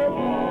 Stanford.